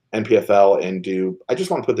NPFL and I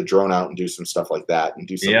just want to put the drone out and do some stuff like that and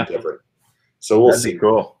do something different. So we'll see. That'd be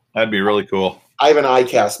cool. That'd be really cool. I have an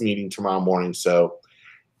ICAST meeting tomorrow morning, so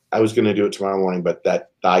I was going to do it tomorrow morning, but the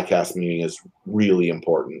ICAST meeting is really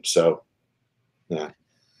important. So, yeah.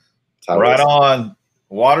 Right on.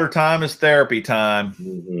 Water time is therapy time.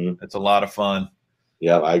 It's a lot of fun.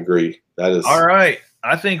 Yeah, I agree. That is all right.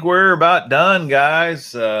 I think we're about done,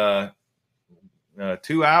 guys. 2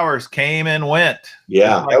 hours came and went.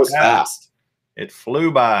 Yeah, that was fast. It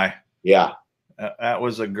flew by. Yeah. That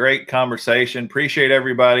was a great conversation. Appreciate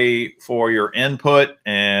everybody for your input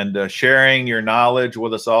and sharing your knowledge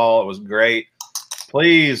with us all. It was great.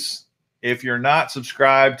 Please, if you're not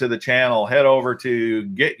subscribed to the channel, head over to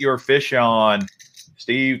Get Your Fish On,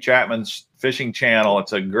 Steve Chapman's fishing channel.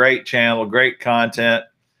 It's a great channel, great content.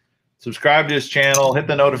 Subscribe to his channel. Hit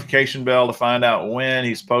the notification bell to find out when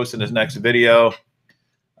he's posting his next video.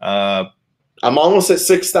 I'm almost at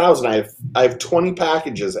 6,000. I have 20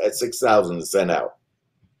 packages at 6,000 to send out.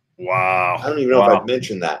 Wow. I don't even know if I've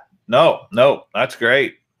mentioned that. No, that's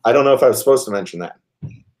great. I don't know if I was supposed to mention that.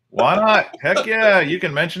 Why not? Heck yeah, you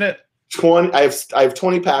can mention it. 20. I have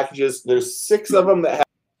 20 packages. There's 6 of them that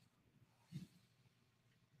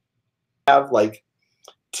have like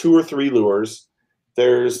 2 or 3 lures.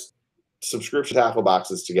 There's subscription tackle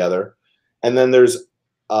boxes together, and then there's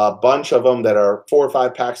a bunch of them that are 4 or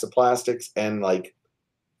 5 packs of plastics and like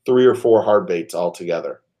 3 or 4 hard baits all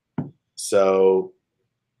together. So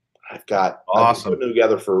I've been putting them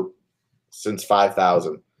together since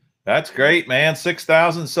 5,000. That's great, man.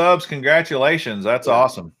 6,000 subs. Congratulations. That's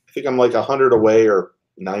awesome. I think I'm like 100 away, or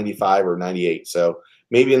 95 or 98. So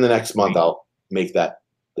maybe in the next month I'll make that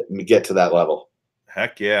get to that level.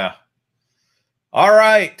 Heck yeah. All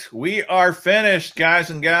right. We are finished, guys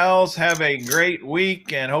and gals. Have a great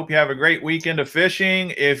week and hope you have a great weekend of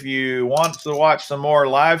fishing. If you want to watch some more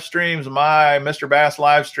live streams, my Mr. Bass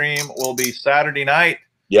live stream will be Saturday night.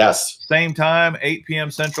 Yes. Same time, 8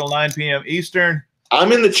 p.m. Central, 9 p.m. Eastern.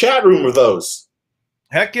 I'm in the chat room with those.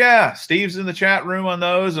 Heck yeah. Steve's in the chat room on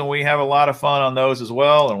those, and we have a lot of fun on those as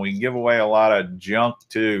well. And we give away a lot of junk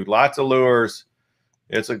too. Lots of lures.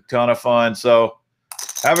 It's a ton of fun. So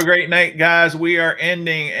have a great night, guys. We are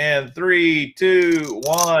ending in 3, 2,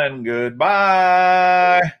 1.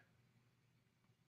 Goodbye.